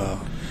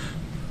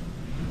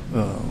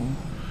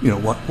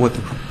 what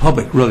the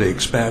public really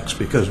expects,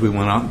 because we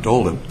went out and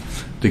told them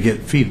to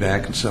get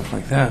feedback and stuff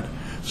like that.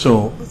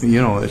 So,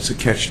 it's a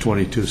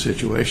catch-22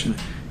 situation.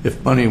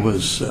 If money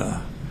was,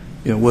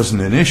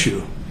 wasn't an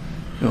issue,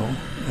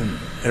 and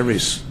every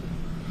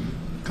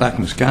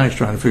Clackamas County's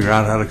trying to figure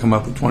out how to come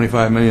up with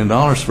 $25 million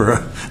for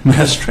a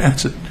mass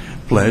transit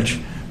pledge,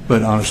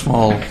 but on a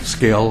small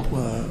scale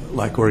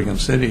like Oregon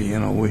City,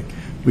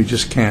 we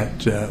just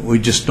can't. We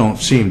just don't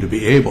seem to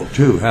be able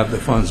to have the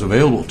funds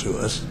available to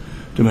us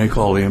to make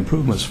all the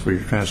improvements for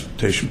your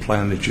transportation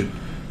plan that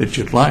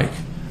you'd like.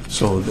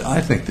 So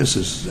I think this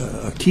is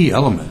a key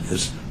element: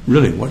 is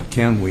really what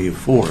can we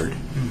afford,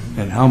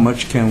 and how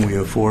much can we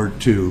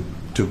afford to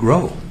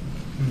grow?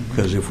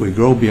 Because if we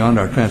grow beyond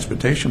our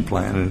transportation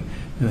plan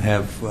and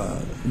have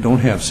don't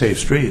have safe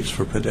streets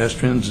for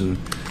pedestrians and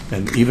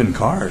even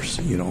cars,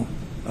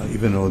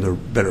 even though they're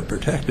better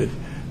protected,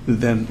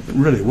 then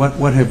really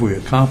what have we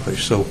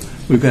accomplished? So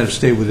we've got to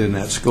stay within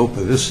that scope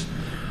of this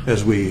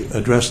as we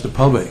address the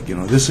public.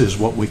 This is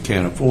what we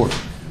can afford.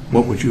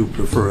 What would you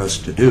prefer us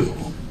to do?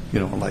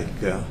 Like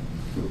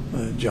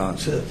John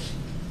says.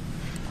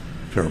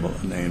 Terrible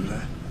name,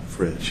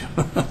 fridge.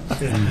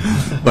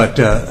 But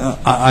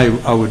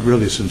I would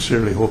really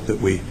sincerely hope that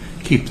we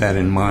keep that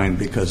in mind,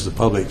 because the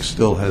public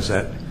still has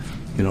that,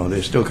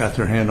 they still got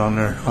their hand on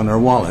their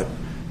wallet,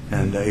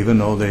 and even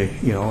though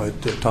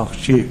it talks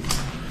cheap,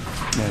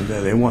 and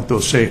they want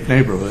those safe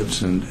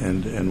neighborhoods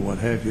and what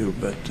have you.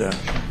 But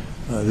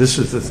this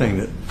is the thing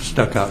that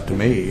stuck out to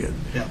me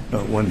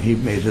when he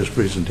made his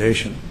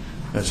presentation.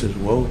 I said,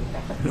 "Whoa,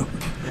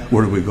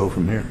 where do we go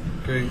from here?"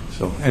 Great.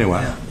 So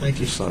anyway, thank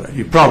you.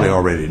 You probably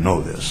already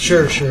know this.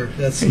 Sure.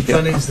 That's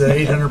funny. It's the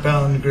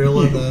 800-pound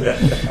gorilla.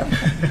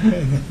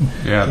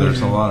 Yeah,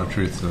 there's a lot of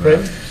truth to that.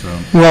 Right. So.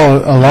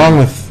 Well,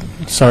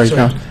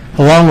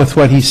 along with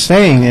what he's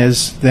saying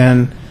is,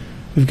 then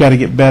we've got to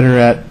get better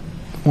at,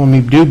 when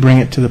we do bring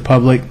it to the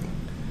public,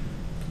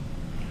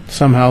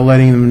 somehow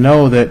letting them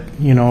know that,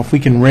 if we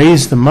can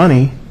raise the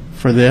money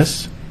for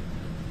this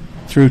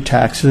through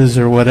taxes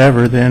or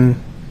whatever,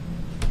 then,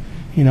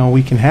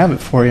 we can have it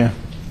for you.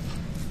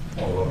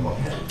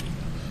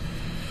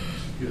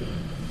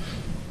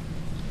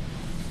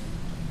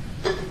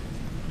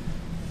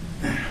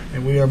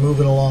 And we are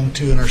moving along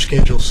too in our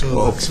schedule,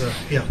 so let's,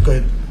 yeah, go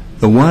ahead.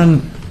 The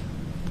one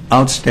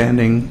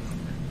outstanding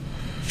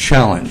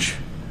challenge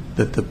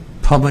that the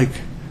public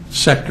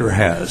sector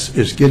has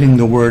is getting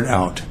the word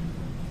out.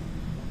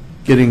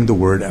 Getting the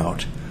word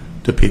out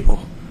to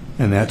people,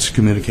 and that's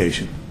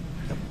communication.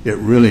 It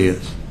really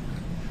is.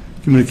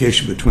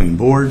 Communication between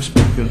boards,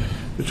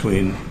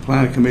 between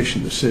planning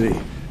commission, the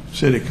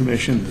city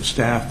commission, the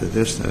staff, the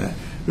this, the that.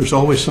 There's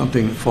always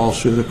something that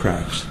falls through the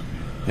cracks,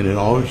 and it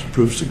always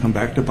proves to come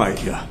back to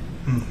bite you.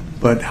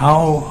 But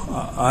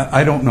how,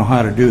 I don't know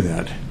how to do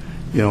that.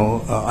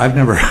 I've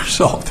never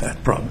solved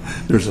that problem.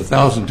 There's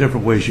 1,000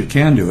 different ways you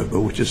can do it,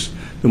 but which is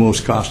the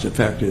most cost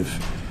effective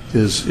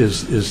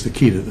is the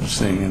key to this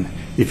thing. And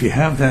if you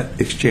have that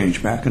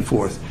exchange back and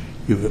forth,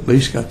 you've at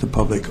least got the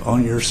public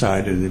on your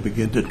side, and they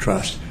begin to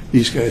trust.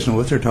 These guys know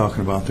what they're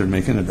talking about. They're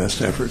making the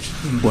best efforts.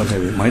 What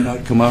have you. It might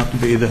not come out to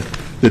be the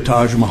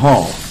Taj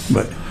Mahal,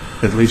 but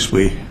at least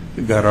we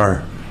got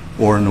our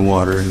oar in the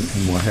water and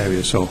what have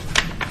you. So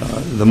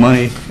the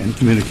money and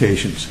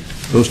communications,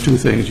 those two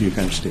things you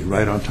got to stay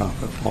right on top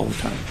of all the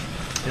time.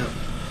 Yeah.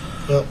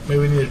 Well, maybe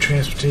we need a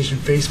transportation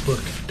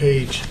Facebook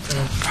page.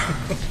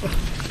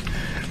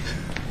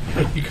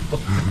 There you go.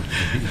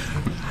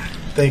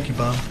 Thank you,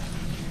 Bob.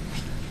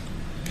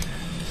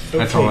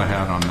 That's all I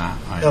had on that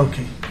item.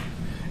 Okay.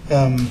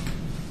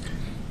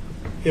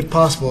 If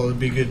possible, it would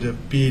be good to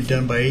be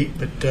done by 8,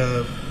 but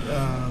if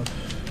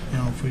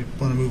we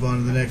want to move on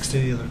to the next,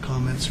 any other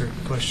comments or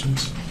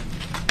questions?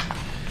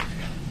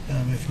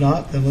 If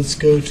not, then let's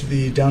go to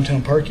the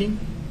downtown parking.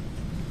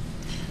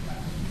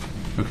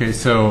 Okay,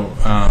 so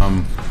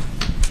at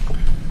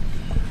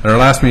our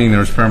last meeting, there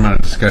was a fair amount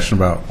of discussion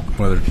about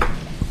whether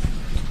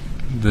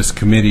this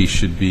committee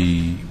should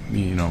be,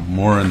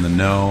 more in the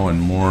know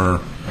and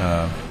more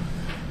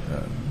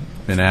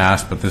been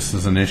asked, but this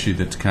is an issue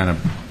that's kind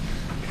of,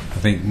 I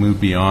think,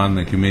 moved beyond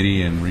the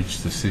committee and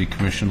reached the city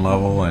commission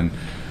level. And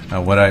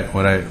what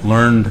I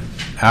learned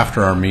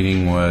after our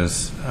meeting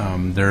was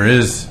there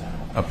is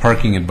a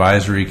parking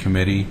advisory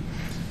committee.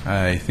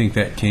 I think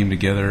that came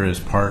together as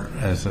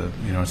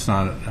it's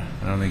not,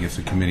 I don't think it's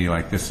a committee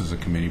like this is a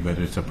committee, but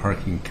it's a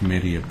parking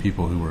committee of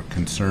people who were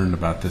concerned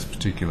about this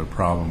particular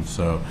problem.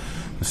 So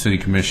the city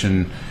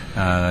commission,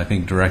 I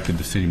think, directed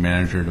the city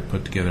manager to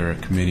put together a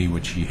committee,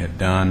 which he had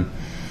done,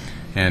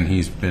 and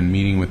he's been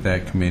meeting with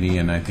that committee,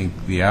 and I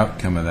think the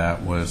outcome of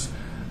that was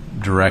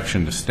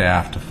direction to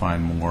staff to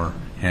find more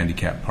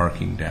handicap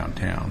parking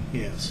downtown.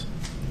 Yes.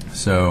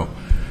 So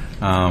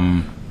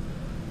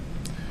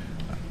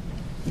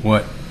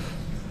what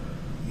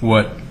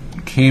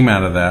came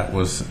out of that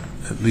was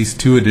at least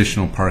 2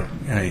 additional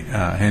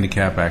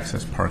handicap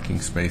access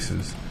parking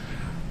spaces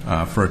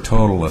for a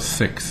total of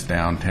 6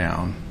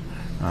 downtown.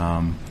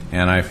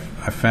 And I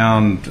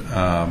found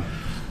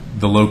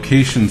the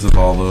locations of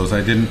all those.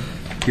 I didn't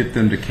get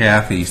them to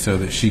Kathy so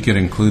that she could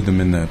include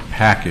them in the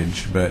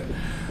package, but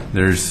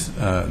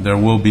there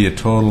will be a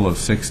total of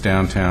 6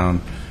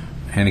 downtown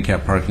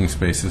handicap parking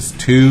spaces.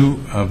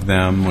 2 of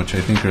them, which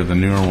I think are the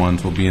newer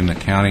ones, will be in the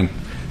county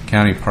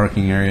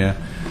parking area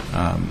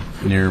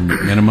near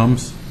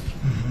minimums.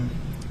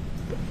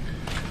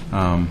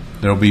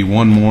 There'll be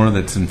one more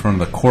that's in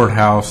front of the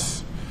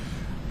courthouse,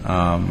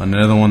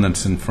 another one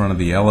that's in front of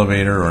the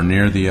elevator or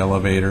near the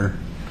elevator,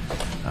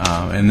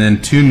 and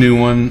then 2 new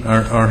ones,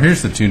 or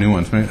here's the 2 new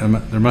ones.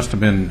 There must have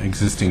been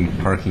existing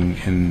parking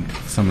in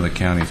some of the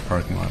county's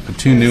parking lot, but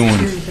 2 new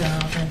ones.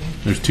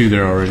 There's 2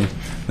 there already.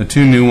 The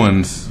 2 new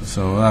ones,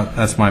 so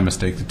that's my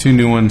mistake. The 2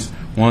 new ones,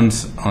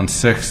 one's on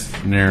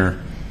 6th near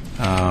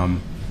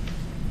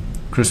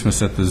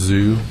Christmas at the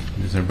Zoo.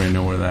 Does everybody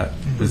know where that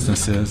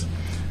business is?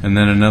 And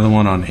then another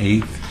one on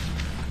 8th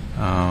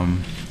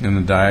in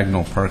the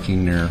diagonal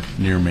parking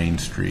near Main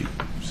Street.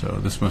 So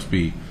this must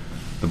be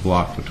the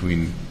block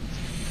between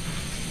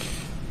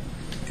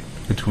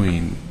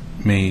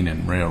Main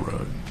and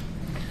Railroad.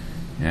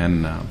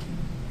 And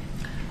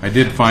I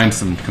did find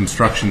some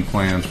construction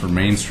plans for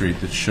Main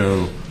Street that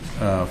show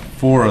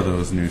 4 of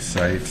those new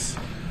sites.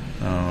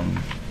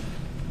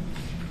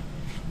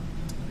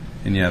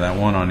 And yeah, that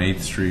one on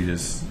 8th Street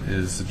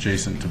is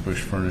adjacent to Bush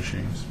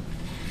Furnishings.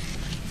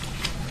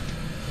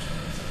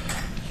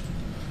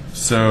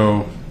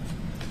 So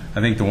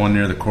I think the one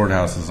near the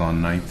courthouse is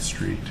on 9th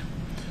Street.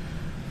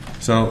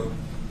 So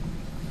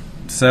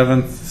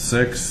 7th,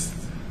 6th,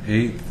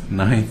 8th,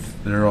 9th,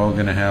 they're all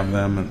going to have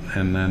them.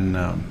 And then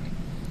I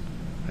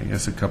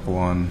guess a couple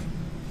on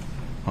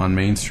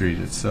Main Street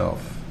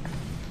itself.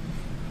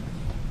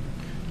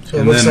 So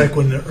it looks like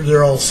when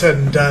they're all said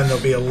and done,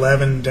 there'll be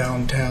 11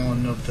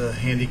 downtown of the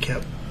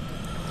handicap.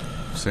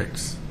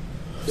 6.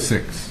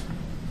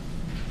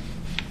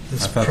 I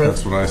thought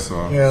that's what I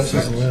saw. Yeah, It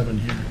says 11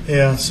 here.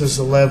 Yeah, it says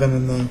 11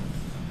 in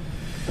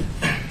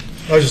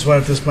I was just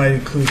wondering if this might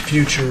include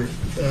future,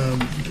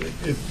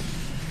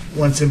 if,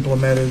 once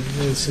implemented,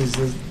 this is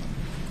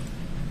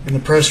in the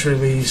press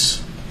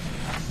release.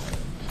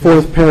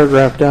 Fourth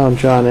paragraph down,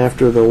 John,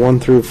 after the 1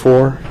 through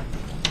 4,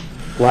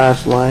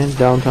 last line,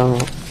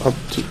 downtown up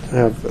to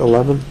have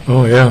 11.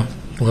 Oh, yeah,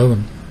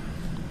 11.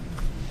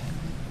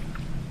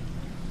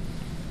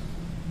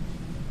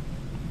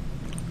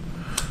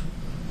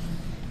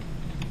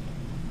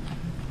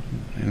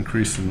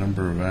 Increase the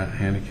number of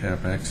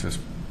handicap access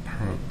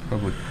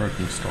public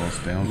parking stalls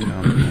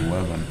downtown to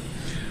 11.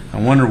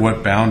 I wonder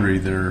what boundary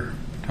they're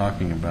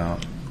talking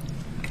about.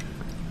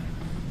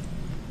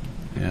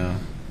 Yeah.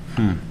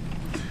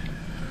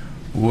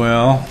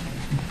 Well,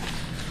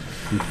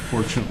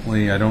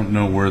 unfortunately, I don't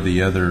know where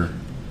the other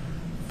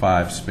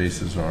 5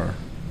 spaces are.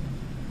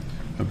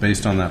 But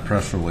based on that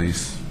press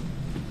release,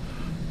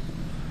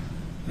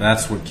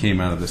 that's what came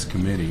out of this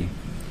committee.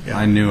 Yeah.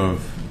 I knew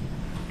of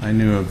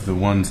the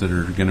ones that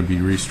are going to be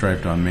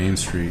restriped on Main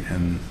Street,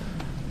 and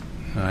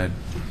I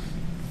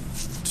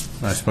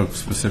spoke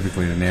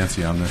specifically to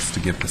Nancy on this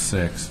to get the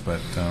 6, but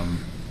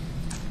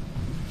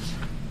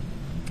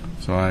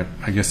so I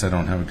guess I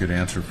don't have a good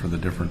answer for the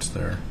difference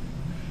there.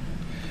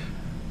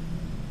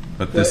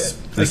 But this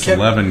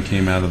 11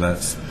 came out of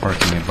that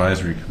parking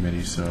advisory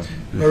committee, so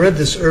I read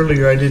this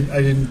earlier. I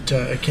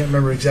can't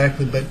remember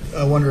exactly, but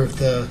I wonder if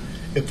there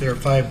are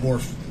 5 more,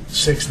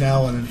 6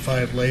 now and then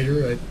 5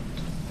 later. I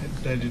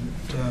didn't.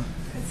 Could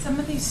some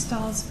of these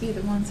stalls be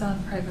the ones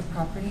on private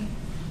property?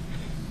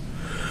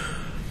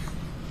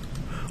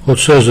 Well, it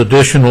says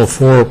additional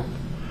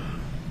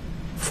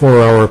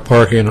 4-hour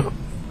parking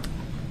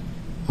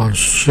on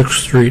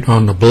 6th Street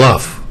on the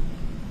Bluff.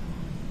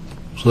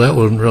 So that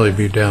wouldn't really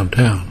be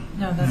downtown.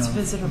 No, that's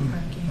visitor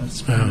parking.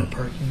 That's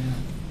parking.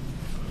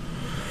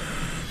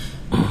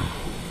 Yeah.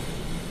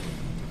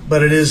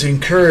 But it is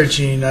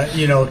encouraging,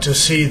 to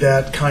see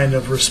that kind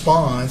of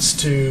response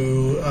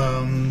to,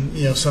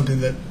 something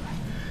that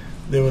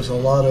there was a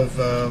lot of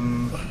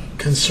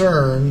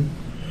concern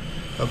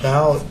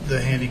about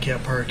the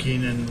handicap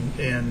parking,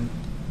 and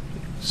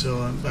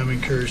so I'm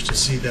encouraged to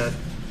see that.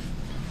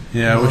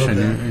 yeah, I wish I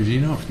knew. Do you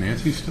know if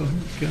Nancy's still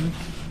here, Kevin?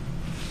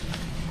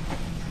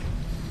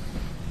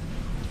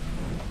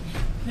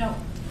 No,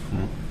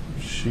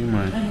 She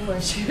might. I know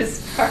where she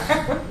was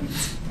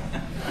parked.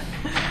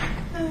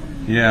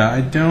 Yeah,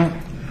 I don't.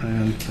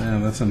 Yeah,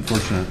 that's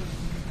unfortunate.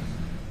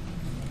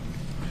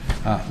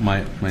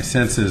 My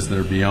sense is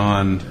they're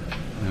beyond,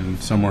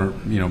 and somewhere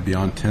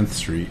beyond 10th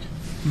Street,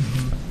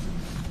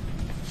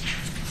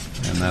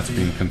 and that's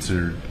being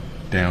considered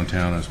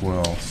downtown as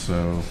well.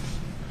 So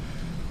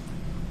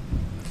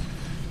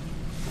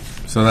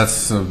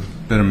that's a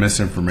bit of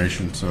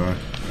misinformation. So I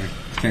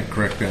can't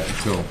correct that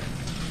until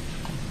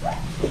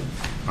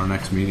our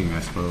next meeting, I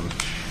suppose.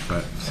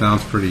 But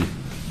sounds pretty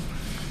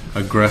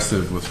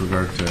aggressive with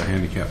regard to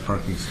handicap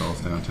parking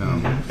stalls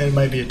downtown. And it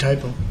might be a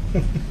typo.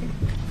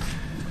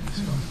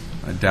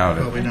 I doubt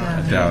it. Probably not.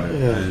 I doubt it.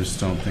 Yeah. I just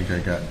don't think I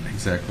got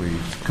exactly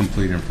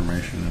complete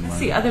information in I my.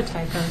 see other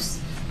typos,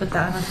 but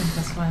I don't think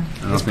that's one. I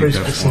don't It's think pretty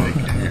that's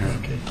specific. one. Yeah.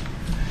 Okay.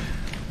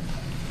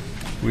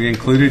 We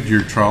included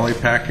your trolley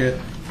packet,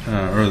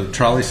 or the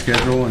trolley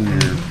schedule in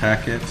your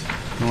packet.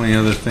 The only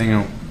other thing I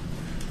would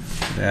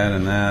add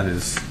in that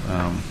is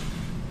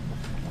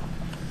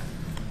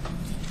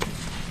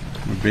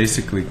we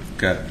basically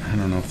got, I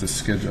don't know if the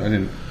schedule, I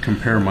didn't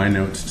compare my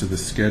notes to the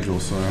schedule,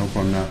 so I hope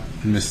I'm not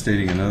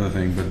misstating another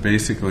thing, but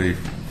basically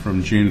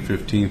from June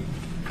 15th,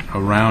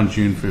 around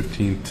June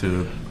 15th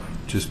to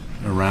just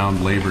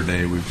around Labor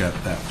Day, we've got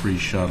that free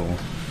shuttle.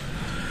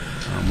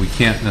 We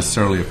can't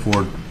necessarily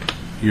afford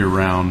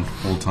year-round,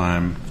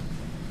 full-time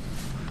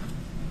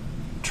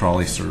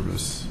trolley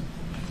service.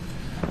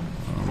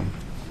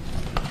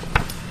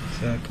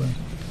 Exactly.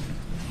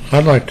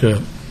 I'd like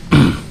to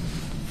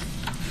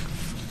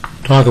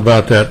talk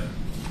about that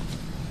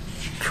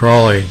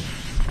trolley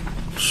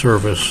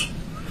service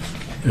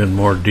in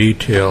more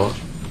detail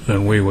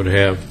than we would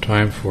have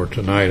time for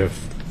tonight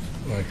if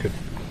I could,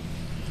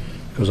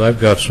 because I've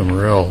got some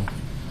real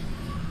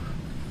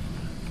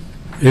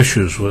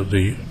issues with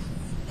the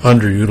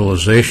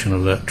underutilization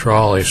of that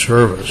trolley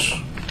service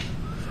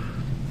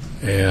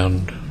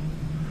and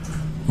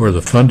where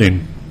the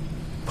funding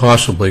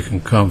possibly can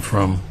come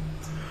from,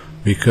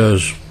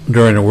 because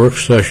during a work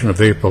session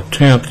of April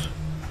 10th,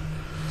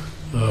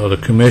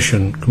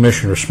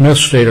 Commissioner Smith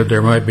stated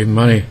there might be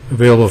money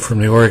available from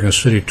the Oregon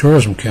City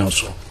Tourism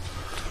Council.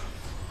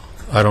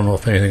 I don't know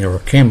if anything ever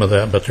came of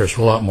that, but there's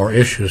a lot more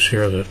issues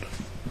here that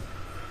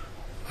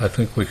I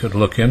think we could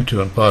look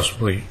into and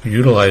possibly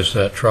utilize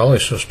that trolley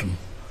system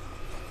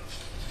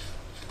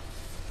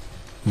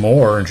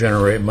more and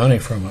generate money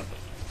from it.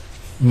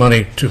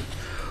 Money to,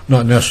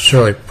 not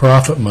necessarily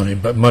profit money,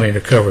 but money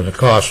to cover the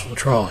cost of the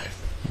trolley.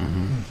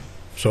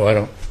 So I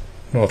don't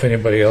know if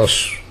anybody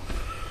else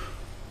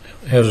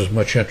has as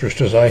much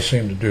interest as I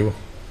seem to do.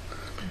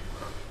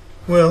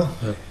 Well,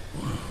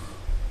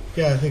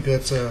 yeah, I think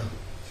that's an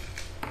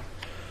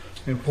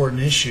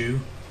important issue.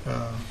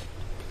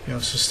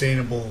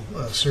 Sustainable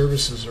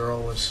services are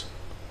always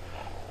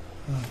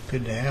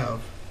good to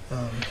have.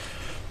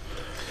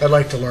 I'd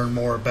like to learn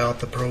more about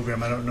the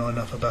program. I don't know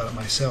enough about it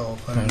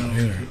myself. I don't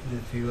know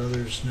if you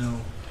others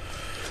know.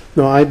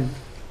 No, I'd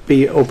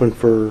be open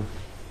for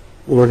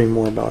learning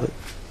more about it.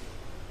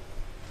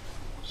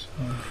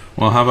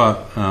 Well, how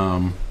about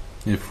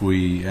if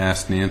we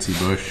ask Nancy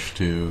Bush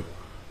to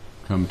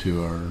come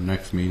to our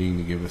next meeting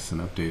to give us an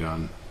update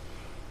on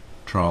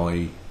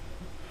Trolley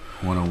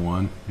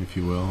 101, if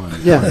you will?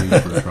 And Yeah.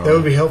 funding for That Trolley.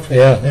 would be helpful.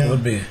 Yeah, that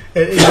would be.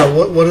 And,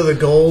 what are the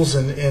goals,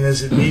 and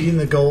is it meeting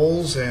the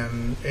goals,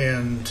 and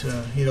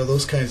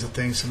those kinds of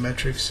things, some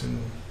metrics and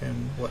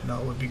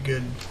whatnot would be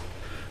good.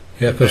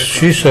 Yeah, because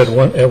she said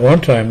at one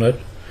time that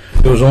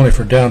it was only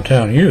for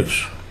downtown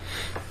use.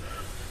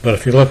 But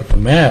if you look at the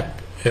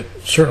map, it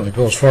certainly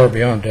goes far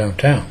beyond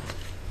downtown.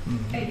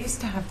 It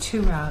used to have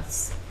 2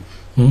 routes.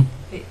 Hmm?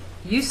 It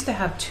used to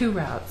have 2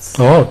 routes.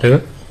 Oh, did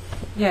it?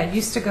 Yeah, it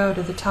used to go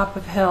to the top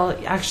of Hill.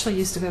 It actually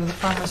used to go to the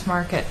farmer's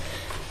market,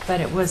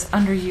 but it was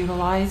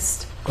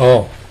underutilized.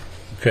 Oh,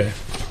 okay.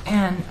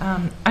 And,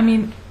 I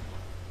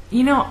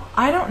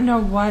don't know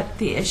what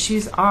the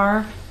issues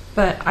are,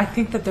 but I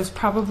think that there's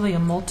probably a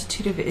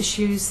multitude of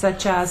issues,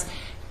 such as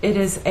it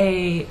is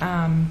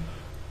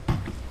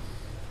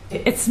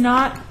it's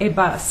not a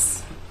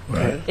bus.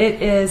 Right.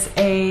 It is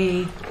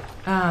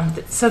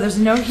so there's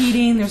no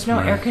heating, there's no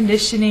air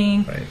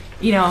conditioning. Right.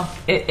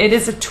 It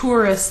is a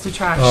tourist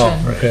attraction.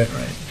 Oh, okay.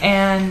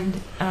 And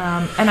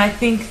I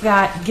think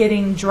that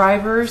getting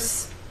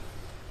drivers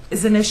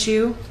is an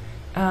issue.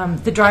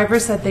 The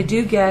drivers that they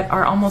do get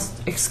are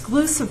almost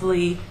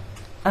exclusively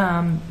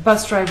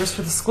bus drivers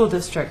for the school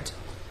district,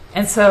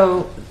 and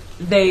so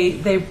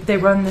they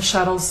run the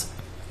shuttles,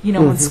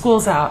 when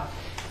school's out,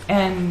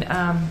 and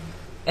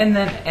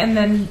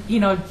then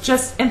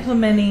just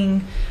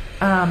implementing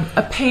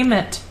a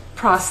payment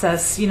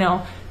process.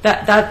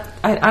 That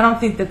I don't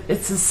think that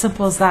it's as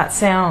simple as that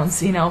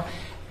sounds. I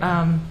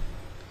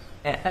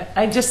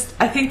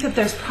think that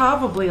there's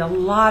probably a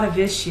lot of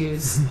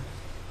issues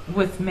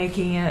with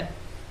making it.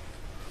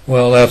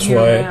 Well, that's why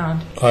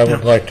year-round. I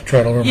would like to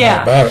try to learn Yeah.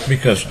 more about it,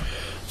 because,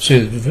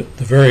 see,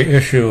 the very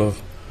issue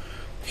of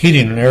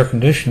heating and air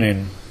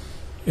conditioning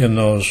in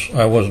those,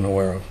 I wasn't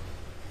aware of.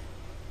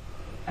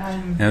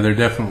 Yeah, they're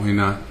definitely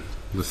not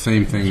the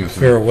same thing as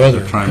Fair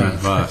weather. the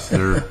TriMet bus.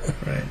 They're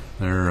Right.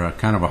 they're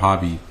kind of a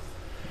hobby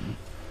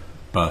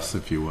bus,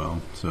 if you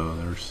will. So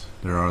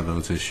there are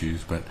those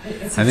issues, but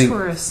It's I a think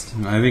tourist.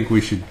 I think we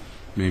should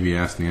maybe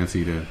ask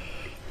Nancy to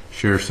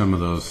share some of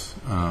those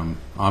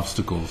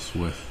obstacles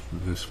with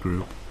this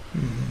group.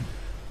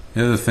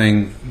 The other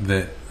thing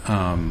that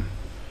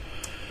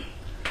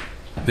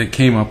that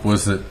came up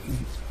was that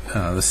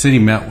the city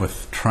met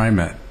with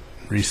TriMet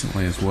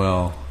recently as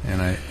well, and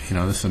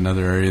this is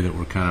another area that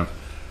we're kind of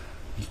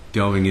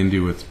delving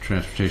into with the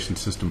transportation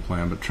system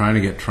plan, but trying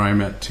to get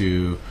TriMet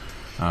to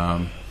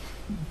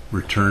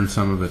return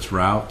some of its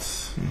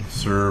routes,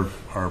 serve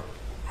our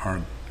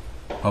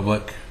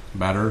public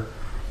better.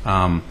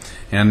 From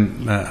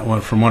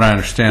what I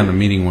understand, the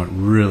meeting went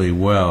really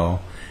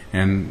well,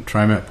 and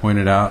TriMet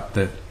pointed out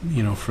that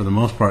for the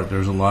most part,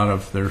 there's a lot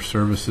of their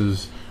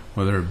services,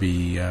 whether it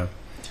be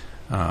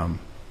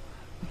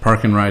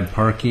park and ride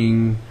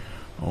parking,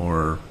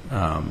 or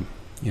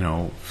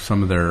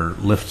some of their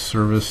lift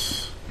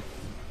service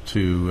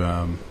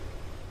to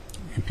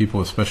people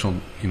with special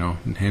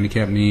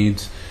handicap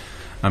needs.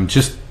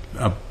 Just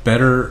a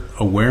better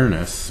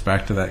awareness,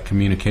 back to that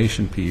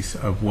communication piece,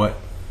 of what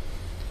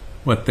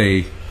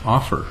they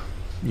offer,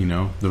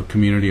 the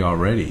community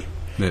already,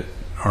 that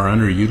are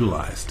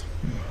underutilized.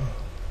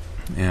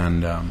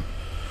 And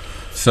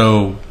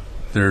so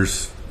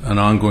there's an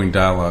ongoing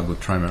dialogue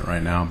with TriMet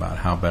right now about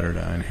how better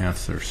to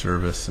enhance their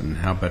service and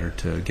how better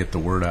to get the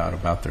word out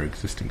about their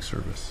existing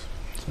service.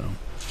 So,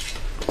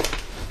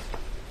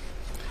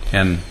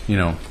 and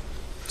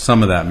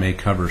some of that may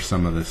cover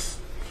some of this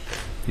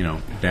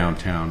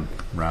downtown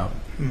route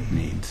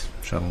needs,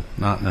 shuttle,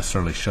 not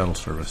necessarily shuttle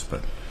service,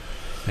 but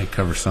may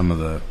cover some of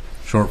the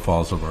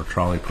shortfalls of our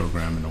trolley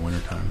program in the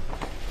wintertime.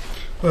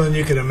 Well, and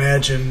you can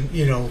imagine,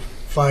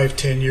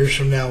 5-10 years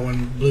from now,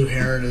 when Blue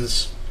Heron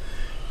is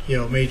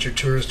major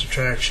tourist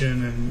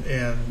attraction,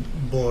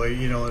 and boy,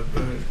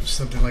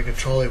 something like a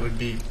trolley would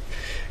be,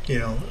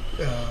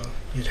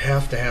 you'd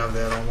have to have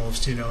that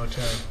almost, to,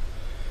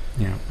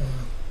 Yeah.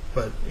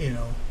 but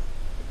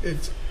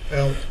it's,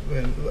 well,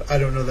 I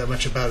don't know that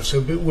much about it,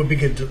 so it would be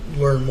good to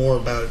learn more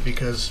about it,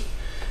 because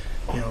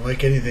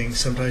like anything,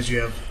 sometimes you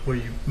have where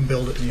you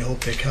build it and you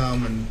hope they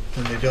come, and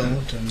then they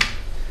don't, and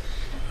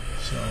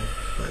so,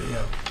 but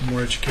yeah,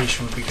 more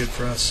education would be good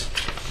for us.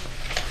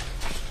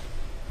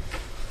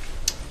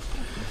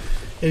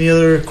 Any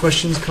other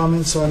questions,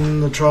 comments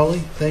on the trolley?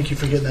 Thank you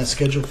for getting that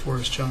scheduled for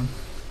us, John.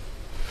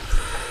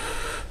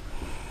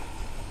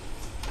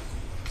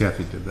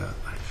 Kathy did that.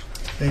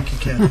 Thank you,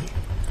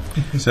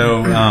 Kathy.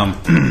 So,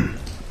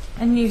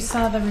 And you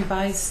saw the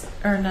revised,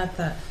 or not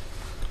the,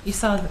 you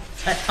saw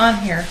on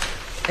here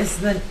is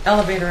the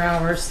elevator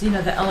hours.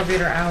 The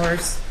elevator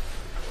hours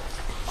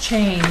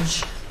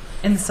change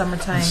in the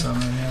summertime. Summer,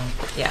 yeah.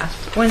 Yeah,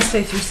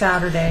 Wednesday through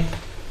Saturday.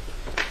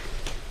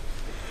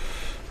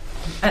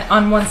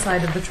 On one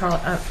side of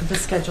the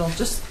schedule,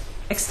 just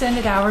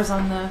extended hours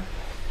on the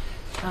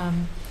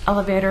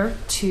elevator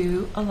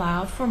to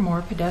allow for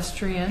more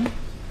pedestrian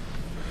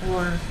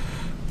or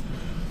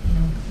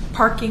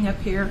parking up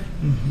here.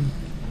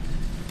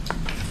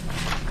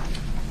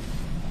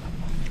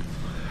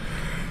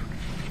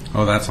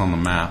 Oh, that's on the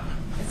map.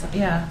 It's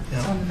Yeah.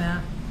 on the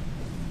map.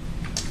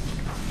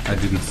 I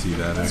didn't see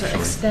that Those are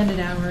actually. extended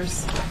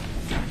hours.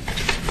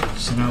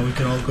 So now we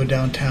can all go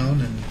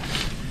downtown and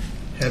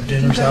have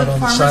dinners go out to on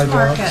the farmer's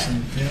sidewalks. market.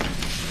 And, yeah.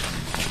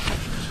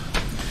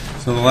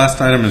 So the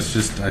last item is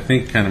just, I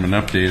think, kind of an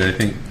update. I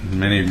think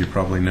many of you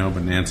probably know,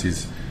 but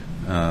Nancy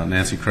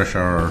Krushauer,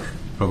 our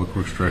Public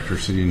Works Director,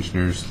 City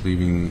Engineer, is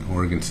leaving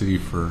Oregon City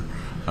for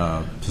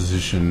a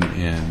position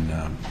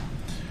in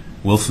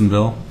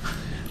Wilsonville.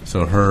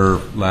 So her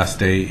last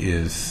day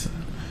is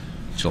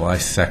July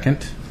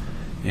 2nd,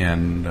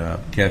 and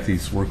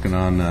Kathy's working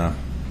on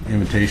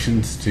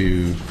invitations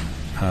to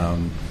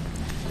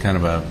kind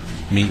of a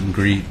meet and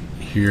greet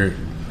here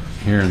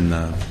in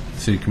the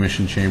City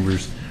Commission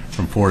chambers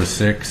from 4 to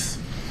 6.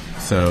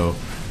 So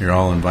you're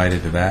all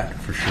invited to that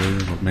for sure.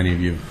 Many of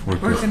you have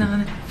worked Working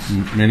on it.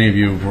 Many of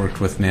you have worked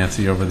with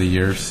Nancy over the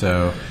years,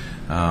 so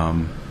I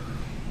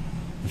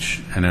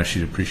know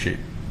she'd appreciate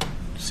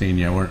seeing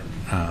you.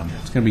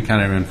 It's going to be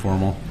kind of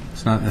informal.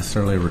 It's not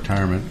necessarily a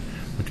retirement,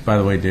 which, by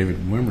the way,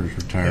 David Wimmer's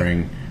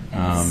retiring.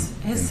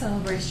 His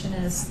celebration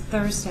is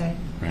Thursday.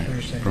 Right,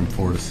 Thursday. from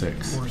 4 to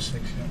 6. 4 to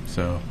 6, yeah.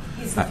 So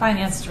He's the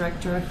finance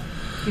director,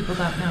 if people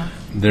don't know.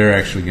 they're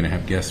actually going to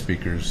have guest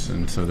speakers,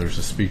 and so there's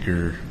a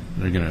speaker.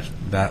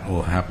 That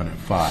will happen at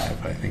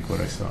 5. I think what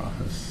I saw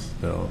is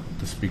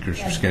the speakers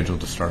are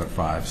scheduled to start at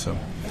 5. So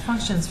It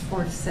functions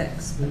 4 to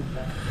 6.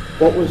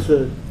 What was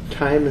the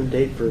time and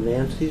date for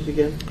Nancy's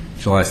again?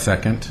 July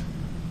 2nd,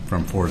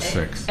 from 4 to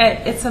 6.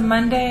 It's a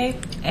Monday,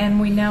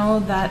 and we know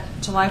that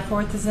July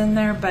 4th is in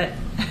there, but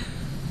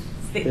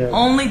it's the Yeah.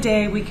 only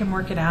day we can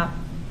work it out.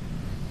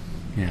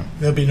 Yeah.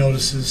 There'll be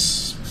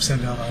notices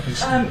sent out,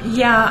 obviously.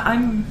 Yeah,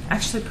 I'm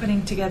actually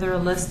putting together a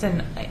list,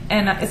 and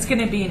it's going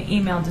to be an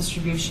email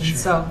distribution, Sure.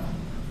 so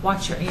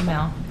watch your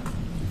email.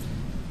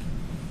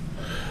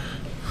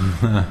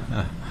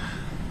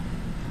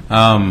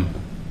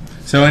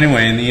 So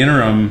anyway, in the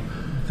interim,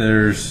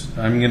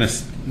 I'm going to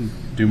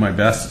do my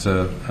best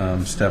to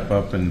step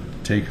up and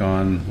take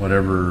on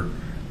whatever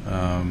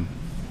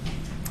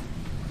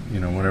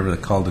whatever the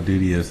call to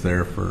duty is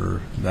there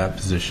for that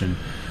position.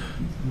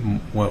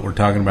 What we're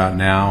talking about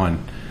now, and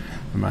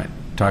I might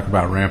talk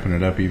about ramping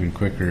it up even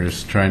quicker,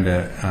 is trying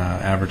to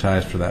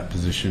advertise for that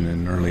position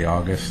in early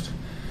August.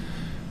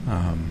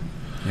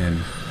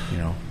 And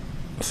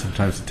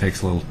sometimes it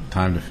takes a little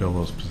time to fill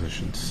those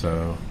positions.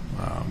 So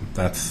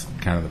that's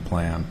kind of the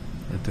plan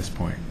at this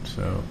point.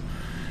 So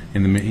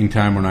in the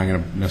meantime, we're not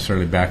going to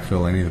necessarily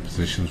backfill any of the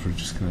positions. We're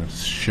just going to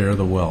share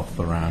the wealth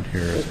around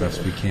here as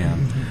best we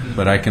can.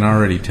 But I can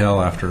already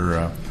tell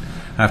after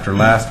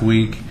last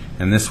week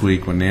and this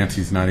week, when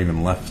Nancy's not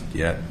even left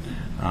yet,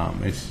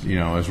 it's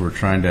as we're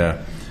trying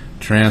to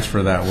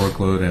transfer that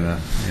workload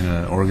in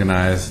an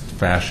organized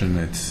fashion,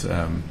 it's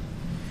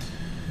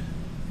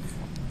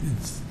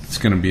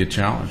going to be a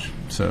challenge.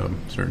 So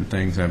certain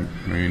things. I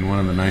mean, one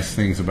of the nice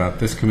things about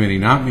this committee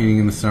not meeting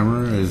in the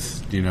summer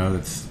is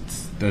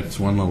that's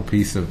one little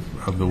piece of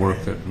the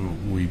work that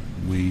we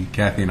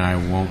Kathy and I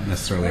won't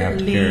necessarily have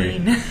to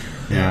carry.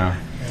 Yeah.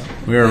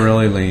 We are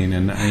really lean,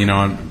 and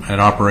at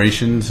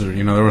operations,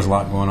 there was a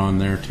lot going on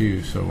there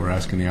too. So we're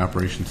asking the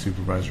operations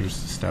supervisors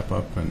to step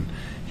up, and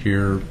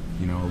here,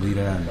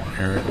 Alita and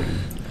Eric and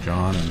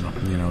John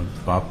and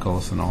Bob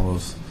Cullis and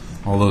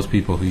all those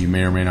people who you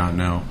may or may not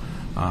know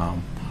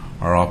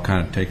are all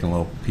kind of taking a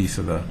little piece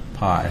of the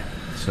pie.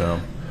 So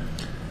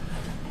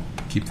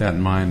keep that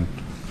in mind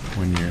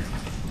when you're.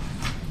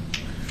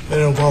 I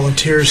know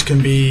volunteers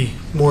can be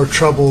more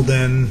trouble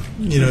than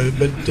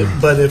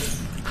but if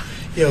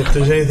if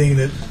there's anything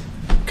that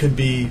could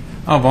be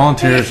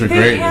volunteers are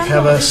great.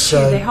 Have us,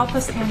 they help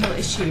us handle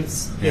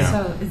issues. Yeah.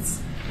 So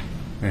it's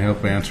They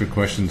help answer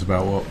questions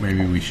about what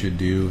maybe we should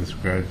do with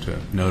regard to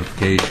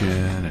notification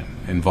and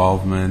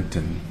involvement,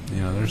 and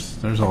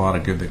there's a lot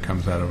of good that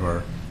comes out of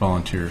our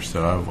volunteers.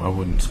 So I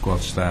wouldn't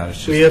squelch that. It's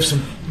just, we have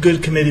some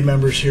good committee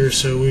members here,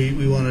 so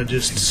we want to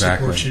just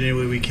Exactly. support you any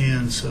way we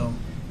can. So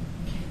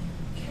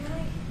Can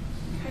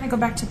I kind of go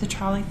back to the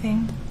trolley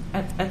thing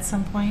at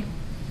some point?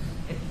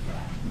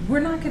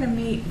 We're not going to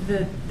meet,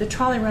 the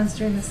trolley runs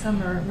during the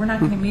summer. We're not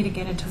going to meet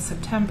again until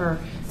September.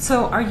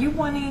 So are you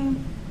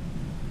wanting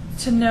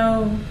to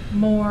know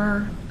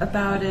more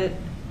about it?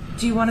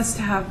 Do you want us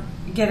to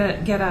get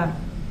a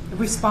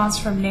response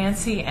from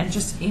Nancy and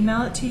just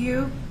email it to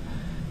you?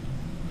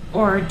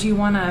 Or do you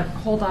want to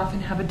hold off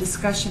and have a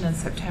discussion in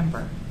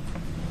September?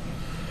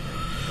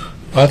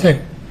 I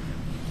think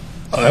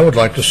I would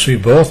like to see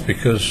both,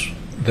 because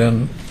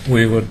then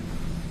we would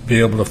be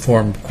able to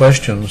form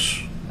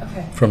questions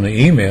Okay. from the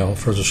email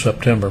for the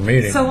September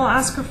meeting. So we'll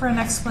ask her for an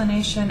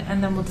explanation,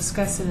 and then we'll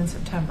discuss it in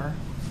September.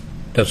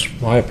 That's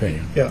my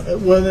opinion. Yeah,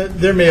 well,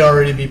 there may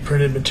already be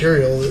printed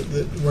material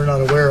that we're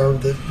not aware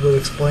of that will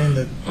explain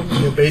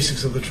the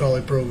basics of the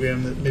trolley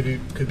program that maybe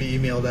could be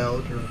emailed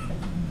out, or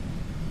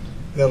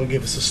that'll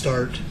give us a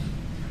start.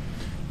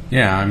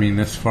 Yeah, I mean,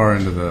 this far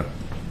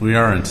we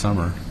are in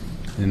summer,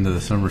 into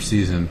the summer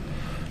season.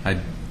 I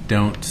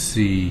don't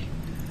see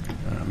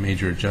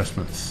major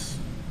adjustments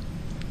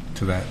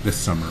to that this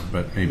summer,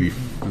 but maybe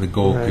the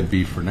goal Right. could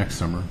be for next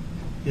summer.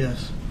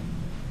 Yes.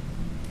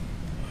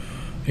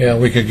 Yeah,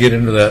 we could get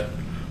into that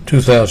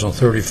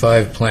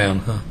 2035 plan,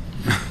 huh?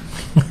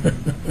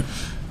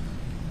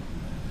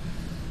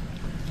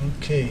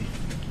 Okay.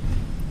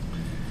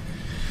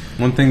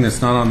 One thing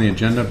that's not on the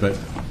agenda, but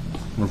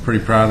we're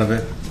pretty proud of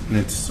it, and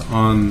it's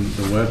on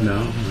the web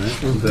now, right?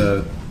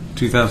 The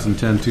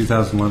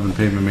 2010-2011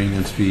 pavement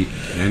maintenance fee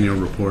annual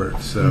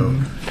report. So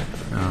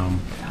Oh,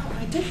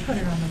 I did put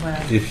it on the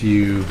web. if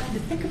you, I had to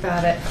think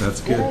about it. that's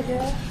Good good.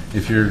 idea.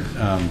 If you're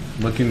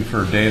looking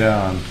for data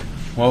on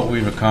what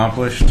we've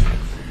accomplished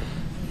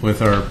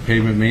with our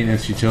pavement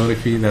maintenance utility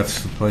fee,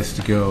 that's the place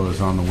to go, is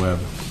on the web.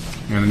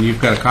 And you've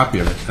got a copy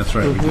of it. That's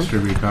right. We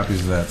distribute copies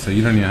of that. So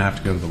you don't even have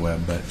to go to the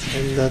web. But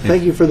And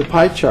thank you for the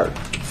pie chart.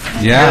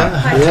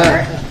 yeah, Pie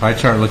chart. pie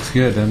chart looks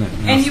good, doesn't it?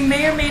 And you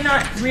may or may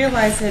not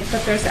realize it,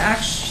 but there's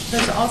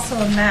also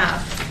a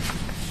map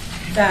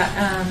that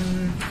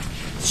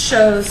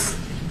shows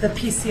the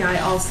PCI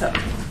also.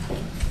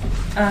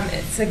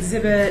 It's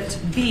Exhibit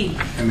B,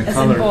 And the as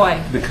color, in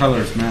boy. the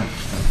colors match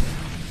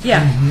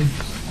Yeah.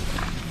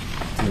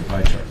 to the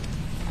pie chart.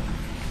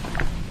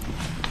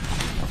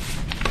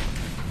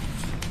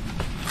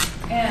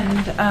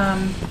 And,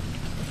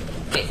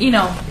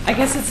 I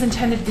guess it's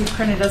intended to be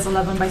printed as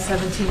 11 by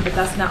 17, but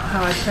that's not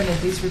how I printed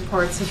these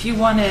reports. If you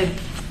wanted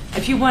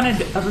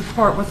a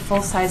report with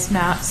full-size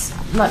maps,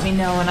 let me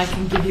know, and I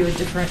can give you a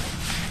different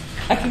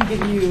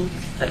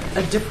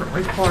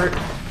report.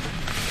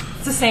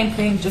 It's the same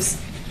thing, just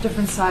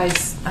different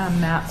size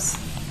maps.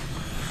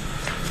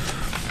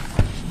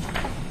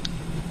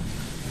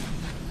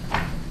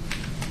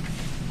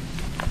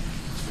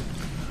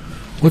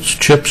 What's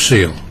chip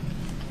seal?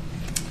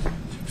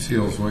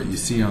 Seal is what you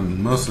see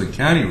on mostly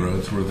county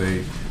roads, where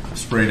they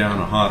spray down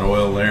a hot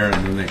oil layer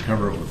and then they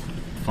cover it with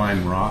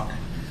fine rock.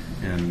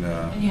 And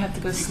And you have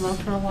to go slow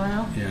for a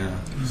while. yeah,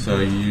 so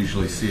you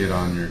usually see it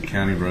on your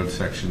county road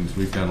sections.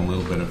 We've done a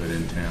little bit of it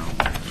in town.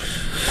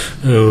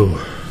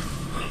 Oh.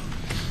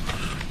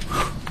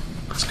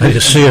 I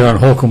just see it on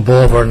Holcomb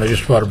Boulevard, and I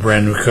just bought a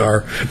brand-new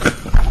car.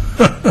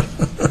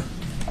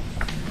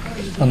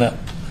 On that,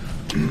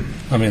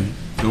 I mean,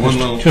 The one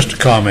little, just a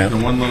comment. the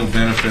one little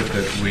benefit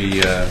that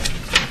we,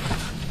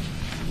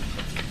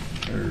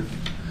 or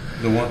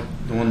the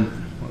one,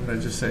 what did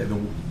I just say? The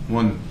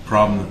one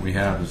problem that we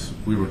have is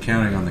we were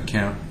counting on the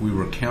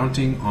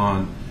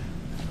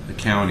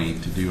county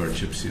to do our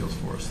chip seals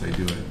for us. They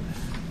do it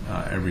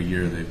every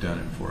year. They've done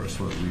it for us.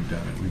 We've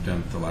done it. We've done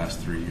it the last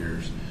 3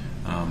 years.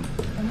 And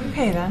we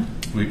pay them.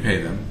 We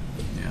pay them,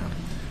 yeah.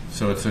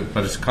 So it's a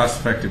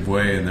cost-effective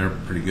way, and they're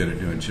pretty good at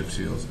doing chip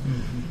seals.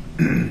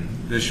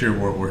 This year,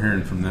 what we're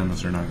hearing from them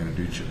is they're not going to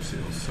do chip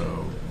seals,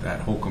 so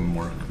that Holcomb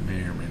work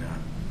may or may not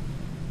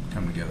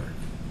come together.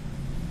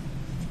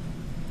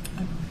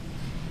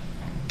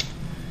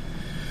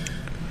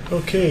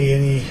 Okay,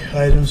 any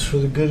items for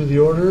the good of the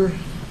order?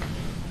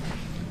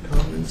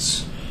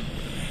 Comments?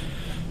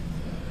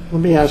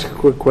 Let me ask a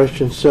quick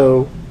question.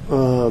 So,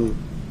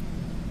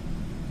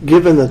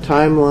 given the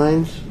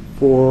timelines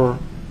for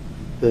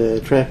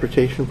the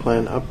transportation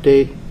plan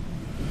update,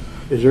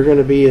 is there going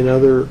to be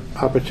another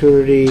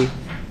opportunity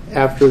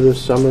after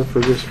this summer for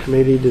this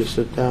committee to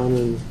sit down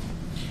and,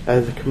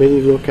 as a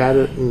committee, look at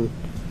it and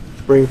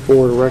bring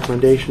forward a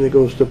recommendation that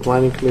goes to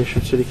Planning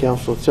Commission, City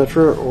Council, et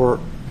cetera, or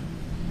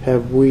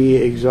have we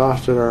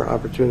exhausted our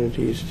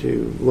opportunities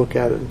to look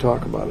at it and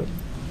talk about it?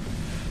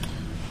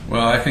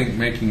 Well, I think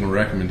making a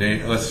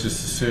recommendation, let's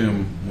just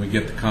assume we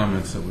get the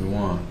comments that we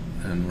want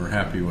and we're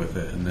happy with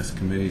it and this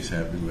committee's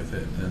happy with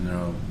it, then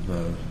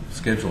the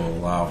schedule will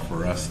allow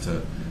for us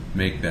to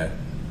make that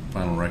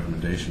final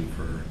recommendation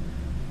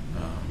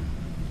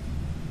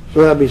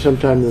So that'd be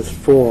sometime this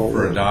fall.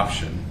 for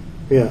adoption.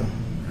 Yeah.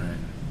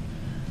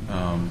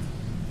 Right.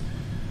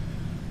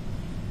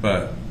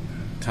 But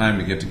time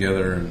to get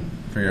together and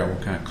figure out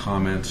what kind of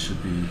comments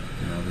should be,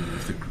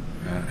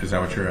 is that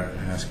what you're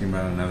asking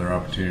about, another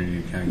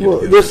opportunity to kind of get Well,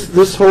 together?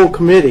 this whole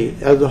committee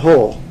as a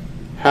whole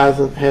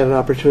hasn't had an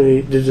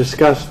opportunity to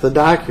discuss the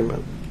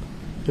document.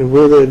 And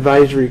we're the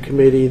advisory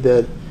committee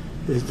that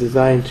is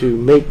designed to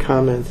make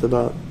comments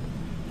about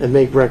and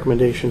make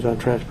recommendations on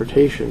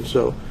transportation.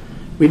 So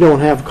we don't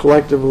have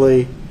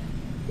collectively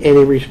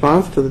any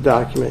response to the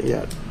document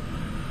yet.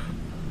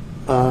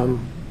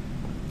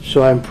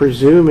 So I'm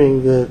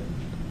presuming that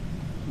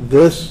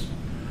this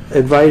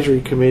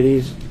advisory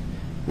committee's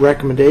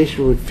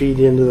recommendation would feed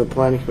into the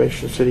Planning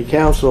Commission and City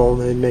Council,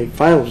 and they'd make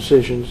final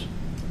decisions,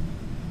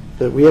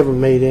 that we haven't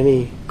made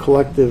any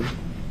collective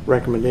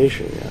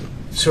recommendation yet.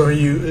 So are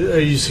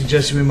you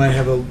suggesting we might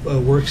have a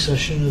work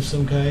session of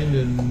some kind?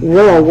 And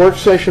Well, a work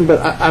session, but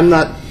I'm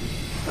not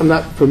I'm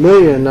not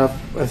familiar enough.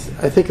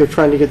 I think they're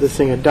trying to get this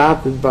thing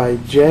adopted by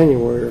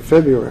January or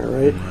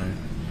February,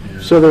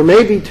 right? So there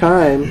may be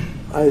time,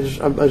 I just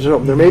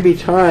hope, there may be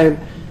time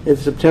in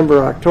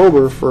September,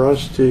 October for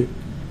us to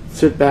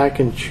sit back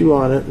and chew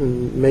on it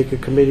and make a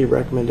committee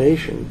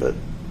recommendation, but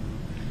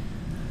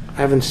I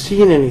haven't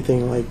seen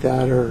anything like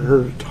that or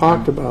heard it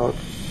talked about.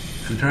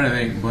 I'm trying to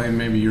think, Blaine,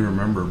 maybe you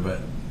remember, but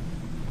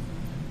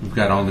we've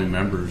got all new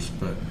members,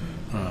 but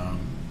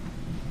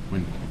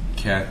when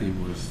Kathy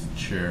was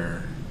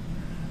chair,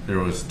 there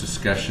was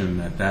discussion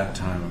at that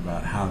time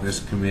about how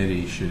this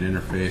committee should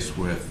interface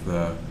with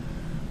the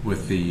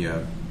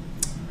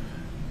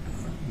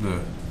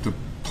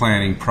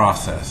planning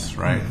process,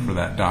 right, for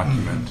that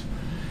document.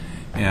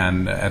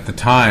 And at the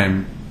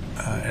time,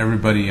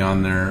 everybody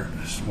on there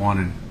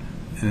wanted.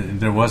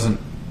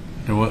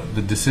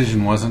 The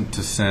decision wasn't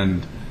to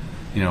send,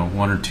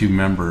 one or two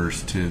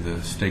members to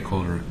the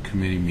stakeholder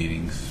committee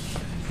meetings.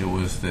 It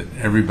was that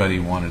everybody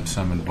wanted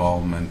some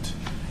involvement,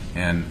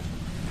 and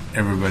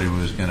everybody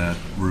was going to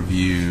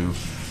review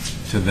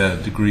to the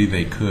degree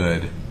they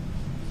could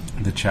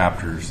the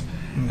chapters,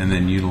 and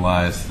then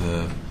utilize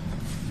the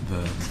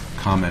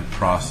comment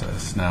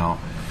process. Now,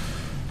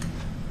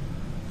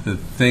 the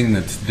thing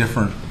that's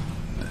different,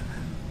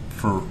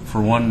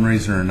 for one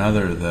reason or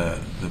another, the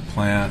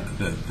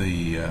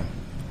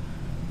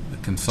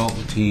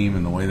consultant team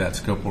and the way that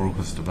scope work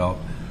was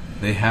developed,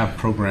 they have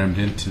programmed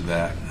into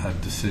that a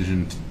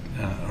decision,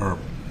 or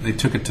they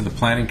took it to the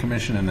Planning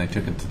Commission and they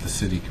took it to the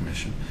City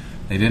Commission.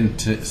 They didn't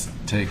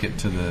take it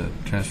to the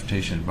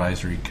Transportation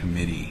Advisory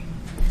Committee,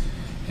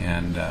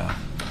 and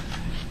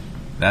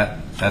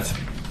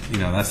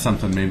that's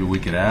something maybe we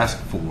could ask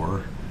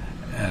for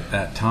at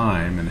that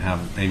time, and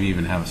maybe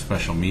even have a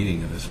special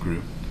meeting of this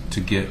group to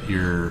get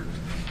your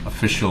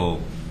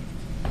official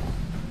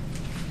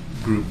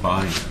group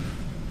buy-in.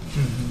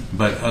 Mm-hmm.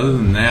 But other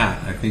than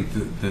that, I think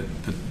that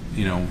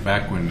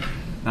back when,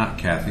 not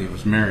Kathy, it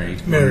was Mary.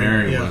 When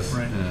Mary was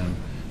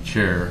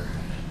chair,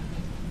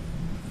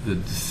 the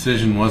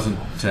decision wasn't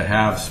to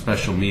have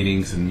special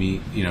meetings and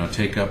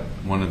take up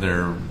one of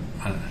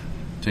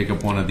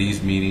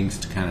these meetings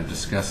to kind of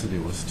discuss it.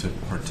 It was to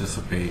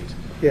participate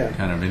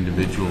kind of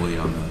individually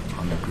on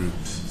the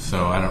groups.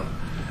 So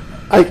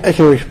I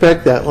can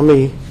respect that. Let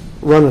me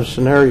run a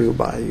scenario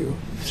by you.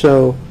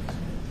 So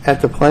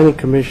at the Planning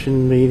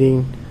Commission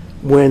meeting,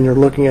 when they're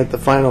looking at the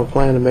final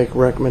plan to make a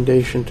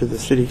recommendation to the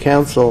City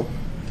Council,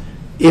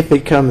 if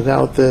it comes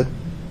out that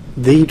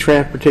the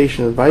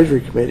Transportation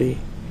Advisory Committee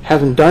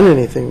hasn't done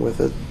anything with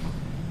it,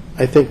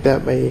 I think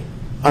that may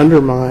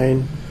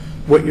undermine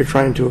what you're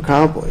trying to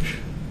accomplish.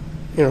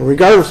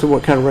 Regardless of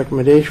what kind of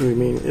recommendation we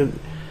mean.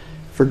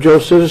 For Joe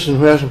Citizen,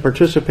 who hasn't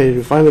participated,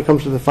 who finally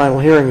comes to the final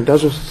hearing and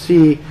doesn't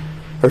see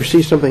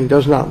something he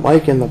does not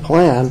like in the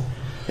plan,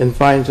 and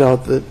finds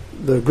out that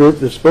the group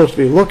that's supposed to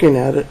be looking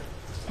at it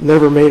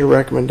never made a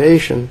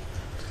recommendation,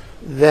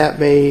 that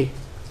may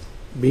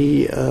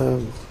be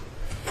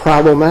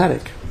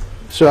problematic.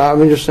 So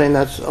I'm just saying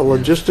that's a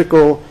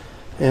logistical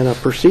and a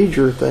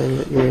procedure thing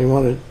that you may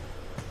want to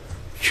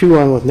chew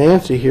on with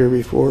Nancy here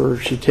before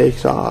she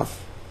takes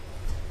off.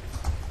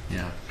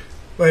 Yeah.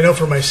 Well, I know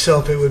for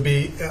myself, it would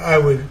be, I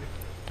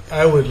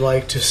would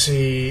like to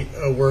see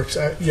a works.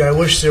 I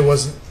wish there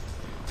wasn't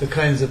the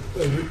kinds of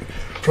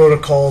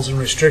protocols and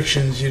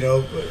restrictions.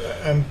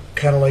 I'm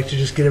kind of like to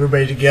just get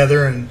everybody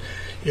together and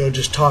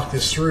just talk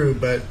this through.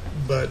 But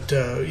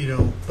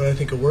I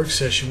think a work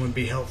session would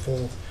be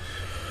helpful,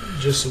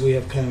 just so we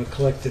have kind of a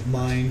collective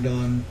mind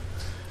on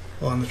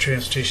the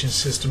transportation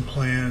system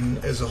plan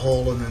as a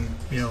whole, and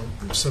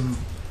then some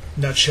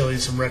nutshelling,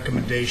 some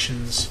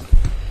recommendations.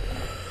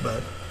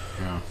 But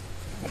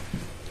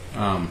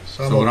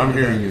so what I'm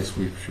hearing is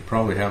we should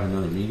probably have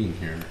another meeting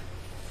here,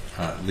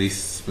 at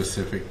least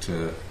specific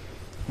to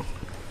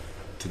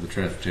the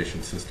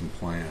transportation system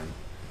plan.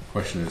 The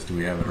question is, do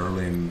we have it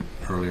earlier?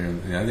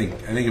 I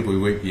think if we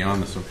wait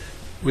beyond this,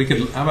 we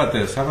could. How about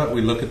this? How about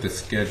we look at the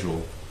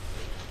schedule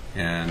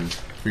and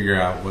figure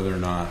out whether or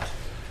not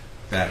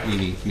that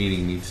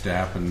meeting needs to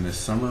happen this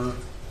summer,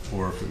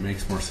 or if it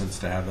makes more sense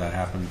to have that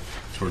happen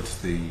towards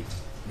the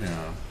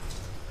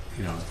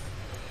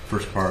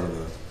first part of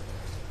the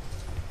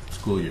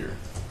school year.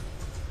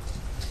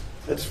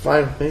 That's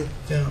fine with me.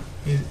 Yeah,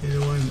 either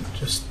one,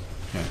 just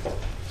Okay.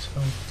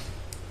 so.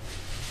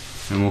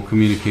 And we'll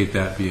communicate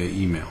that via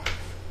email.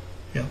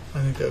 Yeah,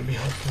 I think that would be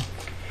helpful.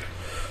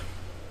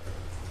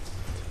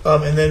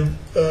 And then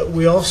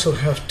we also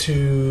have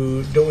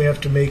to, don't we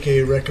have to make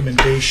a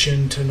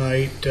recommendation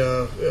tonight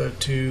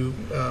to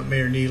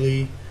Mayor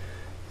Neely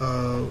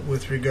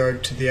with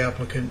regard to the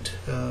applicant,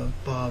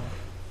 Bob?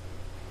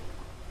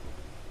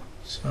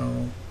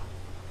 So,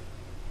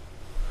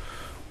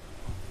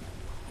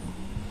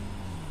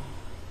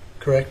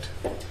 correct?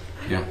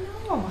 Yeah.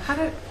 Oh, how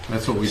did?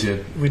 That's what we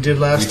did. We did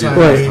last We did time.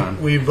 last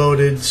time. We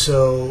voted,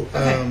 so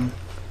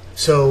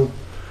so.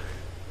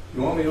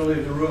 You want me to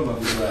leave the room? I'll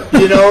be glad.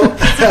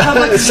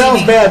 It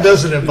sounds bad,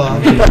 doesn't it,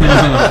 Bob?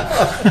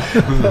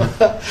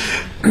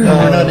 We're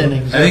not in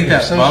I think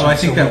that, Bob. I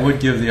think that would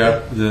give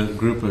the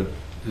group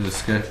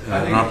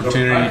an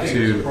opportunity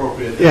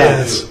to.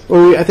 Yes.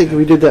 Well, I think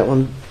we did that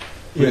one.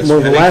 Yes, One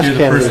of the I think last you're the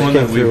first candidates one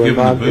came that we've through, and given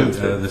the Bob came boot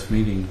through. out of this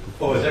meeting.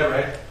 Oh, is that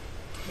right?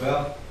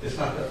 Well, it's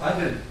not, I've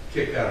been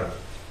kicked out of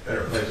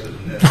better places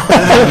than this.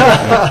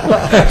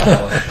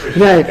 Good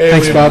night.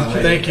 Thanks, Bob.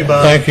 Thank you,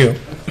 Bob. Thank you.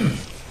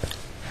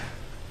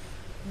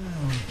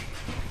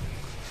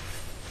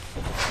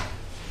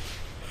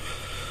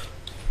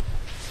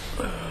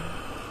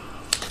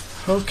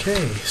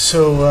 Okay,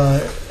 so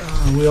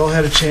we all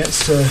had a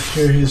chance to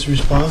hear his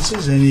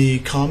responses. Any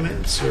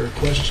comments or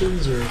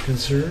questions or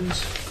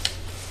concerns?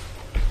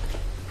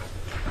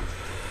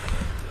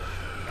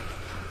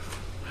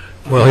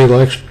 Well,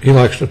 he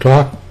likes to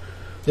talk,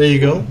 There you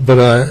go. but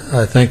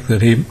I think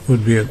that he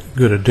would be a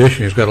good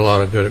addition. He's got a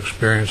lot of good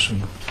experience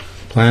in the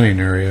planning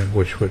area,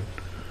 which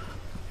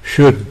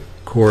should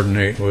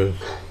coordinate with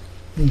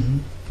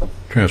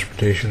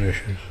transportation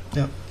issues.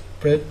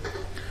 Fred?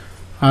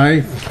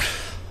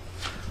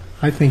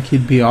 I think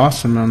he'd be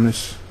awesome on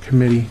this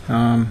committee.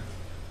 Not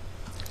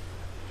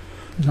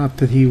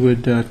that he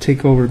would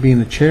take over being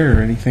the chair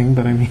or anything,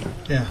 but I mean,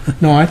 Yeah.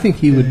 no, I think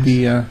he would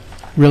be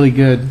really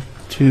good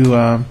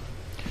to,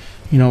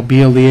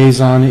 be a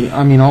liaison.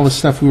 I mean, all the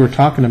stuff we were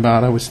talking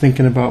about, I was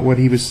thinking about what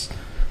he was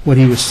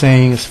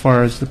saying as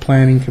far as the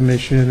planning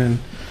commission and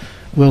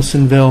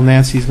Wilsonville.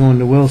 Nancy's going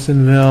to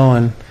Wilsonville,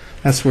 and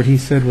that's where he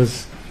said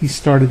he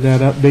started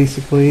that up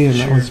basically, and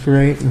that was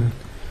great. And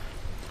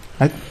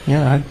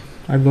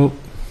I vote.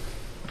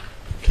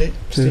 Okay,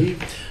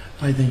 Steve?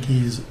 I think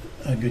he's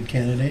a good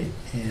candidate,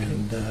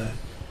 and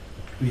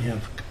we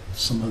have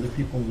some other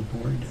people on the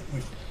board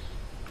that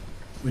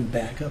would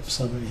back up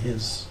some of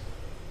his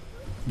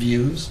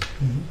views,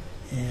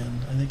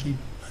 and I think he'd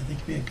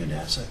be a good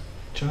asset.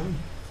 John?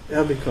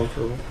 That'd be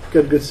comfortable.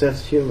 Good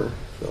sense of humor.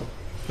 So.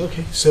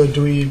 Okay, so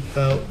do we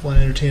want to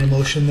entertain a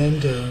motion then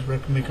to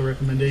make a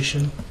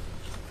recommendation?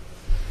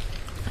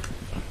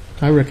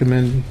 I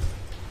recommend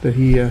that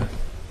he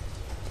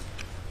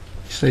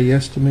say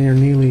yes to Mayor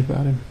Neely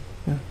about him.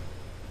 Yeah.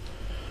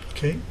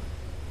 Okay.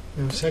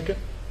 We have a second?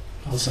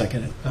 I'll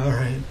second it. All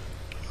right.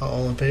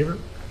 All in favor?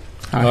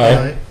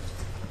 Aye.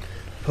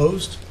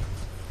 Opposed?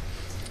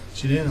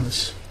 It's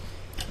unanimous.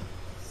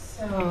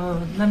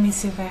 So let me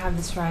see if I have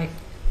this right.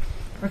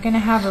 We're going to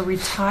have a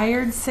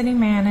retired city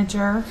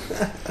manager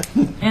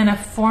and a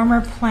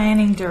former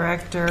planning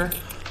director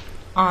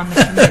on the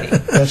committee.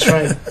 That's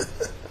right.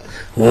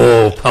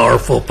 Whoa,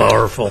 powerful.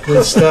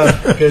 Good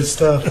stuff. Good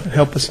stuff.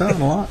 Help us out a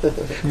lot.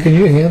 Can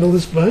you handle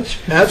this bunch?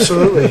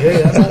 Absolutely.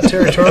 Hey, I'm not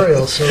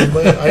territorial, so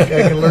I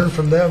can learn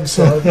from them.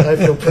 So I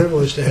feel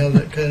privileged to have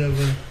that kind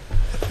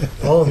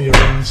of all of you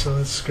around. So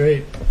that's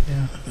great.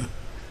 Yeah.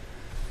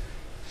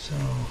 So,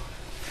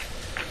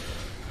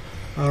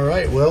 all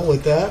right. Well,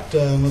 with that,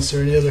 unless there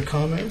are any other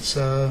comments,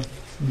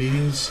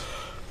 meeting's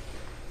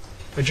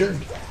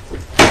adjourned.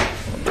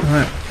 All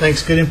right.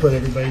 Thanks. Good input,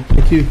 everybody.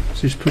 Thank you.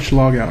 So just push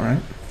log out, right?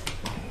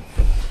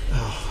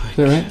 Is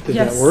that right? Did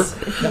Yes, that work?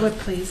 if you would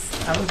please,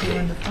 that would be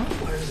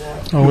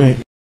wonderful. Oh, wait.